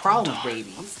probably crawling with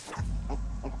rabies.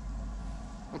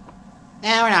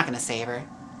 Nah, we're not gonna save her.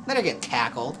 Let her get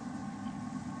tackled.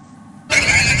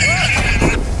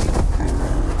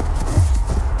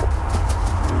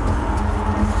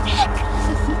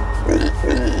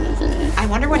 I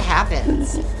wonder what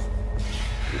happens.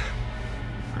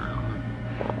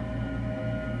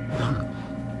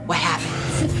 What happens?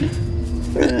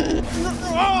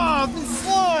 Oh, the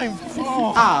slime!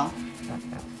 Oh.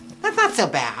 That's not so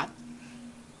bad.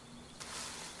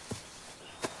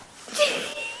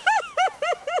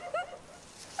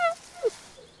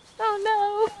 Oh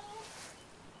no.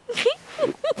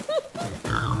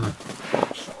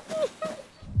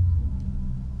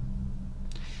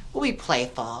 We'll be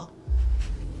playful.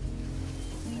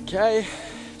 Okay.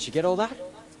 Did you get all that?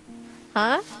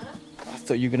 Huh? I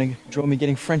thought you were gonna draw me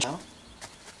getting French.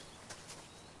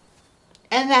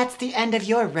 And that's the end of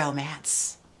your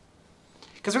romance.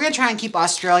 Because we're going to try and keep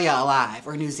Australia alive,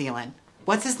 or New Zealand.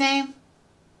 What's his name?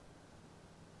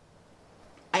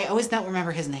 I always don't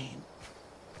remember his name.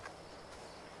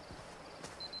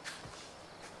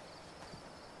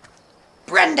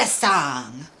 Brenda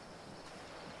Song.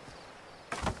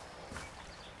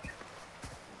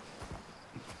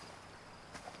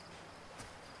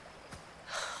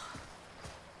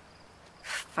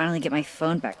 Finally get my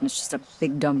phone back and it's just a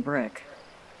big dumb brick.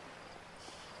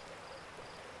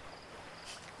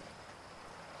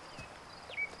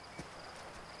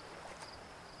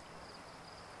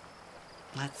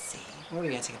 Let's see. What are we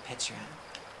gonna take a picture of?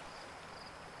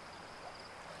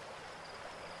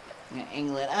 I'm gonna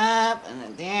angle it up and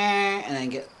then there, and then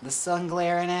get the sun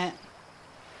glare in it.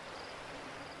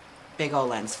 Big old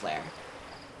lens flare.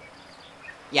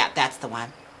 Yeah, that's the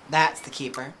one. That's the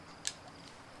keeper.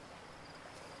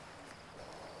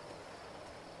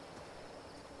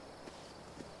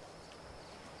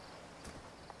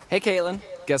 Hey, Caitlin.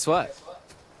 Guess what?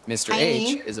 Mr. Hi.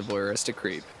 H is a voyeuristic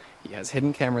creep. He has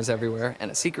hidden cameras everywhere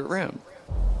and a secret room.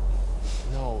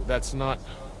 No, that's not.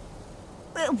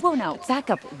 Whoa, now, back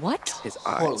up. What? His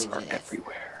eyes are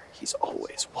everywhere. He's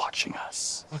always watching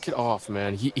us. Knock it off,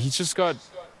 man. He's just got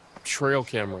trail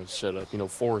cameras set up, you know,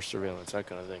 forest surveillance, that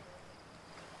kind of thing.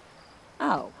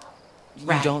 Oh.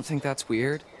 You don't think that's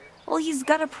weird? Well, he's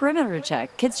got a perimeter to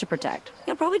check, kids to protect.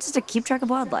 You know, probably just to keep track of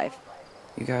wildlife.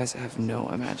 You guys have no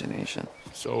imagination.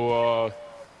 So,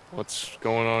 what's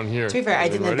going on here? To be fair, I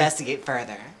didn't Ready? investigate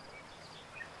further.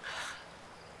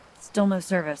 Still no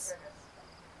service.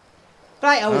 But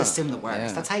I always assume the worst.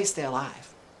 yeah. That's how you stay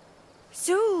alive.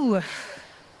 So,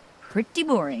 pretty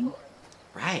boring.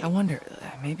 Right. I wonder,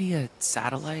 maybe a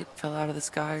satellite fell out of the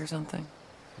sky or something?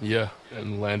 Yeah,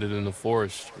 and landed in the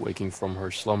forest, waking from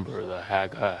her slumber, the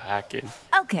Hackett.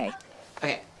 Okay.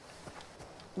 Okay.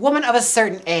 Woman of a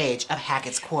certain age of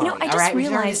Hackett's Quarry. You know, I all just right? We've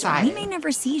already realized we decided. may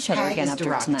never see each other Hag again is after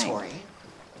derogatory. tonight.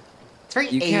 It's very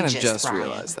You can't have ageist, just Brian.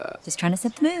 realized that. Just trying to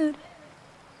set the mood.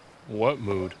 What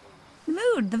mood? The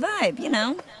mood, the vibe, you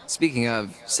know. Speaking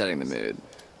of setting the mood,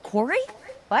 Quarry?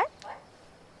 What?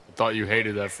 I thought you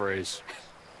hated that phrase.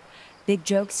 Big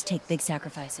jokes take big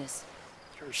sacrifices.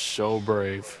 You're so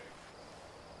brave.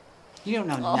 You don't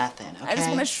know nothing, okay? I just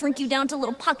want to shrink you down to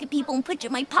little pocket people and put you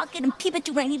in my pocket and peep at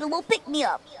you when I need a little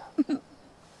pick-me-up.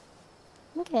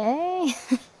 Okay.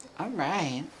 All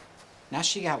right. Now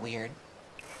she got weird.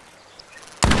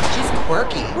 She's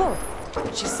quirky. Whoa.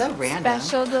 She's so random.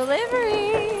 Special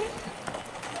delivery.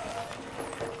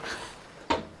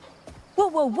 Whoa,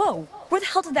 whoa, whoa. Where the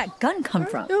hell did that gun come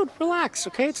from? Dude, relax,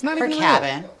 okay? It's not Her even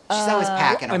cabin. real. She's always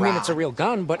packing a I mean, rod. it's a real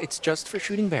gun, but it's just for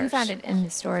shooting bears. We found it in the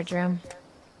storage room.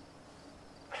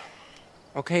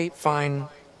 Okay, fine,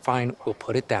 fine. We'll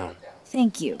put it down.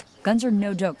 Thank you. Guns are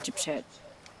no joke, dipshit.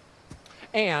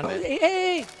 And,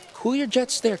 hey, cool your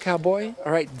jets there, cowboy.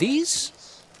 All right,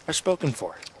 these are spoken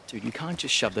for. Dude, you can't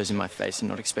just shove those in my face and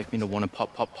not expect me to want to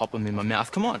pop them in my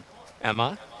mouth. Come on.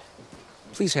 Emma,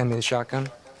 please hand me the shotgun.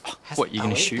 What, you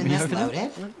gonna shoot me over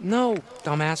there? No,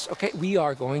 dumbass. Okay, we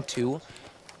are going to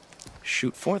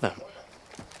shoot for them.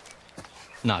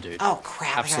 Nah, dude. Oh,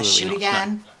 crap. I gotta Absolutely shoot not.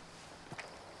 again?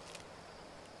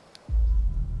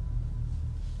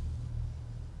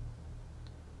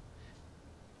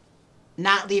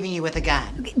 Not leaving you with a gun.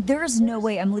 Okay, there is no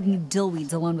way I'm leaving you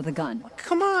dillweeds alone with a gun.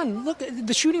 Come on, look,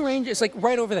 the shooting range is like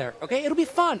right over there, okay? It'll be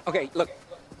fun. Okay, look,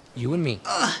 you and me.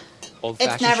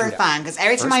 It's never fun, because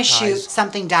every time I First shoot, prize,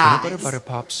 something peanut dies. butter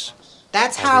pops.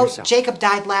 That's all by how yourself. Jacob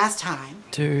died last time.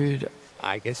 Dude,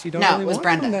 I guess you don't No, really it was want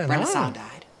Brenda. them then, Brenda's huh? song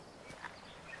died.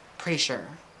 Pretty sure.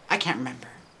 I can't remember.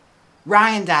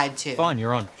 Ryan died too. Fine,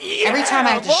 you're on. Every time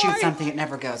I have to shoot boy. something, it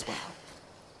never goes well.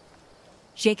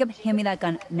 Jacob, hand me that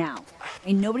gun now. I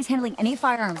mean, nobody's handling any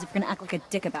firearms if you're gonna act like a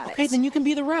dick about it. Okay, then you can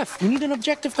be the ref. We need an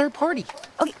objective third party.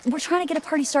 Okay, we're trying to get a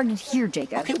party started here,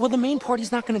 Jacob. Okay, well, the main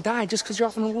party's not gonna die just because you're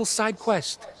off on a little side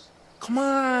quest. Come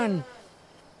on.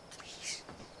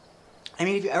 I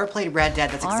mean, if you ever played Red Dead,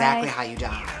 that's All exactly right. how you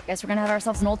die. Guess we're gonna have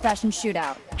ourselves an old-fashioned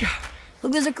shootout.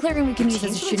 Look, there's a clearing we can use as a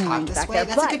Teams really shooting talk range this back way? there,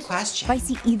 That's a but good question. if I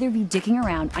see either of you dicking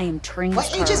around, I am turning What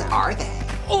this car ages around. are they?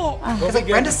 Oh, Because like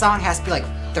Brenda's song has to be like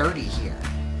 30 here.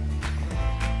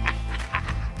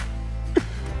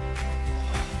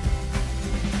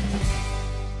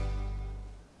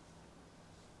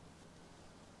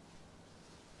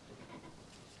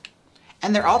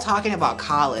 And they're all talking about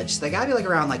college, so they gotta be like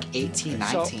around like 18,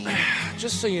 19. So,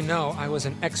 just so you know, I was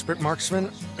an expert marksman,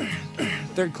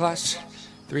 third class,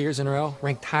 3 years in a row,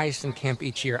 ranked highest in camp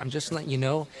each year. I'm just letting you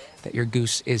know that your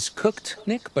goose is cooked,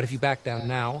 Nick, but if you back down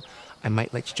now, I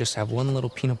might let you just have one little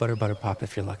peanut butter pop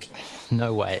if you're lucky.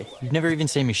 No way. You've never even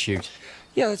seen me shoot.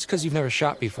 Yeah, that's because you've never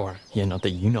shot before. Yeah, not that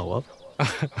you know of.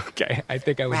 Okay, I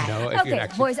think I would know if you'd Okay,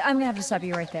 actually... boys, I'm gonna have to stop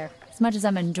you right there. As much as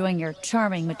I'm enjoying your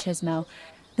charming machismo,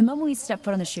 the moment we step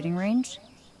foot on the shooting range,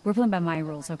 we're playing by my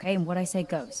rules, okay? And what I say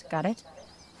goes. Got it?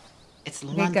 It's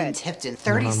Okay, London good. Tipton,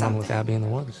 One-on-one 30-something. with Abby in the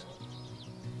woods.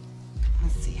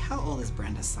 Let's see, how old is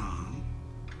Brenda's song?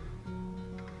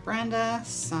 Brenda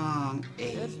song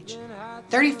age.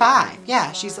 35.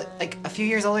 Yeah, she's like a few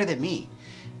years older than me.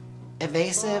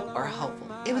 Evasive or hopeful?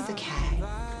 It was okay.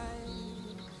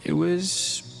 It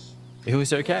was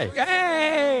okay.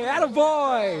 Hey,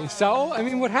 attaboy! So, I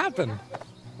mean, what happened?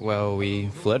 Well, we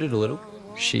flirted a little.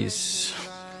 She's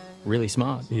really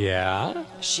smart. Yeah?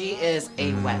 She is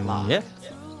a wet log. Yeah.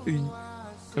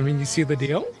 I mean, you see the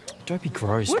deal? Don't be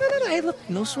gross. No. Hey, look,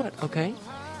 no sweat, okay?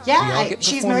 Yeah,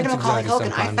 she's married to Macaulay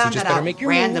performance Culkin. I anxiety found sometimes. You that just better out make your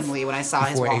randomly move when I saw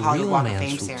his before a Hollywood real Walk of man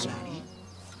Fame swoops in. ceremony.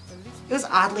 It was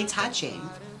oddly touching.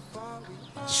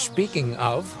 Speaking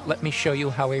of, let me show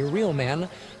you how a real man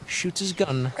shoots his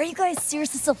gun. Are you guys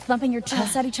seriously still thumping your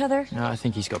chests at each other? No, I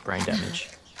think he's got brain damage.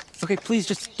 Okay, please,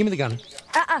 just give me the gun.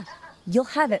 You'll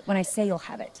have it when I say you'll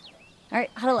have it. All right,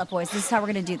 huddle up, boys. This is how we're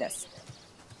gonna do this.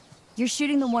 You're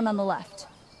shooting the one on the left.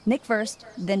 Nick first,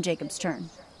 then Jacob's turn.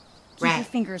 Keep your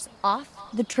fingers off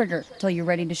the trigger till you're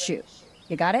ready to shoot.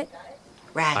 You got it?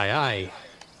 Right. Aye, aye.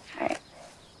 All right.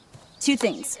 2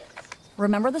 things.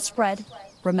 Remember the spread,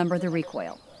 remember the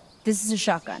recoil. This is a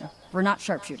shotgun. We're not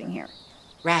sharpshooting here.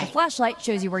 Right. The flashlight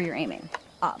shows you where you're aiming.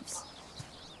 Obs.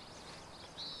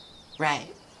 Right.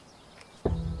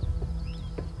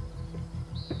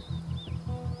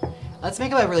 Let's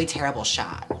make him a really terrible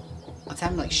shot. Let's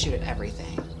have him like shoot at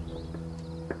everything.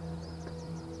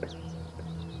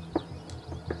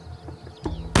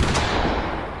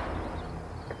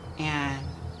 And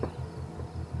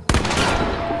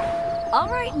All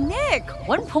right, Nick,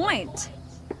 1 point.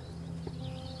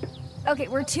 Okay,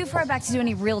 we're too far back to do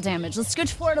any real damage. Let's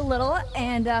scooch forward a little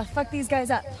and fuck these guys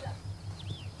up.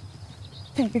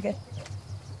 You're good.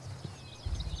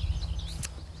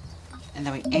 And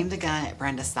then we aim the gun at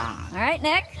Brenda Song. All right,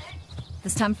 Nick.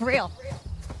 This time for real.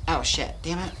 Oh shit,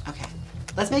 damn it. Okay.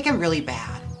 Let's make him really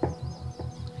bad.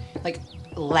 Like,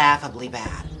 laughably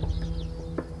bad.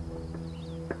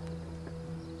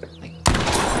 Like,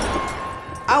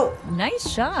 oh! Nice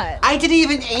shot. I didn't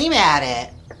even aim at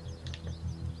it.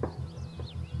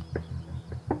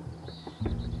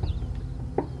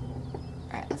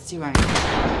 Alright, let's do one.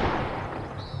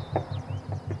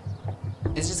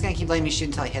 It's just gonna keep letting me shoot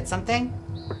until I hit something.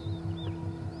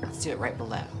 Let's do it right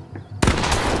below.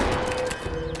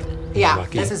 Yeah,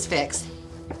 Lucky. this is fixed.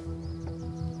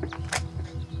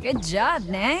 Good job,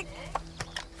 Nick.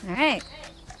 All right.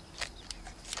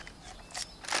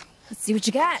 Let's see what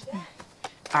you got.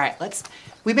 All right,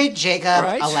 we made Jacob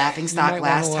Right. a laughing You stock might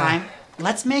last wanna, time.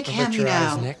 Let's make him, avert you your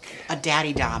eyes, know, Nick. a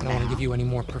daddy dom I don't want now. to give you any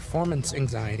more performance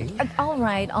anxiety. All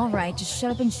right. Just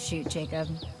shut up and shoot, Jacob.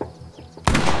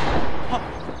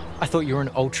 I thought you were an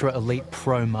ultra elite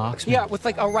pro marksman. Yeah, with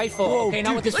like a rifle. Whoa, okay, not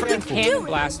dude, with this what freaking the- cannon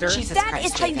blaster. Jesus That Christ,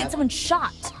 is how you Jacob. get someone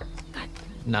shot.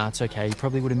 Nah, it's okay. You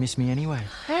probably would have missed me anyway.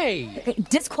 Hey! Okay,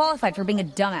 disqualified for being a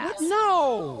dumbass.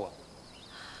 No!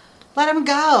 Let him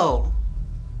go.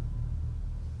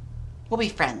 We'll be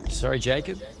friendly. Sorry,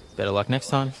 Jacob. Better luck next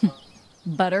time.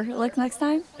 Butter like next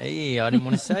time? Hey, I didn't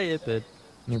want to say it, but...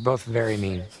 You're both very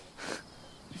mean.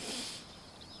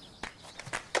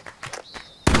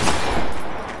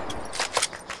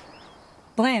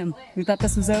 Blam. We thought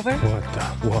this was over? What the?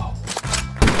 Whoa.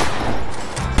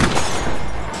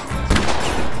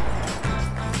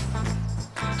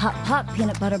 Pop, pop,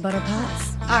 peanut butter, butter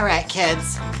pops. All right,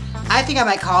 kids. I think I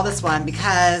might call this one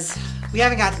because we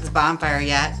haven't got to this bonfire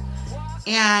yet.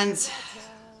 And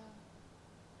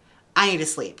I need to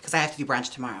sleep because I have to do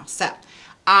brunch tomorrow. So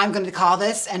I'm going to call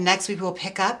this, and next week we'll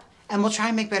pick up and we'll try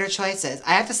and make better choices.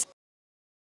 I have to